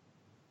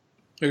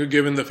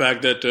 Given the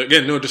fact that,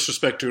 again, no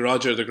disrespect to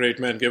Roger, the great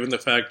man, given the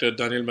fact that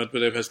Daniil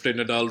Medvedev has played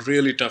Nadal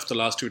really tough the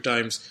last 2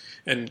 times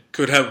and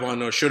could have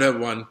won or should have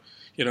won,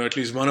 at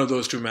least one of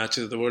those 2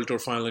 matches, the World Tour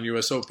Final and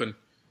US Open.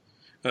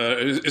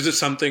 Is it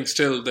something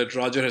still that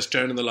Roger has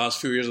turned in the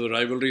last few years of the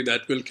rivalry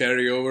that will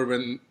carry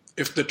over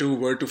if the two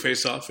were to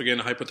face off? Again,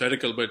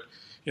 hypothetical, but,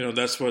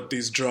 that's what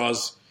these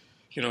draws,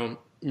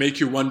 make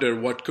you wonder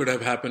what could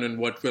have happened and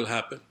what will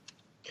happen.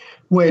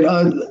 Wait,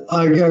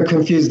 I got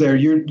confused there.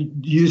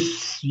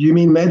 You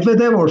mean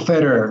Medvedev or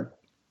Federer?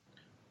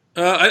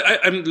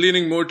 I'm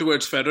leaning more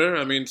towards Federer.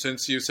 I mean,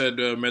 since you said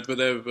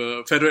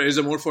Federer is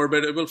a more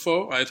formidable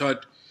foe, I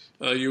thought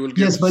you will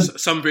give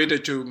some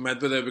weightage to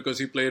Medvedev because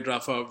he played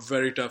Rafa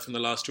very tough in the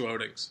last 2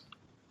 outings.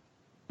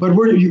 But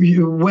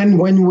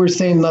when we're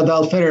saying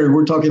Nadal Federer,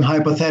 we're talking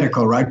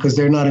hypothetical, right? Because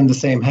they're not in the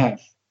same half.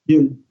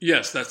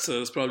 Yes,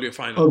 that's probably a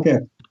final. Okay.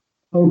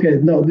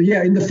 No,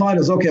 yeah, in the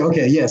finals.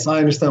 Okay. Yes, I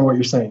understand what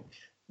you're saying.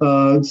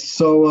 Medvedev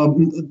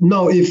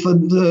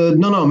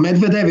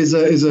is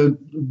a.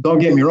 Don't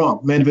get me wrong,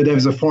 Medvedev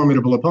is a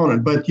formidable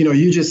opponent. But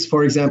you just,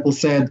 for example,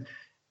 said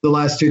the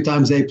last 2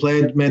 times they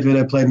played,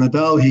 Medvedev played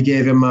Nadal. He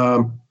gave him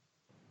a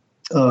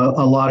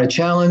lot of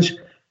challenge.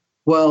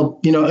 Well,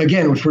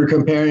 again, if we're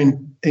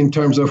comparing in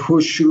terms of who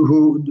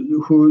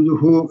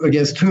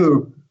against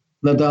who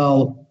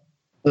Nadal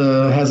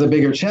has a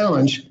bigger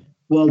challenge.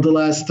 Well, the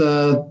last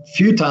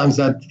few times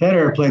that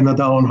Federer played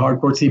Nadal on hard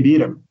courts, he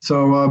beat him.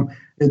 So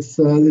it's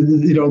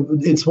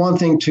one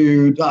thing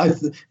to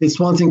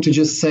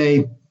just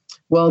say,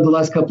 well, the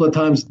last couple of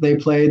times they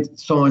played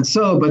so and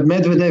so, but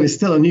Medvedev is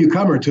still a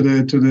newcomer to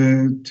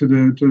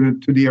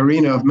the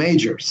arena of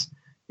majors.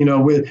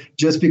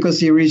 Just because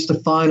he reached the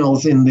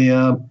finals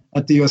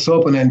at the U.S.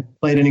 Open and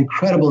played an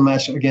incredible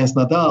match against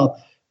Nadal,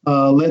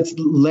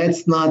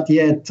 let's not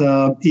yet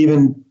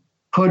even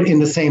put in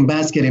the same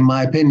basket, in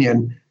my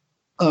opinion,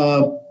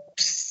 a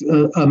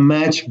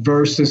match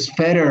versus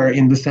Federer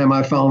in the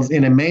semifinals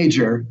in a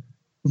major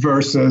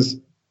versus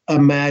a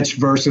match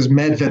versus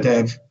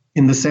Medvedev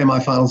in the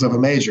semifinals of a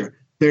major.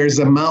 There's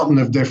a mountain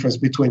of difference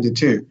between the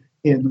two.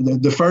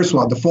 The first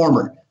one, the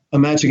former, a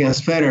match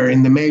against Federer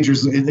in the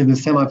majors, in the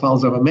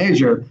semifinals of a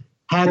major,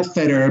 had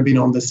Federer been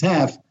on this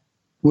half,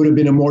 would have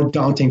been a more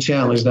daunting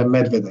challenge than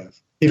Medvedev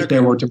if they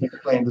were to be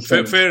playing the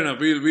same. Fair enough.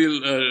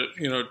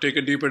 We'll take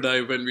a deeper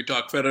dive when we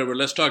talk Federer, but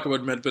let's talk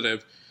about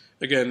Medvedev.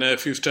 Again,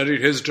 if you've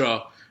studied his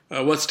draw,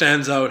 what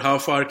stands out? How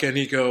far can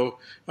he go?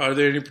 Are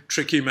there any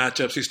tricky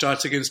matchups? He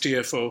starts against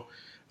TFO.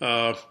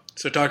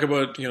 So talk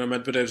about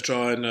Medvedev's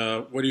draw and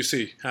what do you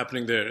see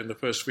happening there in the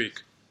first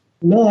week?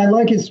 No, I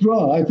like his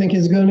draw. I think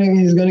he's going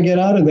to get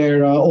out of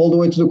there all the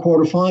way to the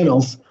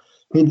quarterfinals.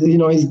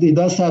 He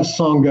does have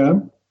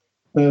Tsonga.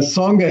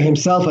 Tsonga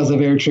himself has a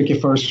very tricky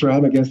first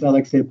round against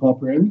Alexei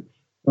Popyrin.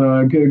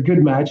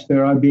 Good match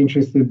there. I'd be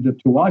interested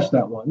to watch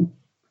that one.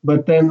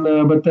 But then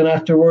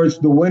afterwards,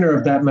 the winner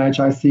of that match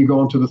I see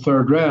going to the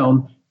third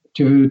round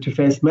to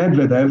face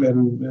Medvedev,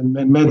 and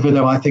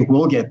Medvedev I think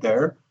will get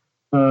there.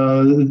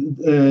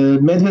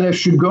 Medvedev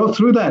should go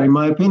through that. In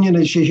my opinion,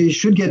 he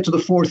should get to the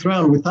fourth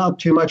round without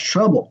too much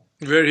trouble.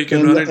 Where he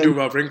can run into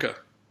Wawrinka.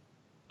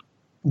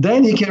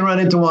 Then he can run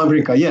into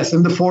Wawrinka. Yes,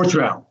 in the fourth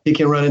round, he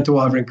can run into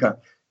Wawrinka.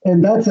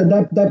 And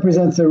that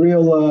presents a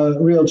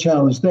real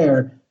challenge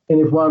there. And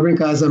if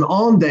Wawrinka has an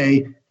on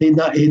day,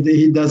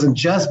 he doesn't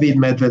just beat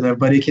Medvedev,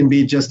 but he can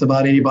beat just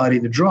about anybody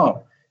in the draw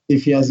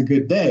if he has a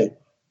good day.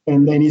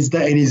 And then he's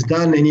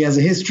done, and he has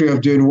a history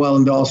of doing well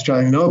in the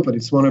Australian Open.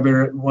 It's one of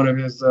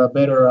his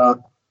better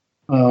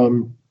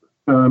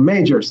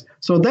majors.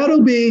 So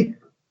that'll be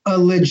a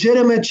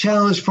legitimate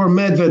challenge for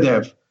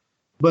Medvedev.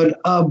 But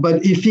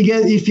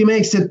if he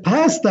makes it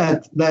past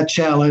that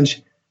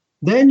challenge,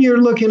 then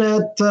you're looking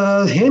at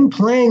him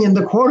playing in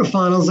the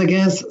quarterfinals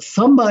against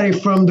somebody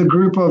from the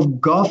group of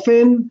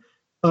Goffin,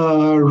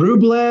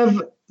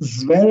 Rublev,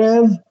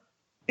 Zverev,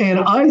 and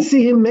I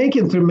see him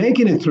making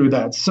it through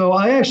that. So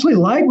I actually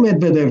like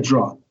Medvedev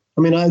draw.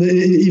 I mean,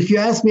 if you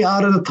ask me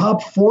out of the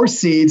top four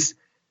seeds,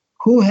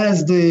 who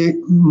has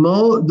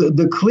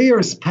the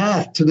clearest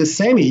path to the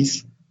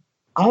semis,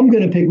 I'm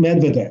going to pick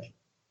Medvedev.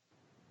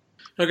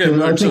 Okay,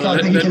 I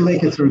think he can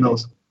make it through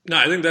those. No,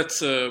 I think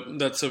that's a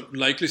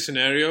likely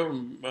scenario.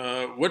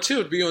 What's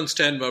your view on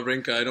Stan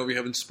Wawrinka? I know we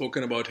haven't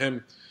spoken about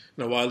him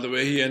in a while. The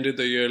way he ended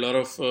the year, a lot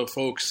of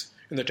folks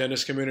in the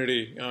tennis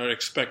community are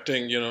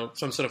expecting,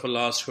 some sort of a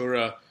last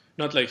hurrah.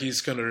 Not like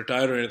he's going to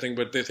retire or anything,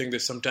 but they think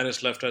there's some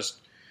tennis left us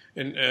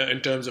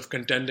in terms of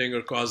contending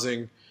or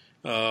causing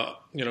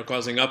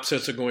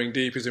upsets or going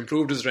deep. He's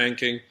improved his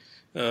ranking.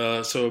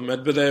 So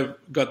Medvedev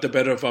got the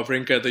better of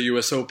Wawrinka at the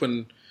U.S.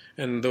 Open,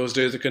 and those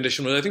days the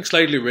condition was, I think,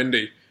 slightly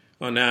windy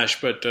on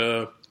Ash. But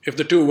if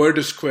the two were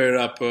to square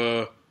up,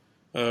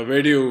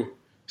 where do you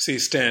see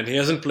Stan? He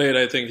hasn't played,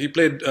 I think. He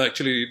played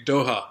actually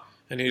Doha,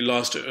 and he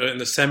lost in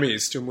the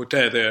semis to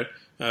Moutet there.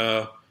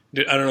 I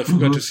don't know if you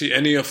got to see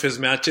any of his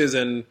matches,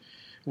 and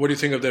what do you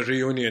think of the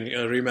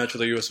rematch for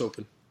the U.S.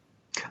 Open?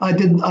 I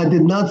did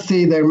not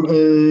see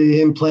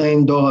him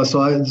playing Doha,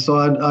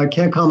 so I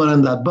can't comment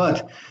on that.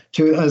 But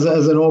as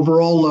an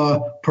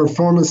overall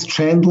performance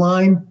trend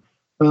line,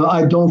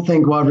 I don't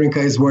think Wawrinka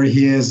is where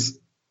he is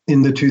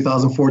in the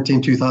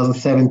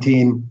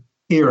 2014-2017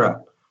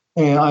 era.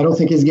 I don't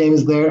think his game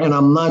is there, and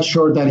I'm not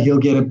sure that he'll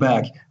get it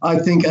back. I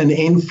think an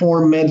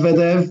in-form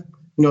Medvedev,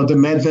 the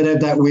Medvedev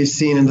that we've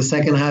seen in the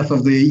second half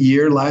of the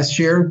year last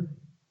year,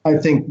 I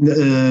think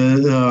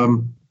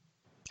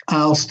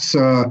ousts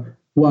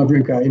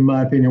Wawrinka, in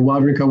my opinion.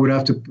 Wawrinka would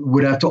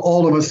have to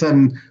all of a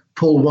sudden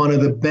pull one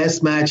of the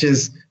best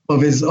matches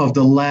of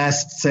the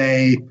last,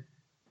 say,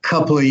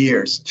 couple of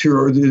years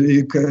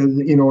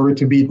in order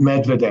to beat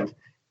Medvedev.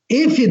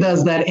 If he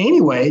does that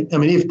anyway, I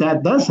mean, if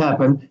that does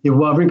happen, if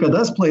Wawrinka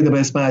does play the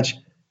best match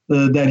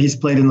that he's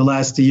played in the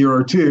last year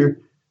or two,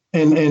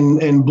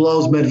 and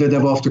blows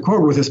Medvedev off the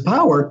court with his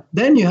power,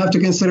 then you have to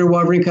consider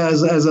Wawrinka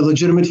as a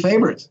legitimate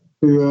favorite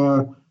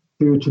to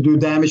do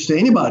damage to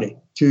anybody,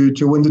 to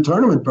win the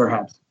tournament,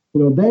 perhaps.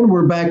 Then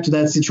we're back to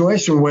that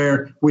situation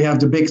where we have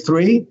the big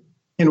three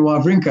and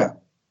Wawrinka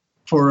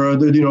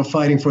for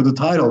fighting for the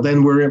title.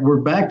 Then we're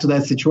back to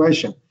that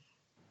situation.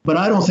 But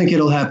I don't think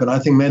it'll happen. I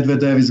think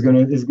Medvedev is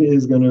going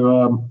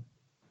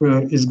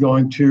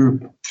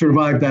to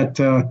survive that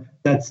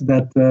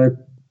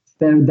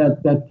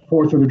that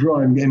fourth of the draw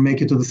and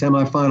make it to the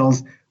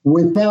semifinals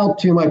without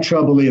too much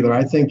trouble either.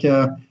 I think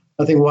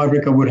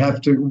Wawrinka would have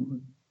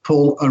to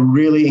pull a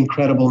really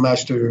incredible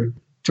match to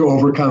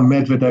overcome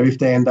Medvedev if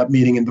they end up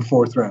meeting in the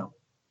fourth round.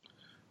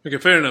 Okay,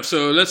 fair enough.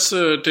 So let's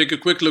take a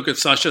quick look at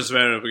Sasha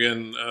Zverev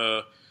again.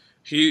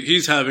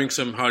 He's having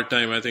some hard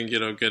time, I think,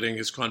 getting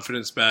his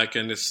confidence back,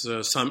 and it's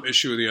some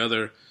issue or the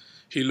other.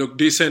 He looked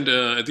decent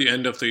at the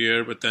end of the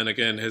year, but then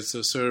again, his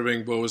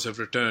serving woes have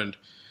returned.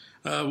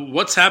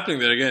 What's happening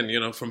there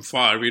again? From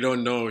far, we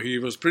don't know. He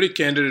was pretty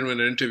candid in an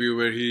interview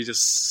where he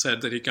just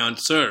said that he can't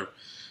serve.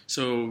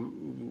 So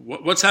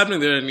what's happening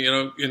there?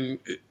 And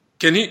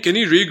can he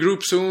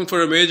regroup soon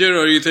for a major,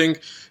 or you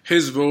think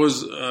his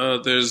woes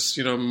there's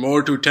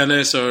more to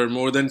tennis or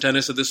more than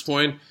tennis at this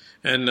point?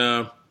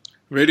 And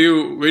where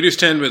do you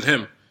stand with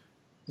him,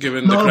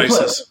 given the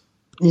crisis?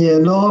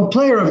 A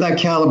player of that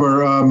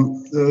caliber,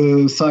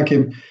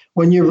 Sakib,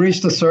 when you've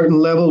reached a certain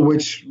level,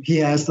 which he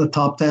has, the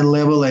top 10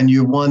 level, and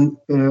you won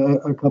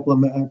a couple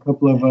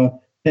of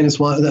tennis,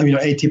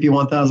 ATP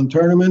 1000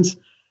 tournaments,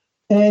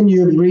 and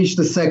you've reached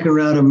the second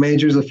round of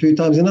majors a few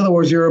times. In other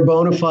words, you're a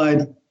bona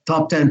fide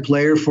top 10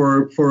 player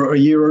for a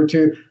year or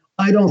two.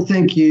 I don't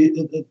think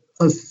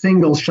a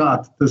single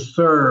shot to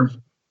serve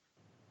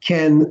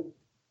can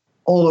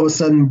all of a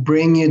sudden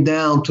bring you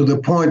down to the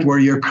point where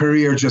your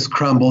career just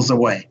crumbles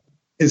away.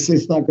 It's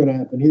not going to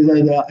happen.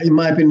 In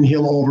my opinion,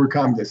 he'll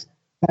overcome this.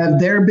 Have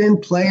there been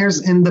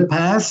players in the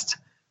past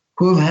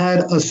who've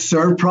had a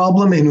serve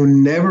problem and who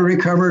never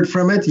recovered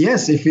from it?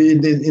 Yes, if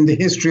in the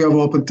history of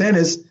open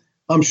tennis,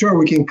 I'm sure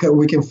we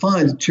can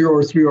find 2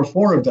 or 3 or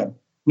 4 of them.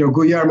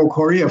 Guillermo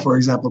Correa, for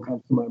example,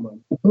 comes to my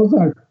mind.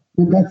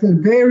 That's a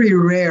very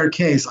rare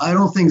case. I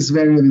don't think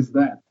Zverev is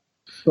that.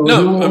 So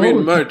no, I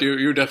mean, Mert,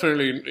 you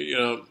definitely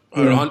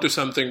are onto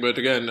something. But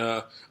again,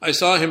 I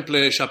saw him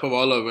play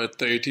Shapovalov at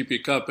the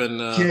ATP Cup, and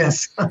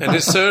yes. and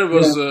his serve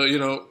was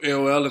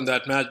AOL in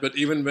that match. But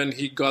even when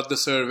he got the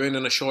serve in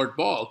a short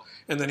ball,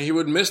 and then he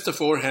would miss the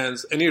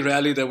forehands, any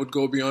rally that would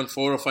go beyond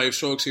 4 or 5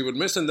 strokes, he would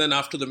miss. And then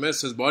after the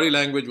miss, his body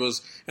language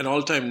was an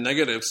all-time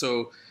negative.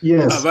 So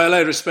while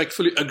I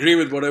respectfully agree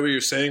with whatever you're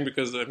saying,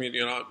 because I mean,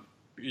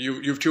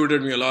 you've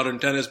tutored me a lot in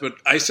tennis, but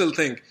I still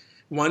think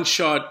one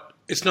shot.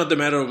 It's not the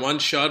matter of one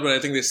shot, but I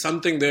think there's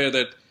something there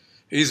that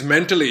he's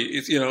mentally,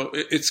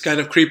 it's kind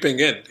of creeping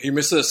in. He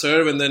misses a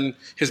serve, and then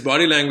his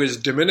body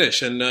language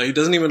diminish, and he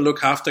doesn't even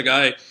look half the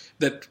guy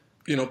that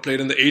played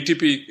in the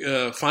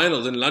ATP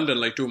finals in London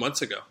like 2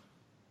 months ago.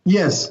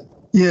 Yes.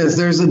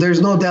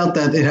 There's no doubt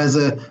that it has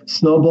a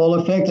snowball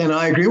effect, and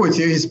I agree with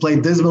you. He's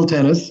played dismal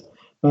tennis.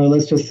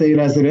 Let's just say it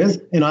as it is,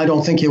 and I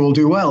don't think he will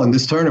do well in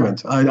this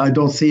tournament. I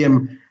don't see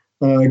him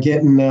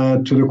getting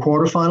to the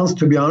quarterfinals,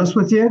 to be honest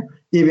with you.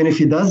 Even if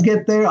he does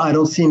get there, I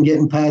don't see him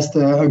getting past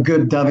a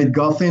good David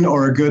Goffin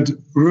or a good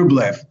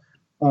Rublev.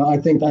 I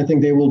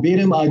think they will beat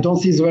him. I don't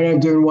see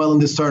Zverev doing well in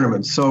this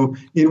tournament. So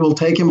it will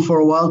take him for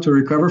a while to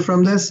recover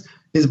from this.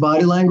 His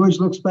body language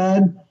looks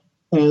bad.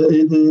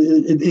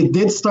 It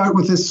did start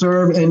with his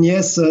serve, and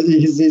yes,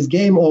 his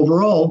game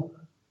overall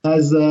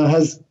has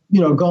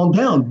gone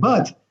down.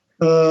 But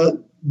let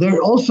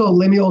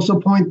me also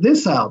point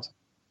this out,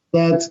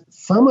 that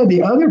some of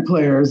the other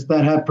players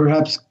that have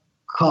perhaps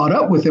caught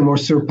up with him or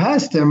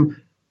surpassed him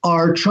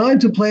are trying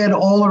to play it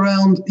all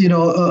around,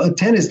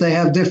 tennis. They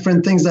have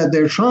different things that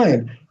they're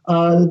trying.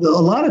 A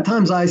lot of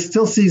times I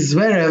still see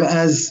Zverev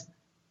as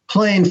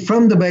playing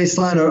from the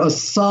baseline, or a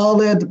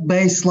solid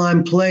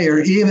baseline player,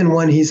 even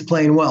when he's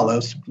playing well.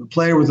 A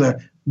player with a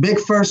big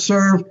first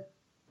serve,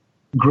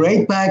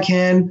 great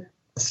backhand,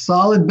 a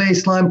solid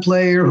baseline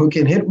player who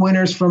can hit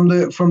winners from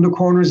the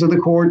corners of the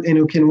court and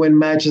who can win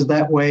matches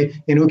that way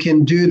and who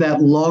can do that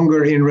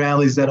longer in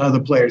rallies that other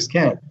players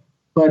can't.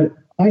 But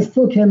I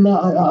still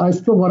cannot.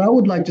 What I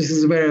would like to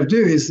see Zverev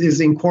do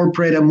is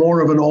incorporate more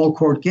of an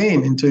all-court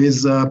game into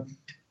his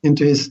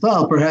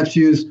style. Perhaps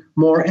use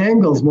more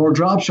angles, more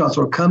drop shots,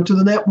 or come to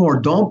the net more.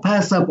 Don't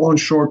pass up on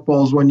short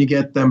balls when you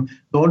get them.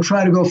 Don't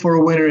try to go for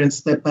a winner and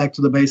step back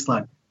to the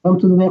baseline. Come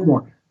to the net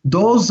more.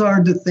 Those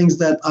are the things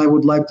that I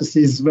would like to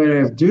see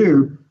Zverev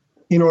do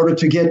in order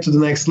to get to the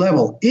next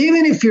level.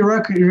 Even if he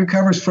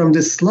recovers from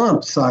this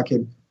slump,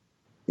 Sakib,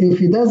 if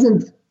he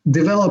doesn't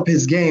develop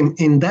his game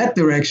in that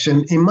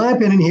direction, in my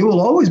opinion, he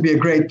will always be a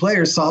great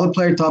player, solid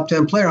player, top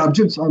 10 player. I'm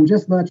just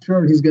not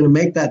sure he's going to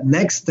make that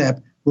next step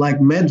like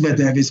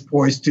Medvedev is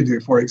poised to do,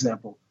 for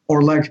example,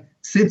 or like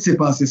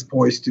Tsitsipas is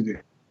poised to do.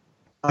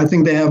 I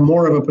think they have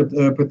more of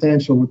a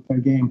potential with their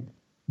game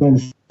than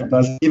Zverev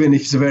does, even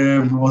if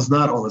Zverev was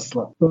not on a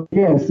slump. So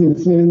yes,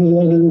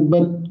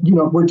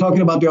 but we're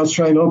talking about the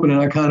Australian Open, and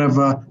I kind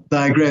of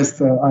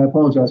digressed. I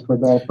apologize for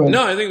that. But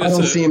no, I think that's I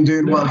don't see him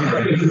doing well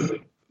here.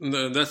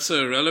 That's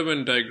a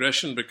relevant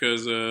digression,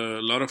 because a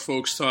lot of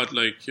folks thought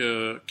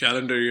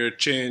calendar year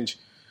change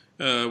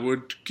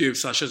would give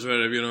Sasha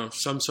Zverev,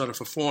 some sort of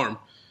a form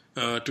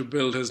to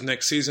build his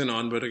next season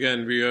on. But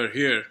again, we are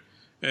here,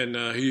 and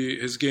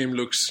his game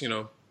looks,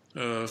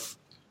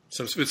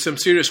 with some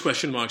serious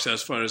question marks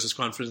as far as this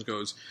conference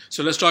goes.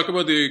 So let's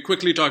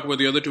quickly talk about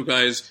the other two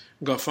guys,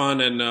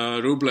 Goffin and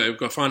Rublev.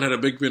 Goffin had a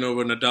big win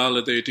over Nadal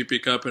at the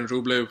ATP Cup, and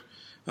Rublev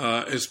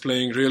is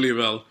playing really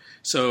well.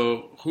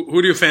 So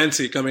who do you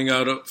fancy coming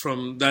out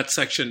from that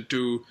section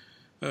to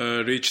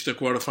reach the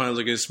quarterfinals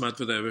against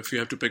Medvedev, if you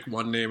have to pick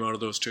one name out of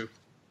those two?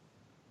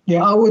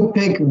 Yeah, I would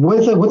pick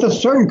with a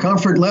certain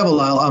comfort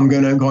level. I'm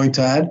going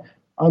to add.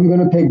 I'm going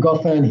to pick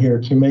Goffin here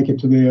to make it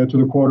to the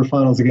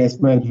quarterfinals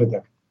against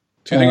Medvedev.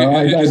 Do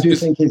you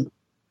think think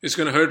it's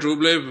going to hurt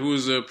Rublev,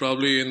 who's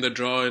probably in the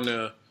draw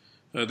in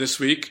this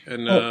week?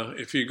 And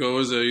if he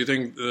goes, you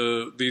think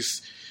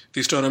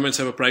these tournaments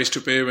have a price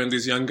to pay when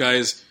these young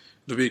guys,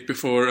 the week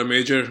before a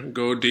major,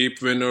 go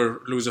deep, win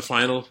or lose a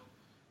final?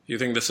 You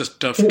think this is a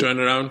tough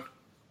turnaround?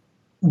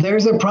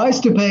 There's a price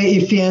to pay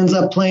if he ends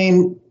up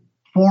playing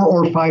 4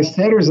 or 5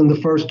 setters in the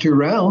first 2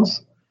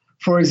 rounds.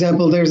 For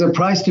example, there's a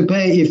price to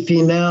pay if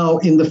he now,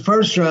 in the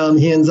first round,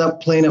 he ends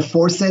up playing a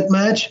 4-set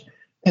match,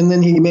 and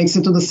then he makes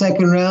it to the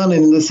second round,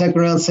 and in the second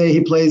round, say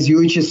he plays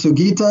Yuichi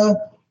Sugita,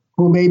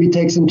 who maybe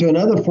takes him to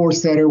another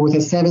 4-setter with a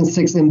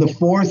 7-6 in the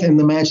fourth, and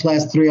the match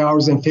lasts 3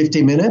 hours and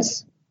 50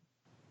 minutes.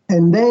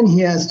 And then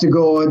he has to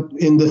go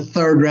in the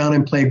third round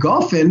and play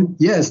Goffin.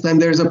 Yes, then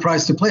there's a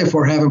price to play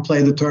for having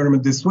played the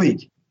tournament this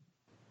week.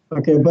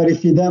 Okay, but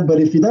if he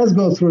does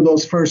go through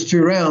those first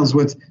 2 rounds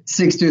with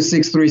 6-2,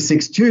 6-3,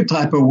 6-2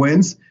 type of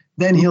wins,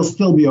 then he'll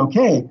still be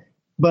okay.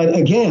 But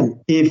again,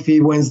 if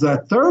he wins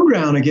that third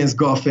round against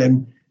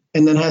Goffin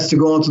and then has to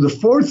go on to the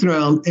fourth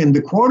round in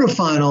the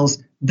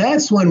quarterfinals,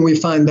 that's when we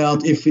find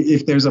out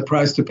if there's a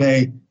price to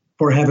pay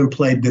for having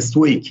played this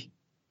week.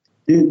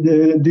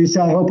 Do you see?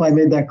 I hope I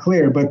made that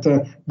clear. But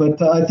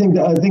I think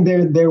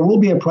there will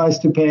be a price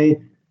to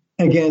pay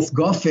against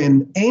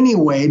Goffin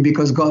anyway,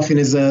 because Goffin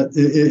is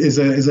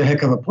a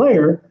heck of a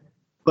player.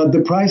 But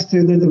the price but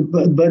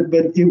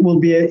it will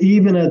be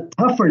even a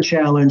tougher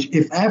challenge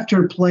if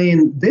after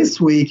playing this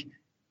week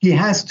he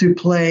has to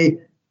play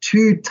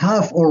 2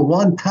 tough or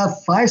 1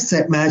 tough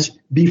 5-set match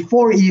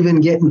before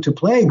even getting to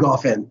play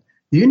Goffin.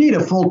 You need a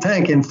full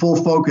tank and full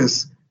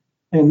focus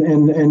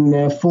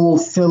and full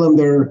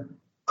cylinder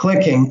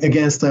clicking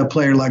against a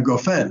player like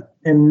Goffin.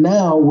 And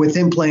now with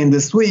him playing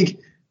this week,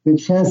 the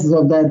chances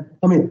of that,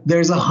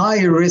 there's a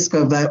higher risk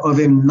of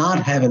him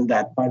not having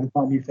that by the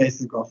time he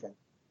faces Goffin.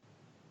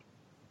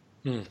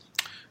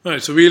 All right,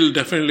 so we'll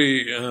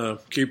definitely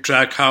keep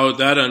track how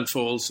that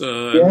unfolds.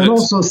 And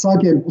also,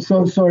 Sakib,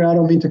 so sorry, I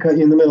don't mean to cut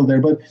you in the middle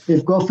there, but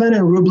if Goffin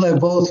and Rublev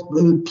both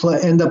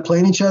end up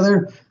playing each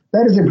other,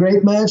 that is a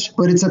great match,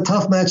 but it's a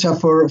tough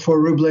matchup for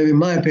Rublev, in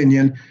my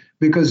opinion,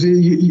 because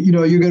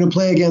you're going to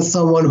play against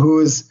someone who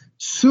is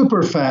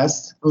super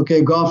fast.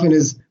 Okay, Goffin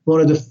is one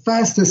of the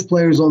fastest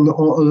players in the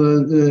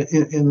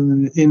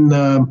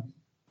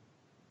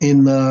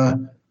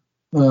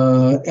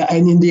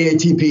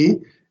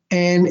ATP,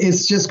 and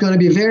it's just going to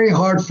be very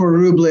hard for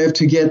Rublev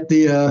to get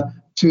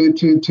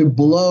to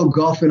blow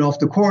Goffin off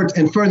the court.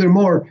 And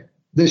furthermore,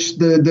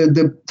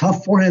 the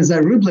tough forehands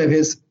that Rublev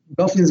is,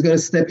 Goffin is going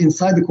to step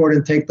inside the court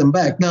and take them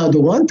back. Now, the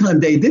one time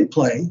they did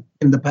play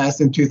in the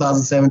past in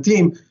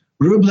 2017,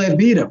 Rublev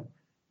beat him.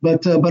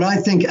 But I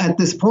think at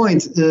this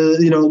point,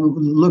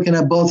 looking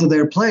at both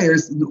their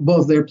plays,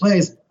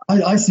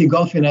 I see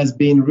Goffin as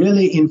being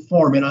really in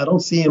form, and I don't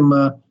see him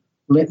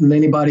letting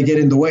anybody get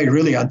in the way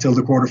really until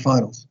the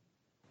quarterfinals.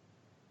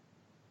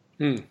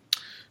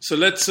 So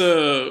let's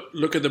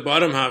look at the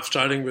bottom half,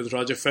 starting with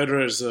Roger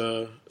Federer's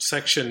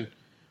section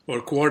or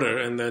quarter,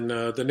 and then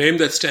the name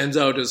that stands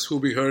out is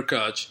Hubie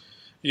Hurkacz.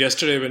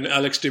 Yesterday, when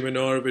Alex de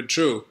Minaur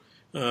withdrew,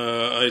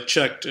 I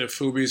checked if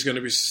Hubie is going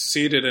to be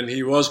seated, and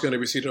he was going to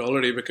be seated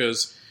already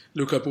because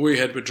Luca Pouille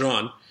had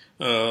withdrawn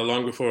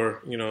long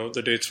before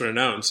the dates were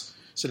announced.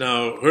 So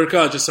now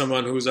Hurkacz is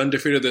someone who's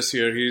undefeated this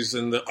year. He's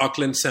in the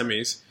Auckland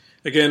semis.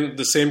 Again,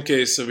 the same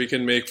case we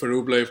can make for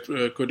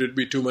Rublev. Could it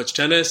be too much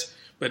tennis?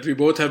 But we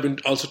both have been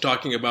also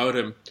talking about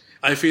him.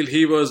 I feel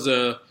he was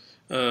the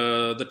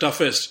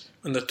toughest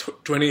in the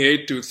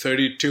 28 to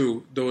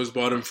 32, those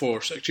bottom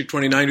 4, actually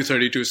 29 to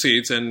 32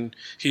 seeds, and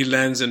he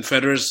lands in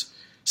Federer's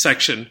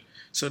section.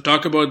 So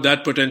talk about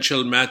that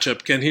potential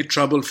matchup. Can he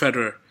trouble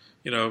Federer?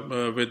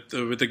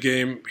 With the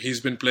game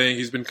he's been playing,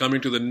 he's been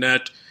coming to the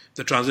net.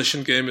 The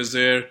transition game is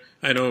there.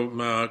 I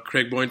know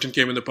Craig Boynton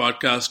came in the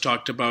podcast,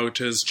 talked about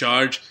his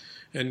charge,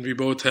 and we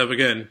both have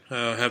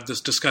this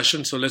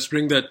discussion. So let's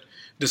bring that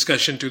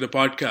discussion to the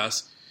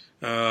podcast.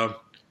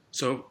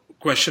 So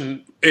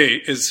question A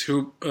is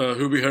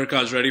Hubie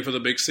Hurkacz ready for the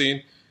big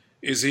scene?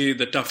 Is he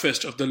the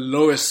toughest of the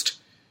lowest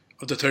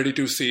of the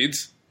 32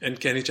 seeds? And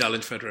can he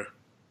challenge Federer?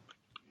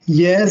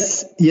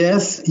 Yes,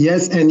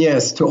 and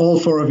yes to all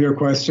 4 of your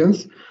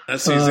questions.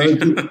 That's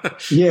easy.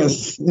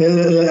 Yes,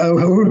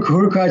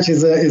 Hurkacz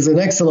is an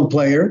excellent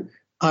player.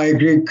 I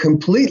agree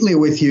completely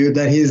with you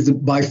that he is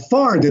by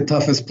far the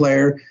toughest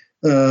player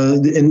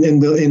in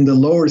the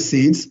lower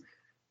seeds.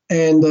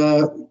 And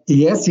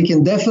yes, he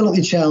can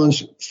definitely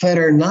challenge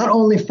Federer. Not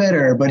only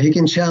Federer, but he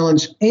can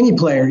challenge any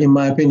player, in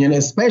my opinion,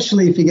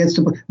 especially if he gets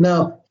to.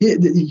 Now,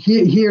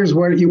 here's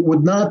where it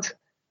would not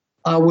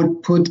I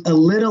would put a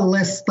little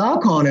less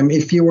stock on him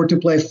if he were to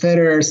play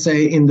Federer,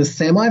 say, in the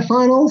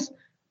semifinals,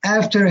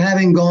 after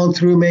having gone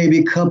through maybe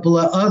a couple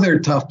of other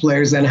tough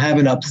players and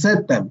haven't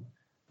upset them.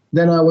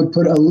 Then I would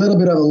put a little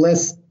bit of a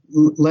less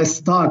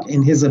stock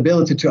in his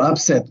ability to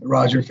upset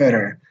Roger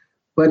Federer.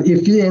 But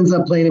if he ends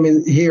up playing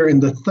him here in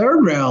the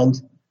third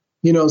round,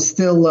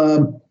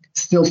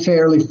 still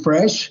fairly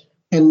fresh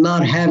and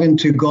not having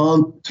to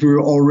gone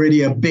through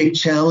already a big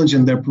challenge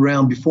in the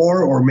round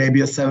before, or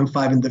maybe a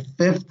 7-5 in the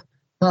fifth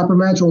type of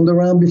match on the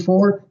round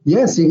before,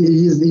 yes,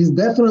 he's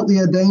definitely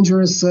a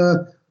dangerous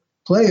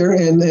player,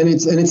 and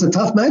it's a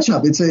tough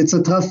matchup. It's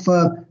a tough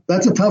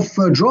that's a tough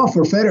draw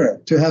for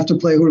Federer to have to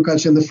play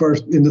Hurkacz in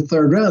the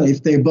third round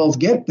if they both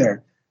get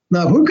there.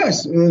 Now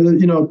Hurkacz,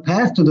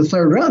 path to the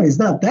third round is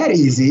not that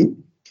easy.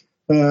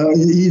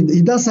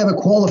 He does have a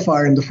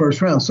qualifier in the first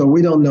round, so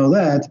we don't know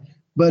that.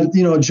 But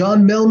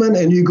John Millman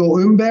and Hugo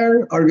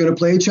Humbert are going to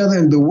play each other,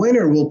 and the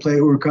winner will play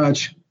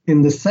Hurkacz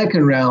in the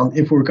second round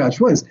if Hurkacz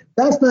wins.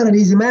 That's not an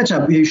easy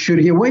matchup. Should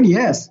he win?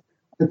 Yes.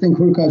 I think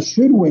Hurkacz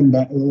should win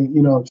that.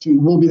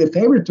 Will be the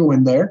favorite to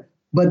win there.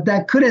 But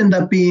that could end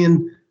up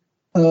being,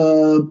 a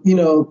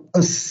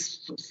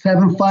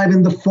 7-5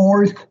 in the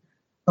fourth.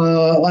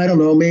 I don't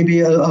know,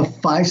 maybe a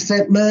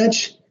 5-set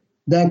match.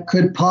 That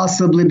could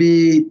possibly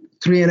be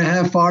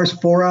 3.5 hours,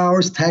 4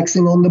 hours,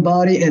 taxing on the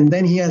body. And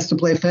then he has to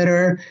play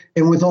Federer.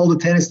 And with all the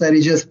tennis that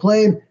he just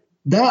played,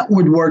 that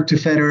would work to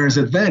Federer's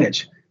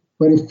advantage.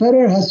 But if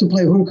Federer has to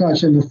play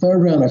Hurkacz in the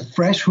third round, a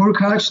fresh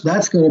Hurkacz,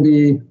 that's going to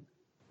be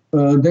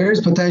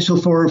there's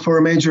potential for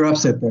a major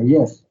upset there.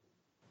 Yes,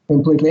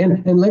 completely.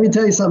 And let me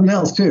tell you something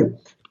else too.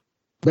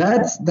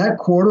 That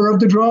quarter of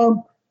the draw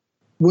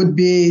would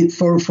be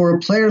for a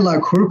player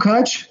like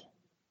Hurkacz.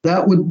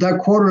 That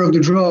quarter of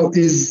the draw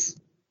is,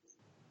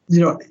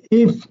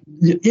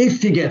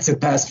 if he gets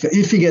past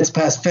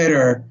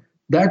Federer,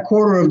 that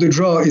quarter of the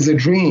draw is a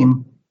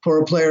dream for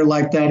a player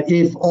like that.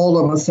 If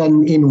all of a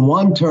sudden in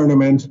one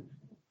tournament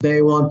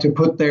they want to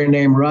put their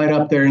name right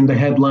up there in the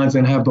headlines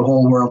and have the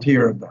whole world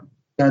hear of them.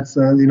 That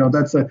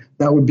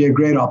would be a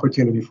great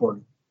opportunity for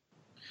him.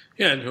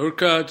 Yeah, and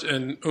Hurkacz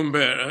and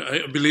Humbert,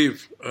 I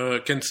believe,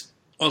 can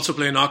also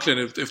play in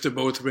Auckland if they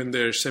both win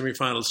their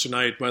semifinals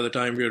tonight by the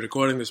time we are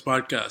recording this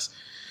podcast.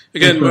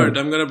 Again, Bert,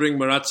 I'm going to bring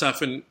Marat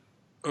Safin,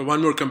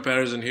 one more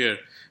comparison here.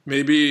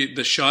 Maybe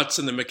the shots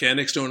and the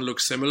mechanics don't look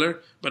similar,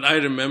 but I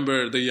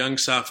remember the young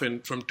Safin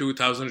from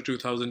 2000 to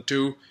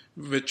 2002,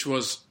 which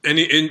was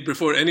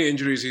before any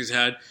injuries he's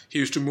had. He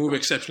used to move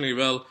exceptionally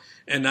well,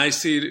 and I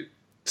see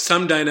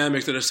some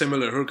dynamics that are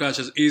similar. Hurkacz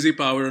has easy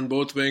power on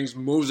both wings,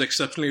 moves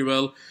exceptionally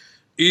well,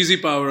 easy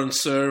power on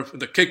serve,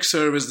 the kick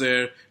serve is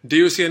there. Do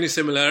you see any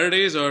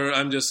similarities, or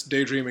I'm just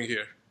daydreaming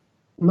here?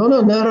 No,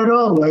 not at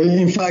all.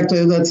 In fact,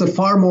 that's a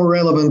far more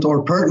relevant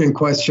or pertinent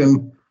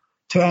question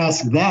to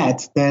ask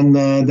that than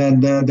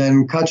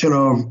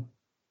Khachanov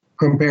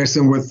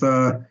comparison with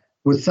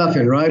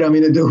Safin, right? I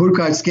mean, the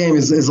Hurkacz game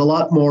is a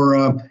lot more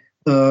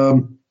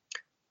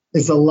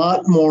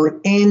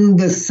in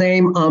the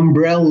same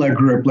umbrella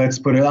group. Let's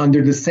put it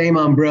under the same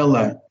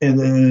umbrella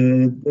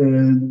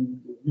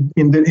in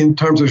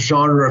terms of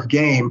genre of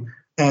game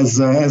as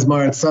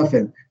Marat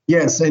Safin.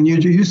 Yes, and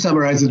you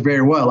summarize it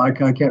very well. I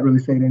can't really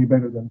say it any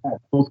better than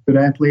that. Both good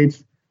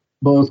athletes,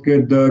 both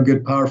good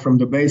power from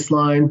the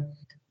baseline.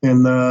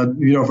 And,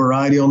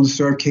 variety on the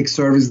serve, kick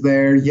serve is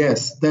there.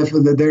 Yes,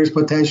 definitely there's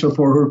potential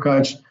for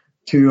Hurkacz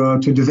to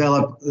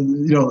develop,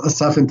 a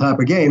Safin type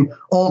of game.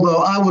 Although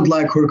I would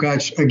like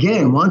Hurkacz,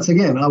 once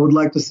again, I would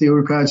like to see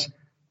Hurkacz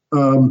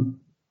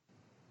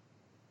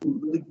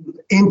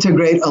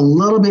integrate a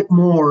little bit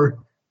more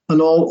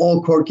an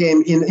all-court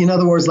game. In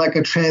other words, like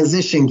a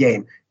transition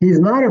game. He's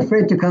not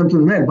afraid to come to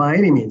the net by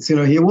any means.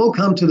 He will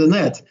come to the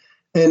net.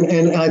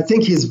 And I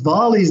think his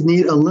volleys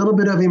need a little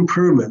bit of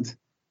improvement.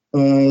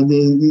 In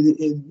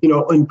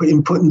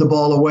putting the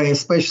ball away,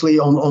 especially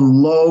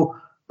on low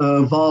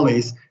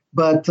volleys.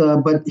 But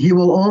he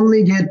will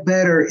only get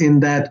better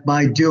in that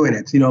by doing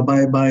it,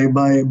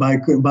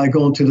 by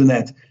going to the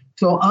net.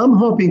 So I'm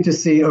hoping to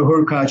see a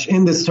Hurkacz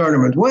in this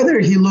tournament, whether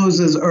he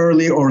loses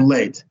early or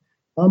late.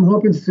 I'm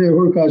hoping to see a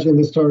Hurkacz in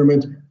this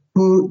tournament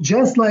who,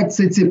 just like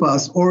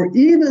Tsitsipas or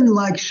even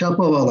like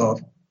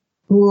Shapovalov,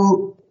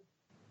 who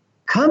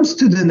comes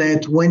to the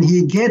net when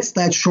he gets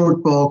that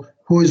short ball,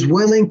 who is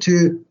willing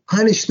to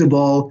punish the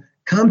ball,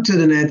 come to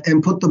the net,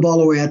 and put the ball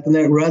away at the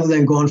net rather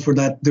than going for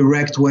that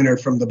direct winner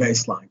from the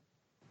baseline.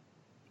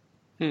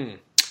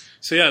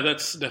 So, yeah,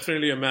 that's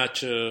definitely a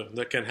match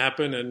that can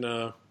happen. And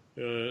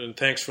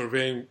thanks for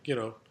weighing,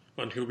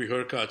 on Hubie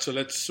Hurkacz. So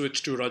let's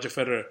switch to Roger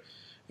Federer.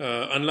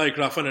 Unlike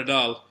Rafa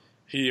Nadal,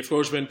 he, of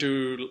course, went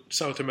to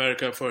South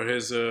America for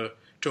his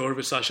tour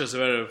with Sasha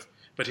Zverev,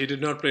 but he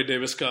did not play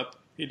Davis Cup.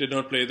 He did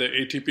not play the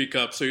ATP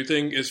Cup. So you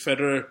think, is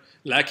Federer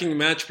lacking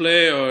match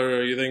play,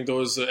 or you think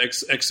those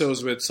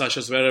exos with Sasha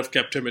Zverev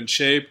kept him in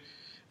shape?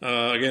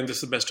 Again,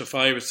 this is best of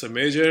 5. It's a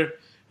major.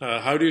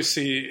 How do you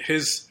see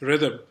his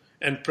rhythm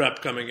and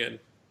prep coming in?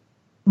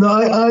 No,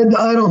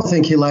 I don't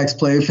think he lacks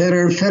play.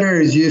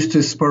 Federer is used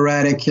to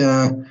sporadic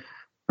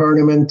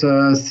tournament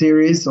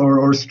series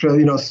or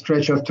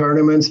stretch of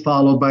tournaments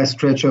followed by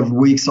stretch of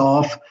weeks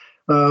off.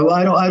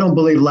 I don't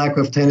believe lack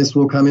of tennis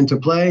will come into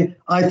play.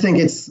 I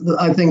think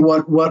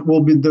what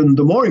will be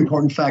the more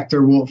important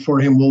factor for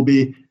him will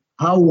be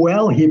how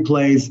well he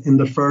plays in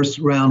the first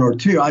round or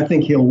two. I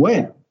think he'll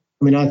win.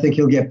 I mean, I think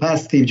he'll get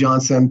past Steve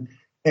Johnson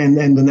and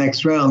the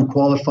next round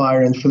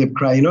qualifier and Filip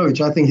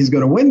Krajinovic. I think he's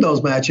going to win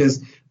those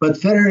matches. But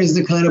Federer is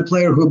the kind of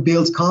player who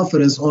builds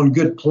confidence on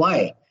good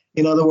play.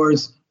 In other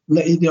words,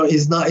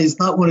 he's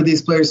not one of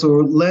these players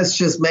who let's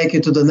just make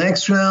it to the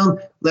next round.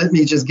 Let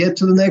me just get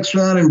to the next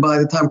round, and by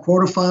the time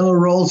quarterfinal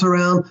rolls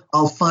around,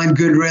 I'll find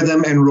good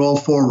rhythm and roll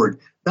forward.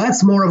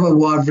 That's more of a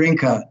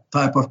Wawrinka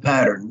type of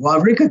pattern.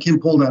 Wawrinka can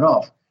pull that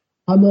off.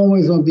 I'm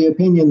always of the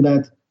opinion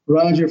that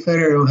Roger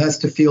Federer has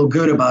to feel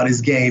good about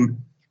his game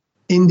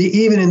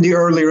even in the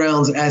early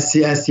rounds as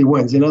he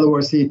wins. In other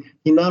words, he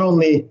not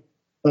only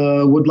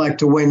would like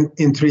to win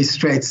in 3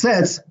 straight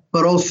sets,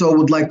 but also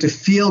would like to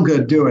feel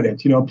good doing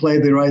it. Play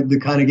the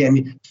kind of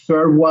game,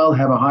 serve well,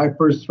 have a high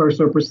first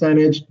serve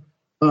percentage.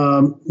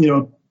 Go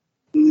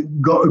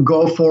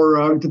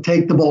for to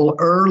take the ball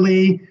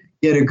early,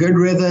 get a good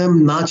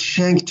rhythm, not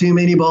shank too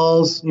many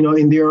balls.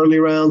 In the early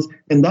rounds,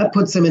 and that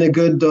puts him in a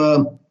good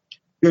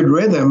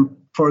rhythm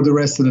for the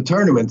rest of the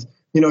tournament.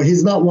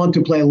 He's not one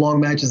to play long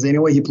matches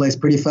anyway. He plays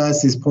pretty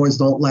fast. His points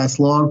don't last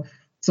long.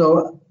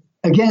 So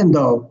again,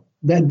 though,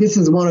 that this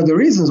is one of the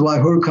reasons why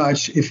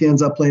Hurkacz, if he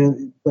ends up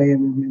playing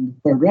in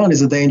the third round,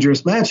 is a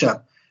dangerous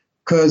matchup,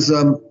 because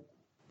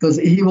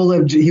he will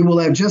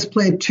have just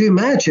played 2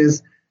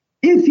 matches.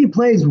 If he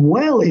plays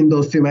well in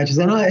those 2 matches,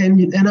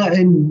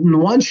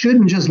 and one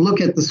shouldn't just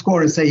look at the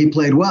score and say he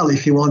played well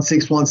if he won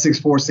 6-1,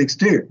 6-4,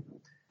 6-2.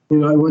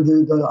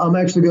 I'm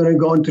actually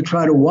going to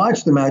try to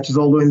watch the matches,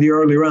 although in the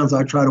early rounds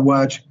I try to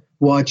watch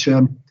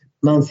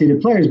non-seeded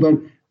players, but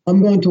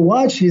I'm going to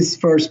watch his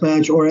first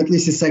match, or at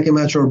least his second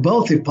match, or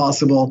both if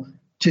possible,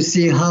 to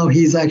see how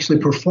he's actually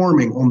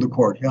performing on the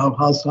court,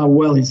 how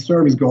well his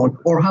serve is going,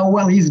 or how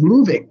well he's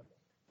moving,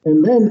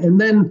 and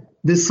then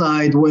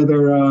decide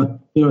whether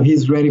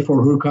he's ready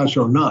for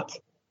Hurkacz or not.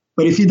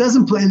 But if he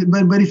doesn't play,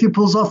 but if he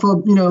pulls off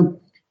a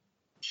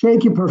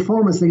shaky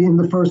performance in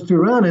the first 2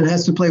 rounds and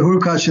has to play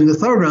Hurkacz in the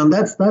third round,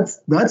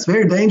 that's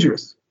very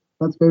dangerous.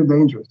 That's very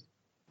dangerous.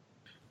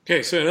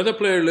 Okay, so another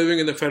player living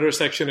in the Federer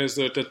section is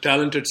the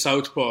talented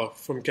southpaw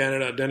from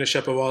Canada, Denis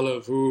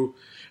Shapovalov, who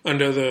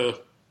under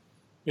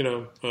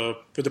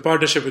with the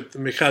partnership with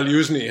Mikhail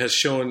Yuzny has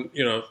shown,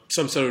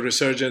 some sort of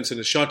resurgence in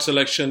his shot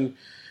selection.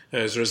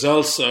 His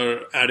results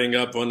are adding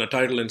up. Won a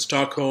title in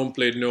Stockholm,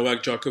 played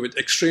Novak Djokovic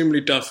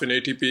extremely tough in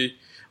ATP,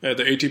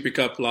 the ATP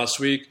Cup last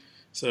week.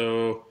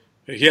 So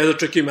he has a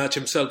tricky match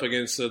himself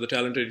against the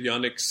talented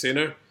Jannik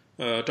Sinner.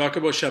 Talk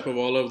about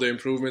Shapovalov, the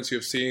improvements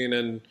you've seen,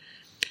 and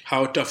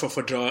how tough of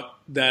a draw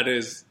that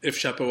is if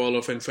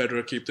Shapovalov and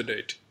Federer keep the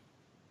date.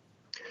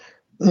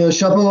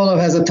 Shapovalov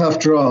has a tough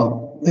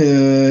draw,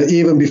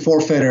 even before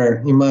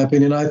Federer, in my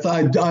opinion.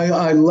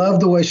 I love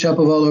the way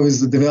Shapovalov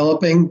is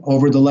developing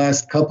over the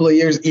last couple of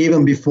years,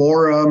 even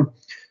before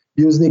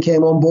Yuzny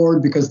came on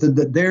board, because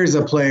there's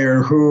a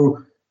player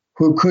who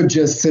could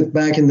just sit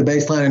back in the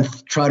baseline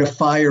and try to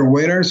fire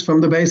winners from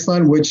the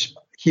baseline, which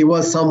he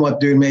was somewhat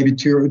doing maybe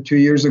two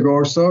years ago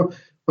or so.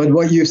 But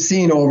what you've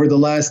seen over the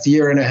last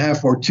year and a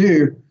half or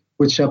two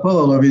with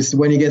Shapovalov is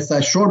when he gets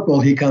that short ball,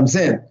 he comes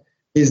in.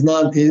 He's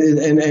not,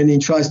 and he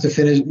tries to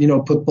finish,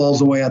 put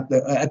balls away at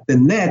the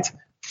net,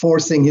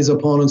 forcing his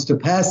opponents to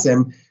pass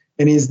him.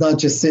 And he's not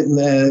just sitting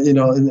there,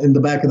 in the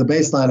back of the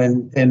baseline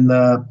and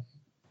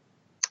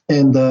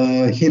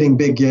hitting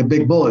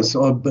big bullets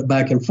or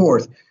back and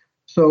forth.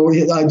 So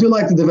I do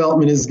like the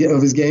development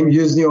of his game.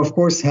 Yuzny, of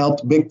course,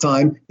 helped big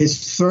time. His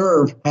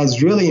serve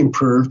has really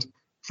improved,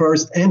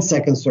 first and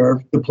second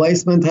serve. The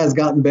placement has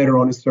gotten better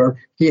on his serve.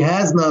 He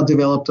has now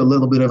developed a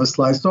little bit of a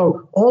slice.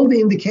 So all the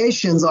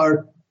indications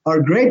are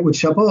great with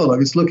Shapovalov.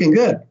 It's looking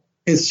good.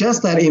 It's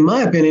just that, in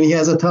my opinion, he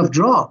has a tough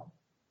draw.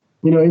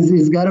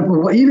 He's got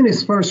to, even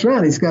his first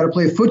round, he's got to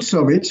play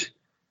Fucsovic,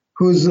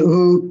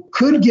 who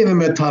could give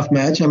him a tough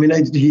match. I mean,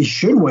 he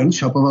should win.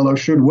 Shapovalov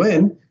should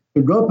win,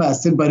 could go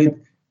past it,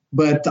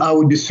 but I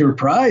would be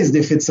surprised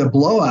if it's a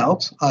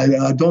blowout.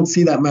 I don't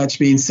see that match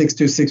being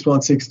 6-2,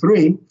 6-1,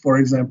 6-3, for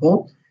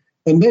example.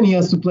 And then he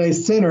has to play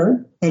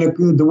Sinner,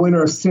 and the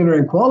winner of Sinner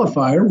and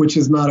qualifier, which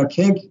is not a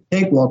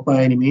cakewalk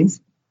by any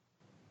means.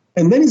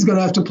 And then he's going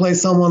to have to play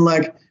someone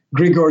like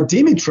Grigor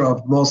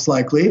Dimitrov, most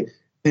likely.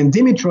 And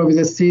Dimitrov is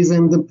a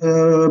seasoned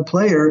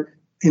player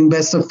in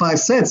best of 5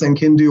 sets and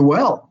can do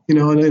well. In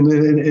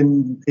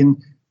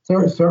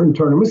certain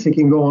tournaments, he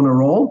can go on a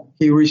roll.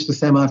 He reached the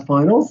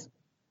semifinals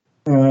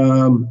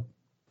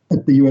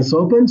at the U.S.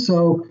 Open.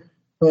 So,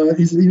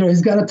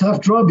 he's got a tough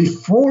draw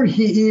before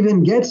he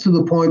even gets to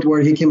the point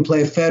where he can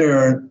play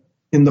Federer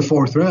in the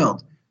 4th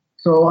round.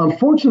 So,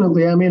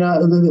 unfortunately, I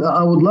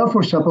would love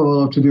for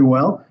Shapovalov to do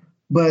well.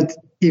 But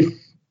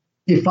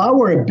if I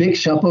were a big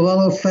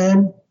Shapovalov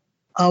fan,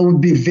 I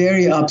would be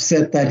very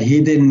upset that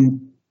he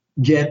didn't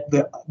get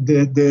the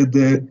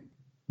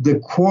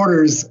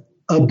quarters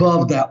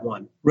above that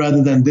one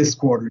rather than this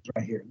quarter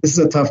right here. This is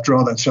a tough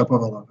draw that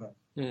Shapovalov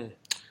had.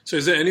 So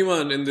is there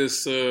anyone in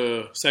this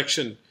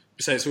section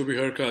besides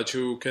Hubert Hurkacz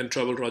who can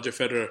trouble Roger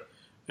Federer?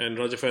 And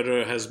Roger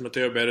Federer has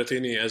Matteo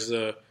Berrettini as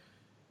the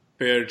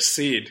paired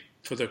seed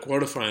for the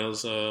quarterfinals.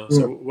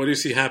 So what do you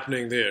see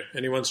happening there?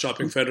 Anyone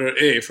stopping Federer,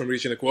 A, from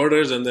reaching the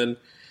quarters, and then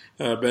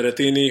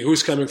Berrettini,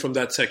 who's coming from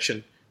that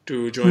section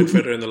to join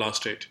Federer in the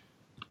last 8?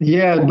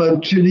 Yeah,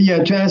 but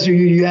to answer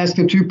you asked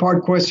a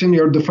 2-part question.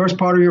 The first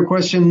part of your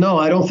question, no,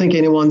 I don't think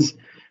anyone's.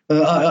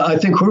 I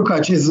think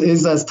Hurkacz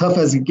is as tough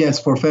as it gets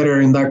for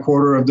Federer in that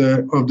quarter of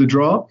the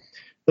draw.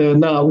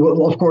 Now,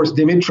 of course,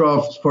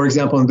 Dimitrov, for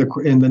example,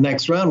 in the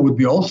next round would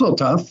be also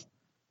tough,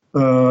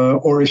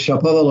 or if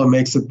Shapovalov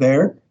makes it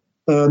there.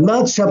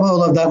 Not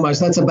Shapovalov that much.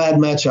 That's a bad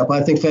matchup.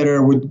 I think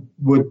Federer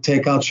would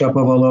take out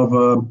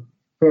Shapovalov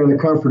fairly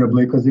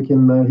comfortably because he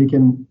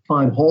can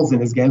find holes in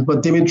his games.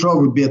 But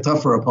Dimitrov would be a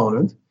tougher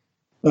opponent.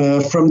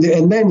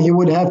 And then he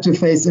would have to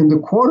face in the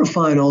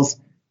quarterfinals,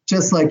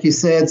 just like you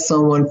said,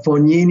 someone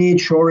Fognini,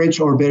 Coric,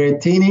 or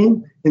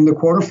Berrettini in the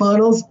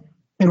quarterfinals.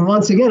 And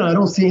once again, I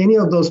don't see any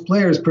of those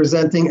players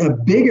presenting a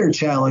bigger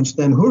challenge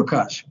than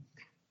Hurkacz.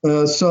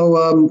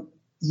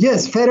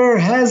 Yes, Federer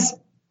has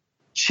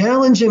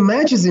challenging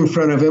matches in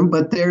front of him,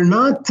 but they're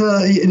not.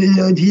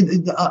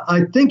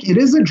 I think it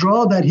is a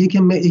draw that he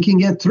can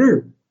get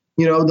through.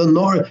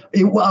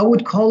 I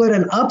would call it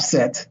an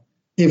upset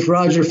if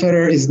Roger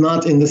Federer is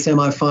not in the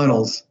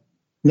semifinals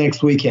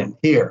next weekend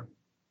here.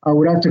 I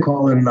would have to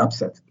call it an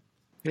upset.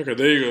 Okay,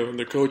 there you go.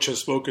 The coach has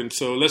spoken.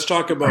 So let's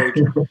talk about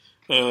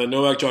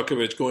Novak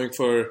Djokovic going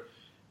for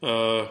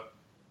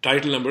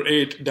title number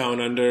 8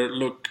 down under.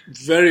 Looked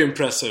very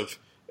impressive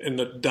in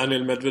the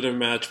Daniil Medvedev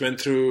match.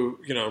 Went through,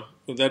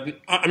 that.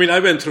 I mean, I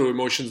went through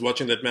emotions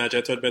watching that match.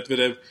 I thought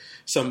Medvedev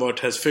somewhat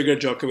has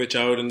figured Djokovic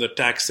out in the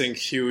taxing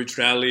huge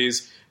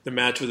rallies. The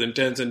match was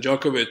intense, and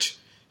Djokovic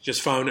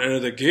just found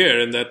another gear.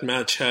 And that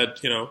match had,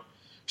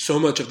 so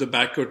much of the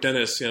backcourt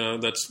tennis.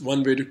 That's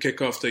one way to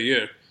kick off the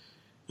year.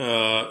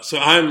 So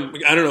I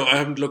don't know. I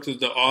haven't looked at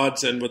the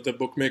odds and what the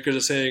bookmakers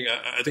are saying.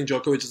 I think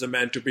Djokovic is the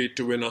man to beat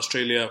to win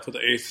Australia for the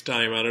 8th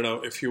time. I don't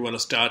know if you want to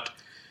start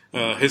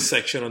his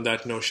section on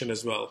that notion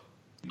as well.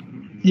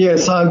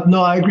 Yes,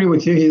 I agree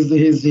with you.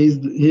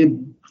 He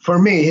for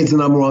me, he's the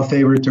number 1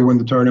 favorite to win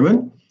the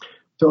tournament,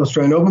 to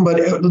Australian Open.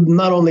 But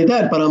not only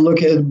that, but I'm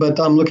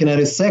looking at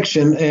his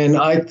section, and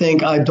I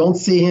don't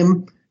see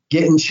him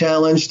getting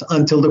challenged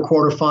until the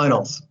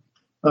quarterfinals.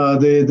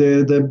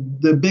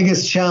 The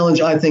biggest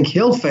challenge I think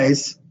he'll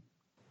face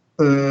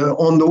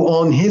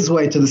on his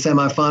way to the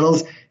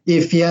semifinals,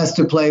 if he has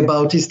to play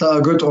Bautista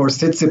Agut or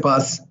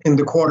Tsitsipas in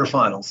the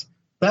quarterfinals.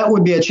 That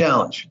would be a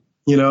challenge,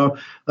 because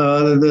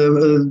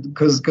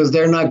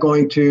they're not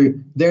going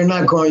to.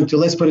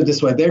 Let's put it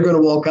this way: they're going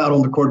to walk out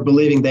on the court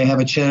believing they have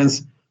a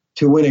chance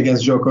to win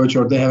against Djokovic,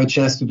 or they have a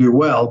chance to do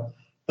well.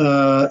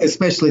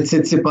 Especially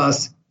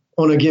Tsitsipas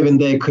on a given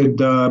day could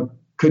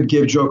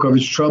give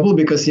Djokovic trouble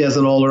because he has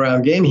an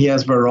all-around game. He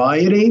has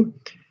variety.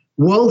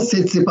 Will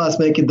Tsitsipas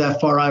make it that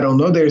far? I don't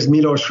know. There's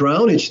Milos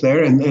Raonic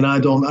there, and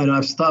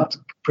I've stopped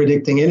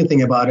predicting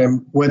anything about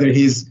him, whether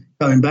he's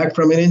coming back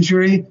from an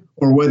injury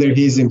or whether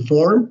he's in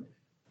form.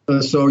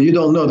 So you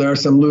don't know. There are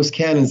some loose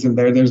cannons in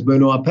there. There's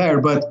Benoit Paire,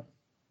 but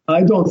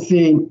I don't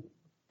see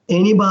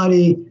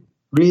anybody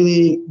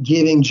really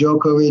giving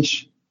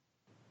Djokovic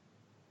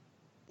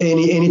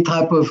any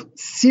type of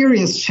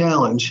serious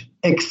challenge,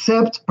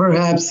 except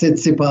perhaps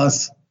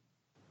Tsitsipas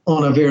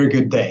on a very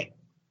good day.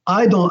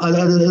 I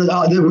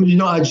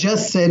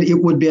just said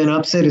it would be an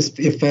upset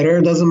if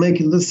Federer doesn't make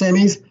it to the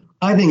semis.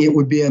 I think it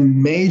would be a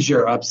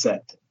major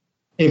upset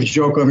if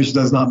Djokovic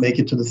does not make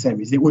it to the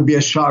semis. It would be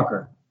a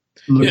shocker.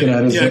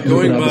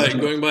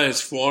 Going by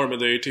his form in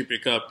the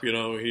ATP Cup,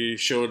 he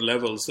showed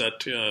levels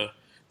that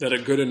are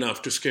good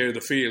enough to scare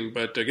the field.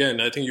 But again,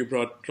 I think you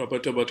brought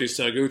Roberto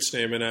Bautista Agut's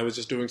name, and I was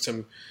just doing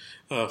some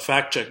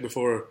fact check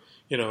before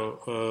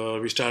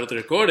we started the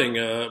recording.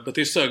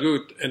 Bautista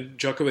Agut and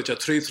Djokovic are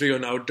 3-3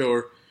 on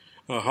outdoor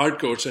hard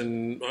courts,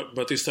 and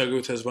Bautista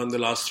Agut has won the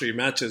last 3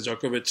 matches.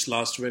 Djokovic's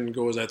last win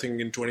goes, I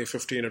think, in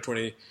 2015 or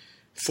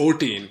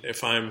 2014,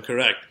 if I'm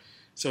correct.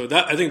 So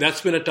I think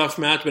that's been a tough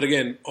match. But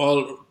again,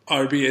 all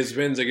RBA's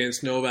wins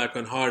against Novak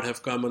on hard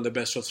have come on the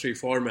best of 3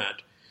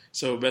 format.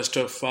 So best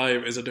of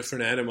 5 is a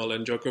different animal,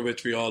 and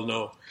Djokovic, we all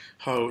know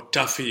how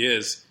tough he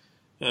is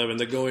when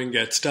the going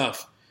gets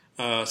tough.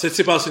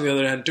 Tsitsipas, on the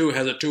other hand, too,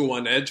 has a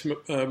 2-1 edge,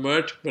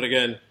 Mert. But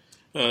again,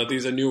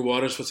 these are new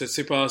waters for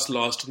Tsitsipas,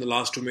 lost in the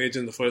last 2 majors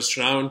in the first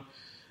round.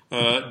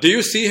 Do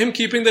you see him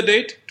keeping the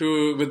date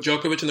with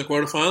Djokovic in the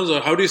quarterfinals,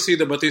 or how do you see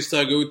the Bautista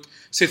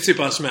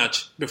Agut-Tsitsipas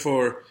match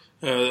before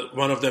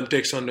one of them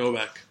takes on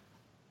Novak?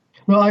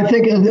 Well, I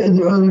think,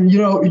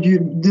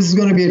 this is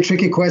going to be a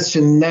tricky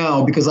question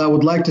now because I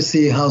would like to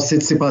see how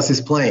Tsitsipas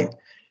is playing.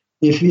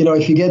 If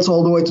he gets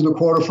all the way to the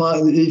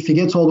quarterfinal, if he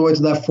gets all the way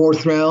to that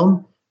 4th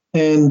round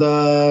and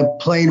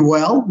playing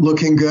well,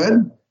 looking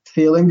good,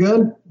 feeling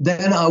good,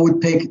 then I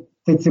would pick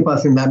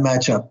Tsitsipas in that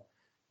matchup.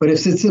 But if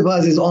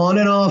Tsitsipas is on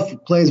and off,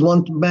 plays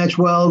one match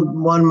well,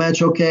 one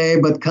match okay,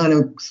 but kind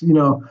of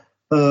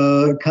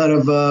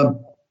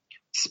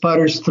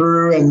sputters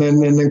through, and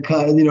then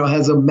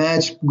has a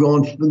match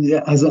going,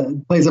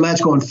 plays a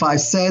match going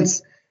 5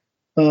 sets,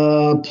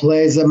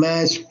 plays a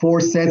match 4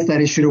 sets that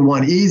he should have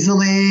won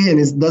easily,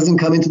 and doesn't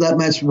come into that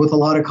match with a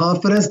lot of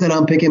confidence, then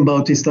I'm picking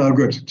Bautista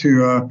Agut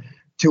to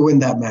win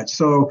that match.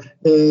 So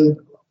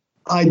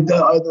I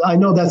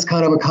know that's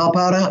kind of a cop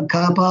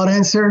out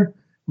answer,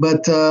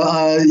 but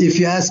if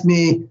you ask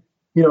me,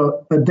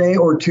 a day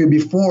or two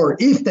before,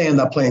 if they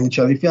end up playing each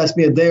other, if you ask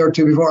me a day or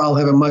two before, I'll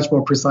have a much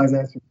more precise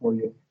answer for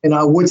you. And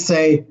I would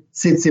say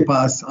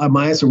Tsitsipas.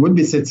 My answer would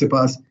be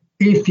Tsitsipas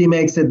if he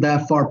makes it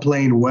that far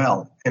playing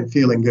well and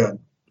feeling good.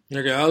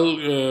 Okay,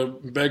 I'll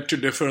beg to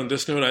differ on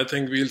this note. I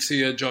think we'll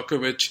see a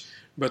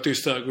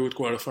Djokovic-Bautista Agut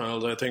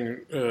quarterfinals. I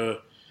think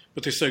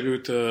Bautista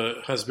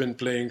Agut has been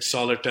playing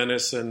solid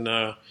tennis, and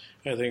I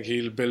think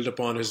he'll build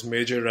upon his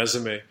major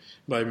resume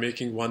by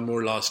making one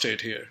more last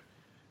 8 here.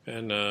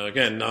 And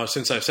again, now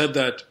since I've said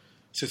that,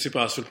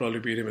 Tsitsipas will probably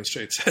beat him in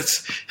straight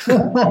sets.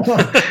 No.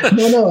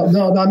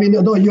 I mean,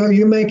 no.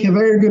 You make a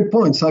very good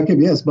point,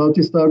 Sakib. Yes,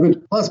 Bautista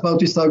Agut. Plus,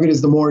 Bautista Agut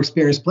is the more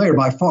experienced player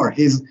by far.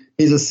 He's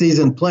a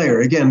seasoned player.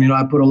 Again,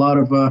 I put a lot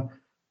of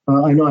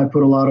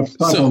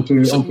stock onto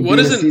being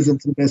a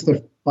seasoned best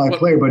of 5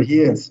 player, but he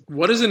is.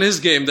 What is in his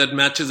game that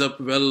matches up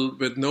well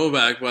with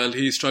Novak, while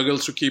he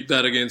struggles to keep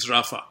that against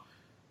Rafa?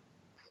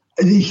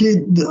 A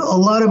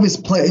lot of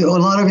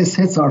his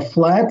hits are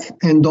flat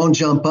and don't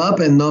jump up,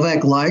 and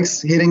Novak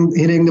likes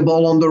hitting the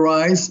ball on the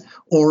rise,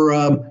 or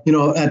as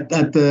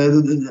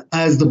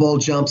the ball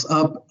jumps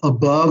up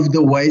above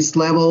the waist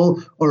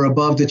level or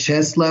above the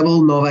chest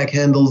level, Novak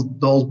handles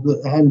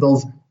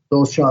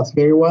those shots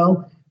very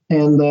well.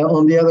 And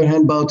on the other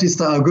hand,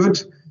 Bautista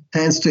Agut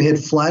tends to hit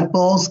flat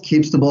balls,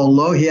 keeps the ball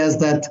low. He has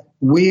that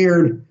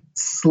weird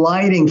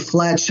sliding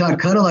flat shot,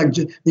 kind of like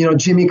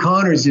Jimmy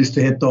Connors used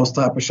to hit those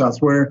type of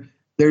shots, where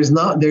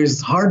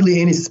there's hardly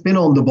any spin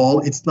on the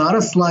ball. It's not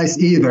a slice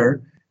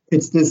either.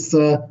 It's this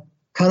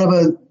kind of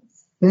a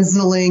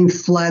fizzling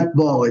flat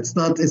ball. It's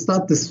not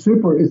a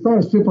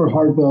super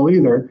hard ball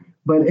either.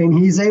 And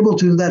he's able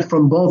to do that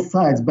from both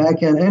sides,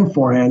 backhand and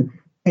forehand.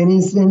 And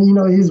he's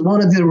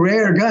one of the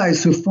rare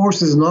guys who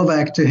forces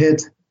Novak to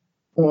hit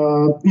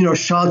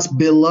shots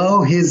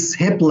below his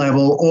hip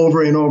level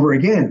over and over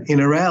again in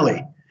a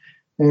rally.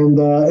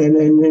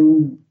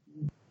 And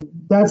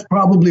that's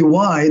probably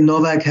why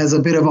Novak has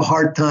a bit of a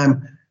hard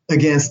time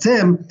against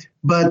him.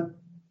 But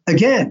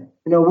again,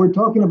 we're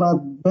talking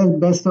about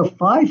best of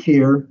 5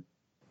 here.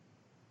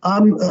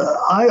 I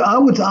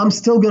would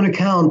still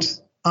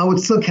count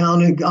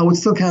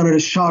it a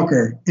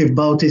shocker if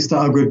Bautista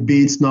Agut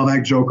beats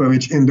Novak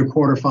Djokovic in the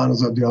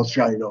quarterfinals of the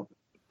Australian Open.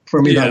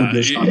 For me, that would be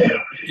a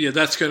shocker. Yeah,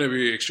 that's going to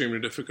be extremely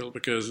difficult,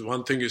 because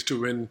one thing is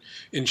to win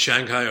in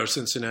Shanghai or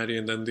Cincinnati,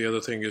 and then the other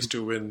thing is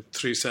to win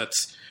 3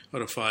 sets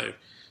out of 5.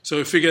 So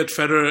if we get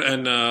Federer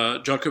and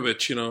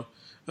Djokovic,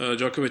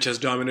 Djokovic has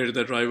dominated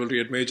that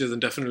rivalry at majors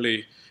and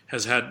definitely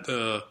has had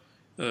the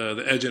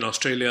edge in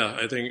Australia.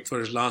 I think for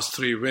his last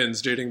 3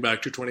 wins, dating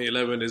back to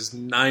 2011, is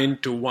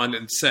 9-1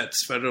 in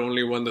sets. Federer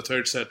only won the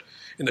 3rd set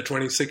in the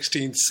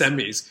 2016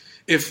 semis.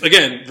 If,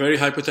 again, very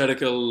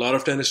hypothetical, a lot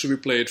of tennis to be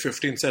played,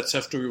 15 sets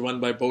have to be won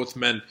by both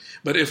men.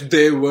 But if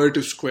they were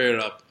to square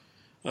up,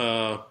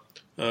 how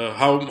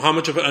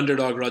much of an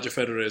underdog Roger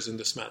Federer is in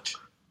this match?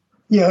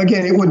 Yeah,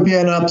 again, it would be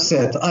an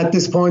upset. At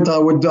this point, I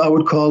would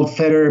call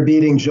Federer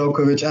beating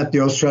Djokovic at the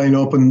Australian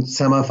Open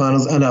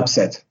semifinals an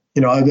upset.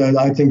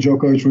 I think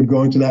Djokovic would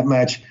go into that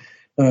match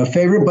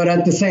favorite, but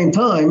at the same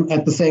time,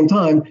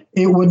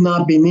 it would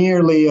not be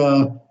nearly.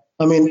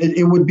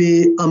 It would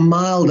be a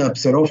mild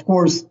upset. Of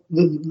course,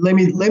 let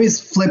me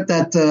flip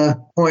that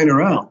point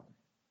around.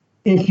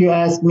 If you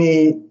ask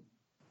me,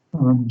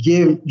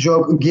 give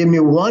me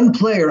one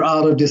player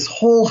out of this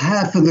whole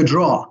half of the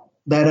draw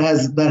that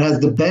has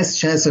the best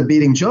chance of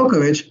beating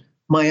Djokovic,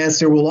 my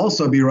answer will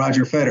also be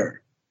Roger Federer.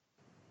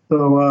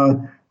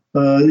 So,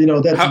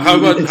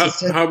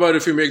 How about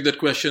if you make that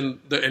question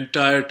the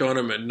entire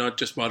tournament, not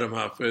just bottom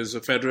half, is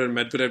Federer,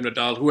 Medvedev,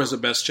 Nadal, who has the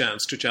best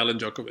chance to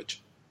challenge Djokovic?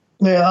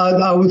 Yeah,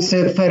 I would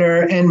say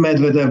Federer and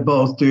Medvedev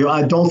both do.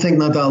 I don't think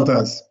Nadal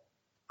does.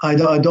 I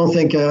don't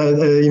think,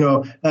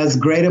 as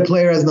great a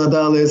player as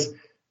Nadal is,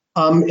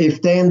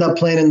 if they end up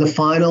playing in the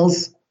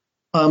finals,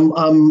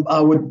 I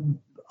would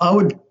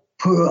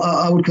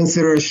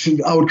consider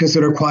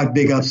quite a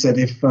big upset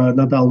if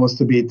Nadal was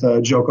to beat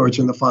Djokovic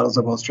in the finals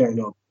of Australian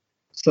Open.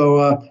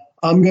 So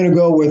I'm going to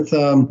go with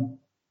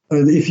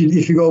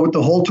if you go with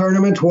the whole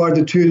tournament, who are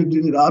the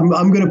two?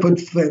 I'm going to put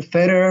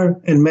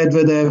Federer and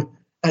Medvedev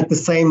at the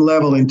same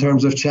level in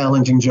terms of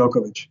challenging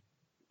Djokovic.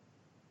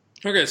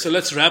 Okay, so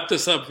let's wrap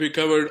this up. We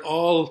covered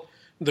all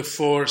the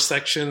 4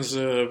 sections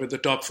with the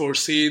top 4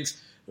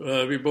 seeds.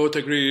 We both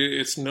agree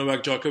it's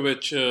Novak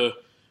Djokovic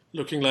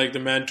looking like the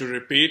man to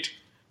repeat.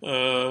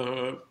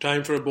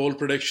 Time for a bold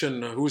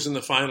prediction. Who's in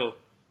the final,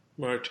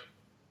 Mert?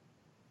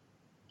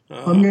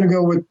 I'm going to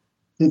go with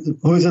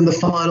Who's in the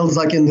finals?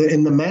 Like in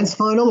the men's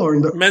final or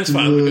in the men's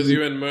final? Because I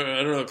don't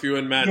know if you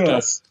and Matt.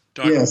 Yes.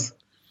 Yes.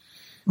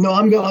 No,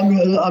 I'm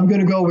going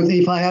to go with,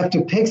 if I have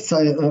to pick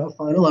a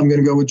final, I'm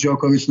going to go with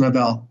Djokovic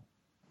Nadal.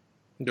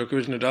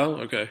 Djokovic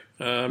Nadal. Okay.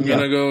 I'm going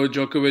to go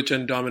Djokovic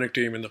and Dominic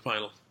Thiem in the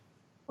final.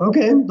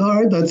 Okay,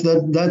 all right,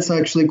 that's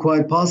actually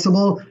quite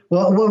possible.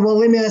 Well,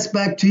 let me ask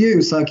back to you,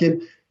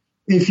 Sakib.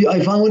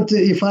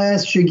 If I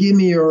asked you, give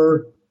me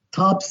your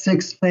top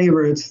 6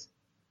 favorites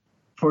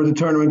for the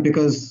tournament,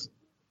 because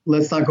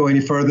let's not go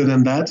any further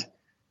than that.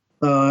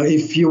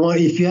 If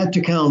you had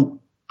to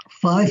count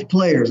 5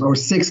 players or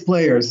 6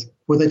 players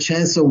with a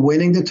chance of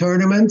winning the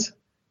tournament,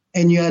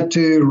 and you had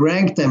to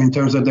rank them in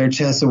terms of their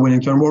chance of winning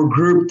the tournament, or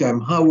group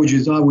them, how would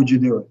you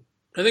do it?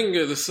 I think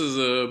this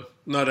is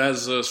not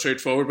as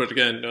straightforward, but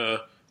again,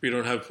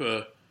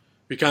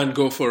 we can't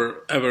go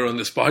forever on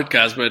this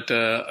podcast. But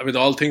with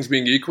all things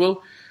being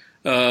equal,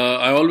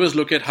 I always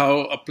look at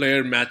how a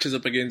player matches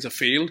up against a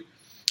field.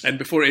 And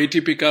before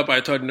ATP Cup,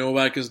 I thought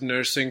Novak is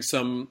nursing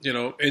some,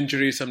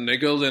 injury, some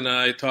niggles, and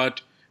I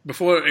thought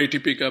before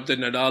ATP Cup that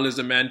Nadal is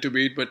the man to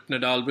beat, but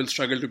Nadal will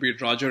struggle to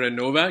beat Roger and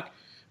Novak.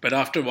 But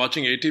after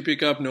watching ATP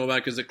Cup,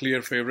 Novak is a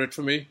clear favorite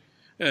for me,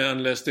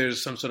 unless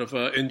there's some sort of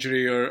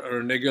injury or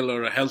a niggle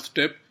or a health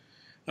tip.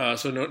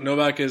 So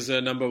Novak is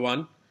number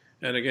 1.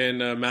 And again,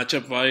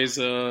 matchup-wise,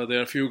 there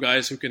are a few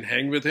guys who can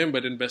hang with him,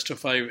 but in best of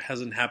 5 it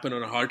hasn't happened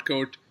on a hard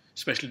court,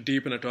 especially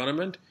deep in a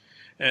tournament.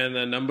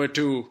 And number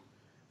 2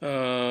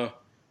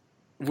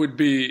 would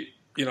be,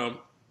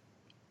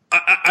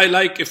 I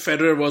like if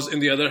Federer was in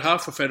the other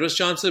half for Federer's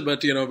chances,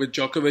 but, with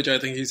Djokovic, I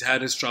think he's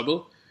had his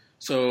trouble.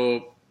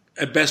 So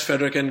at best,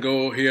 Federer can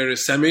go here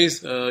is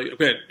semis.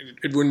 Okay,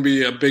 it wouldn't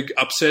be a big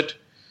upset,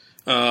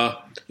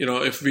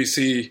 if we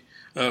see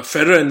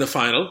Federer in the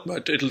final,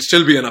 but it'll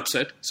still be an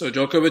upset. So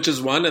Djokovic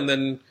is 1, and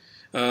then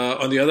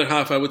on the other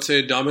half, I would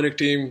say Dominic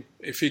Thiem,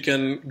 if he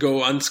can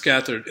go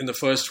unscattered in the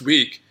first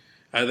week,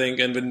 I think,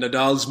 and with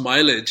Nadal's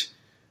mileage,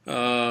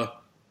 I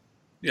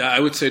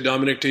would say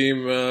Dominic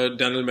Thiem,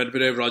 Daniil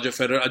Medvedev, Roger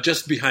Federer are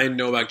just behind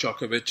Novak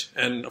Djokovic,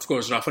 and of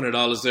course Rafa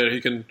Nadal is there.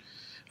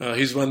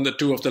 He's won the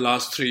 2 of the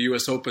last 3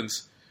 U.S.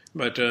 Opens,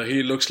 but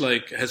he looks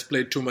like has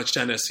played too much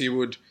tennis. He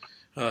would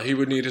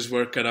need his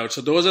work cut out.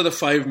 So those are the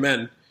 5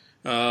 men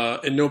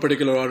in no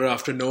particular order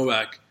after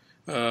Novak,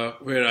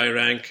 where I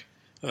rank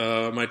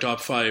my top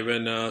 5.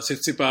 And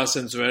Tsitsipas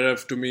and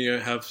Zverev to me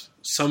have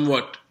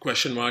somewhat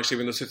question marks,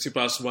 even though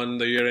Tsitsipas won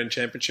the year-end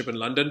championship in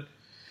London.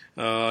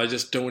 I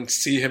just don't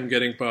see him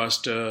getting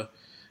past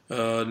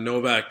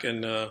Novak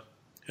in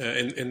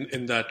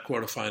that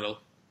quarterfinal.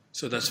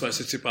 So that's why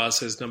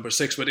Tsitsipas is number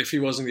 6. But if he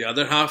was in the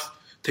other half,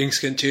 things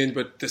can change.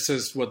 But this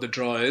is what the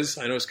draw is.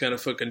 I know it's kind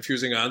of a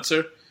confusing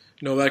answer.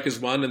 Novak is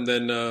 1, and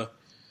then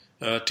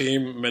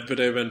Thiem,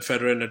 Medvedev, and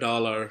Federer and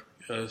Nadal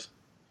are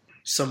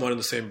somewhat in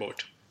the same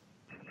boat.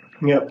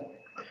 Yep.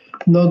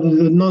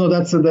 No.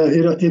 That's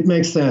it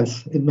makes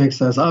sense. It makes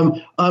sense.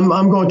 I'm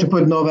going to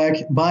put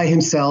Novak by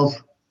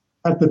himself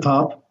at the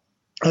top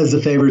as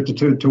the favorite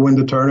to win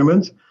the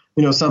tournament.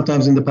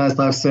 Sometimes in the past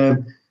I've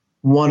said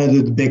one of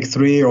the big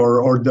 3,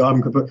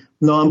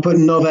 I'm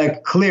putting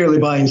Novak clearly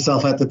by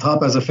himself at the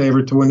top as a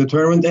favorite to win the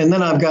tournament. And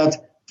then I've got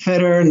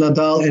Federer,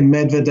 Nadal, and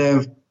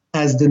Medvedev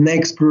as the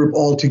next group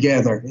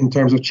altogether in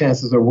terms of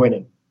chances of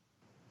winning.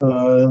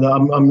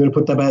 I'm going to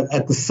put them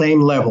at the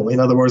same level. In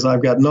other words,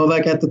 I've got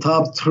Novak at the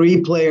top,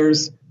 3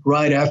 players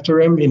right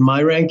after him in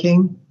my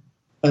ranking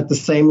at the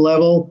same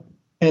level.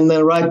 And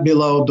then right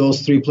below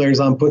those 3 players,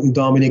 I'm putting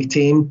Dominic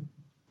Thiem.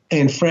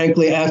 And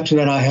frankly, after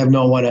that, I have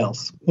no one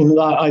else. And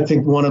I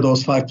think one of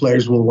those 5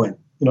 players will win.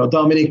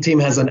 Dominic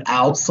Thiem has an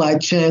outside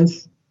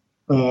chance,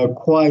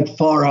 quite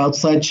far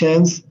outside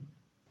chance.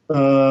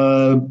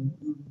 It'll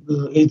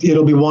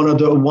be one of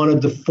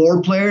the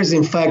 4 players.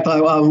 In fact,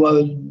 I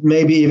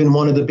maybe even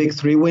one of the big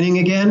 3 winning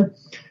again.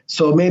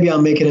 So maybe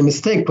I'm making a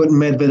mistake putting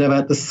Medvedev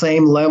at the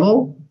same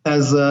level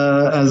as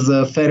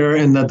Federer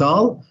and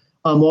Nadal.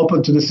 I'm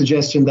open to the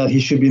suggestion that he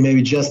should be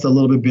maybe just a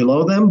little bit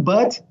below them,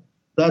 but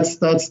that's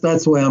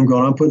the way I'm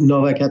going. I'm putting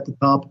Novak at the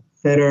top,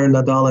 Federer,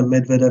 Nadal, and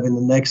Medvedev in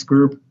the next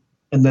group,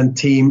 and then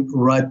Thiem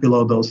right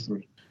below those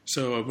 3.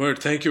 So,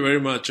 Mert, thank you very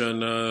much.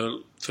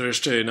 On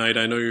Thursday night,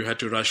 I know you had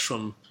to rush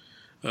from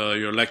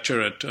your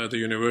lecture at the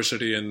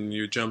university, and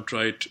you jumped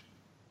right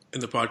in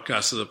the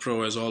podcast as a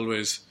pro, as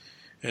always.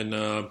 And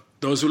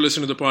those who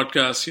listen to the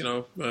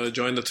podcast,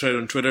 join the thread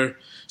on Twitter,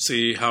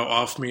 see how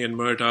off me and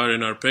Mert are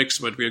in our picks.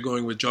 But we are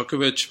going with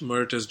Djokovic.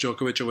 Mert is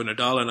Djokovic over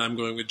Nadal, and I'm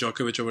going with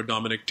Djokovic over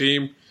Dominic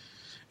Thiem.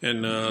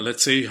 And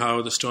let's see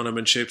how this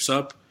tournament shapes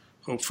up.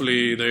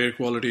 Hopefully the air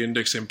quality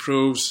index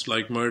improves,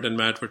 like Mert and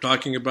Matt were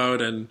talking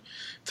about, and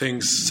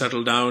things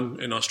settle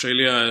down in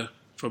Australia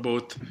for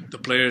both the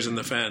players and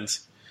the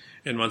fans.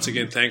 And once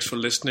again, thanks for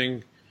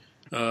listening.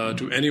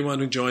 To anyone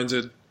who joins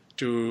it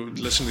to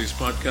listen to these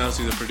podcasts,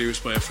 these are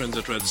produced by our friends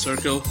at Red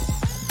Circle.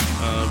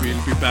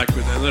 We'll be back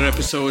with another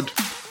episode.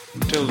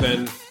 Till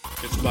then,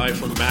 it's bye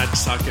from Matt,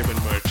 Sakib,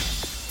 and Mert.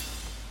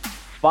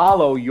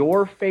 Follow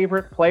your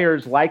favorite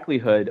player's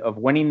likelihood of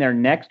winning their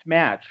next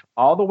match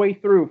all the way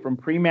through from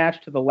pre-match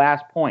to the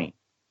last point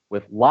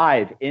with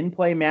live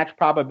in-play match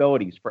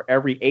probabilities for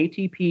every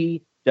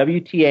ATP,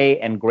 WTA,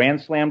 and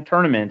Grand Slam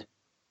tournament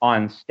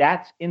on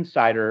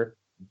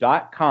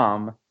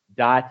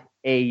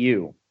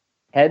statsinsider.com.au.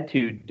 Head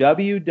to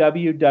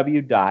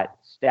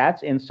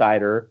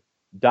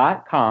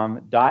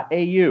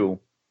www.statsinsider.com.au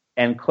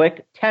and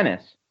click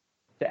tennis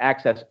to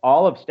access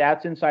all of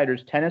Stats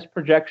Insider's tennis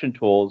projection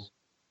tools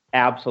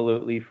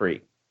absolutely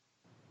free.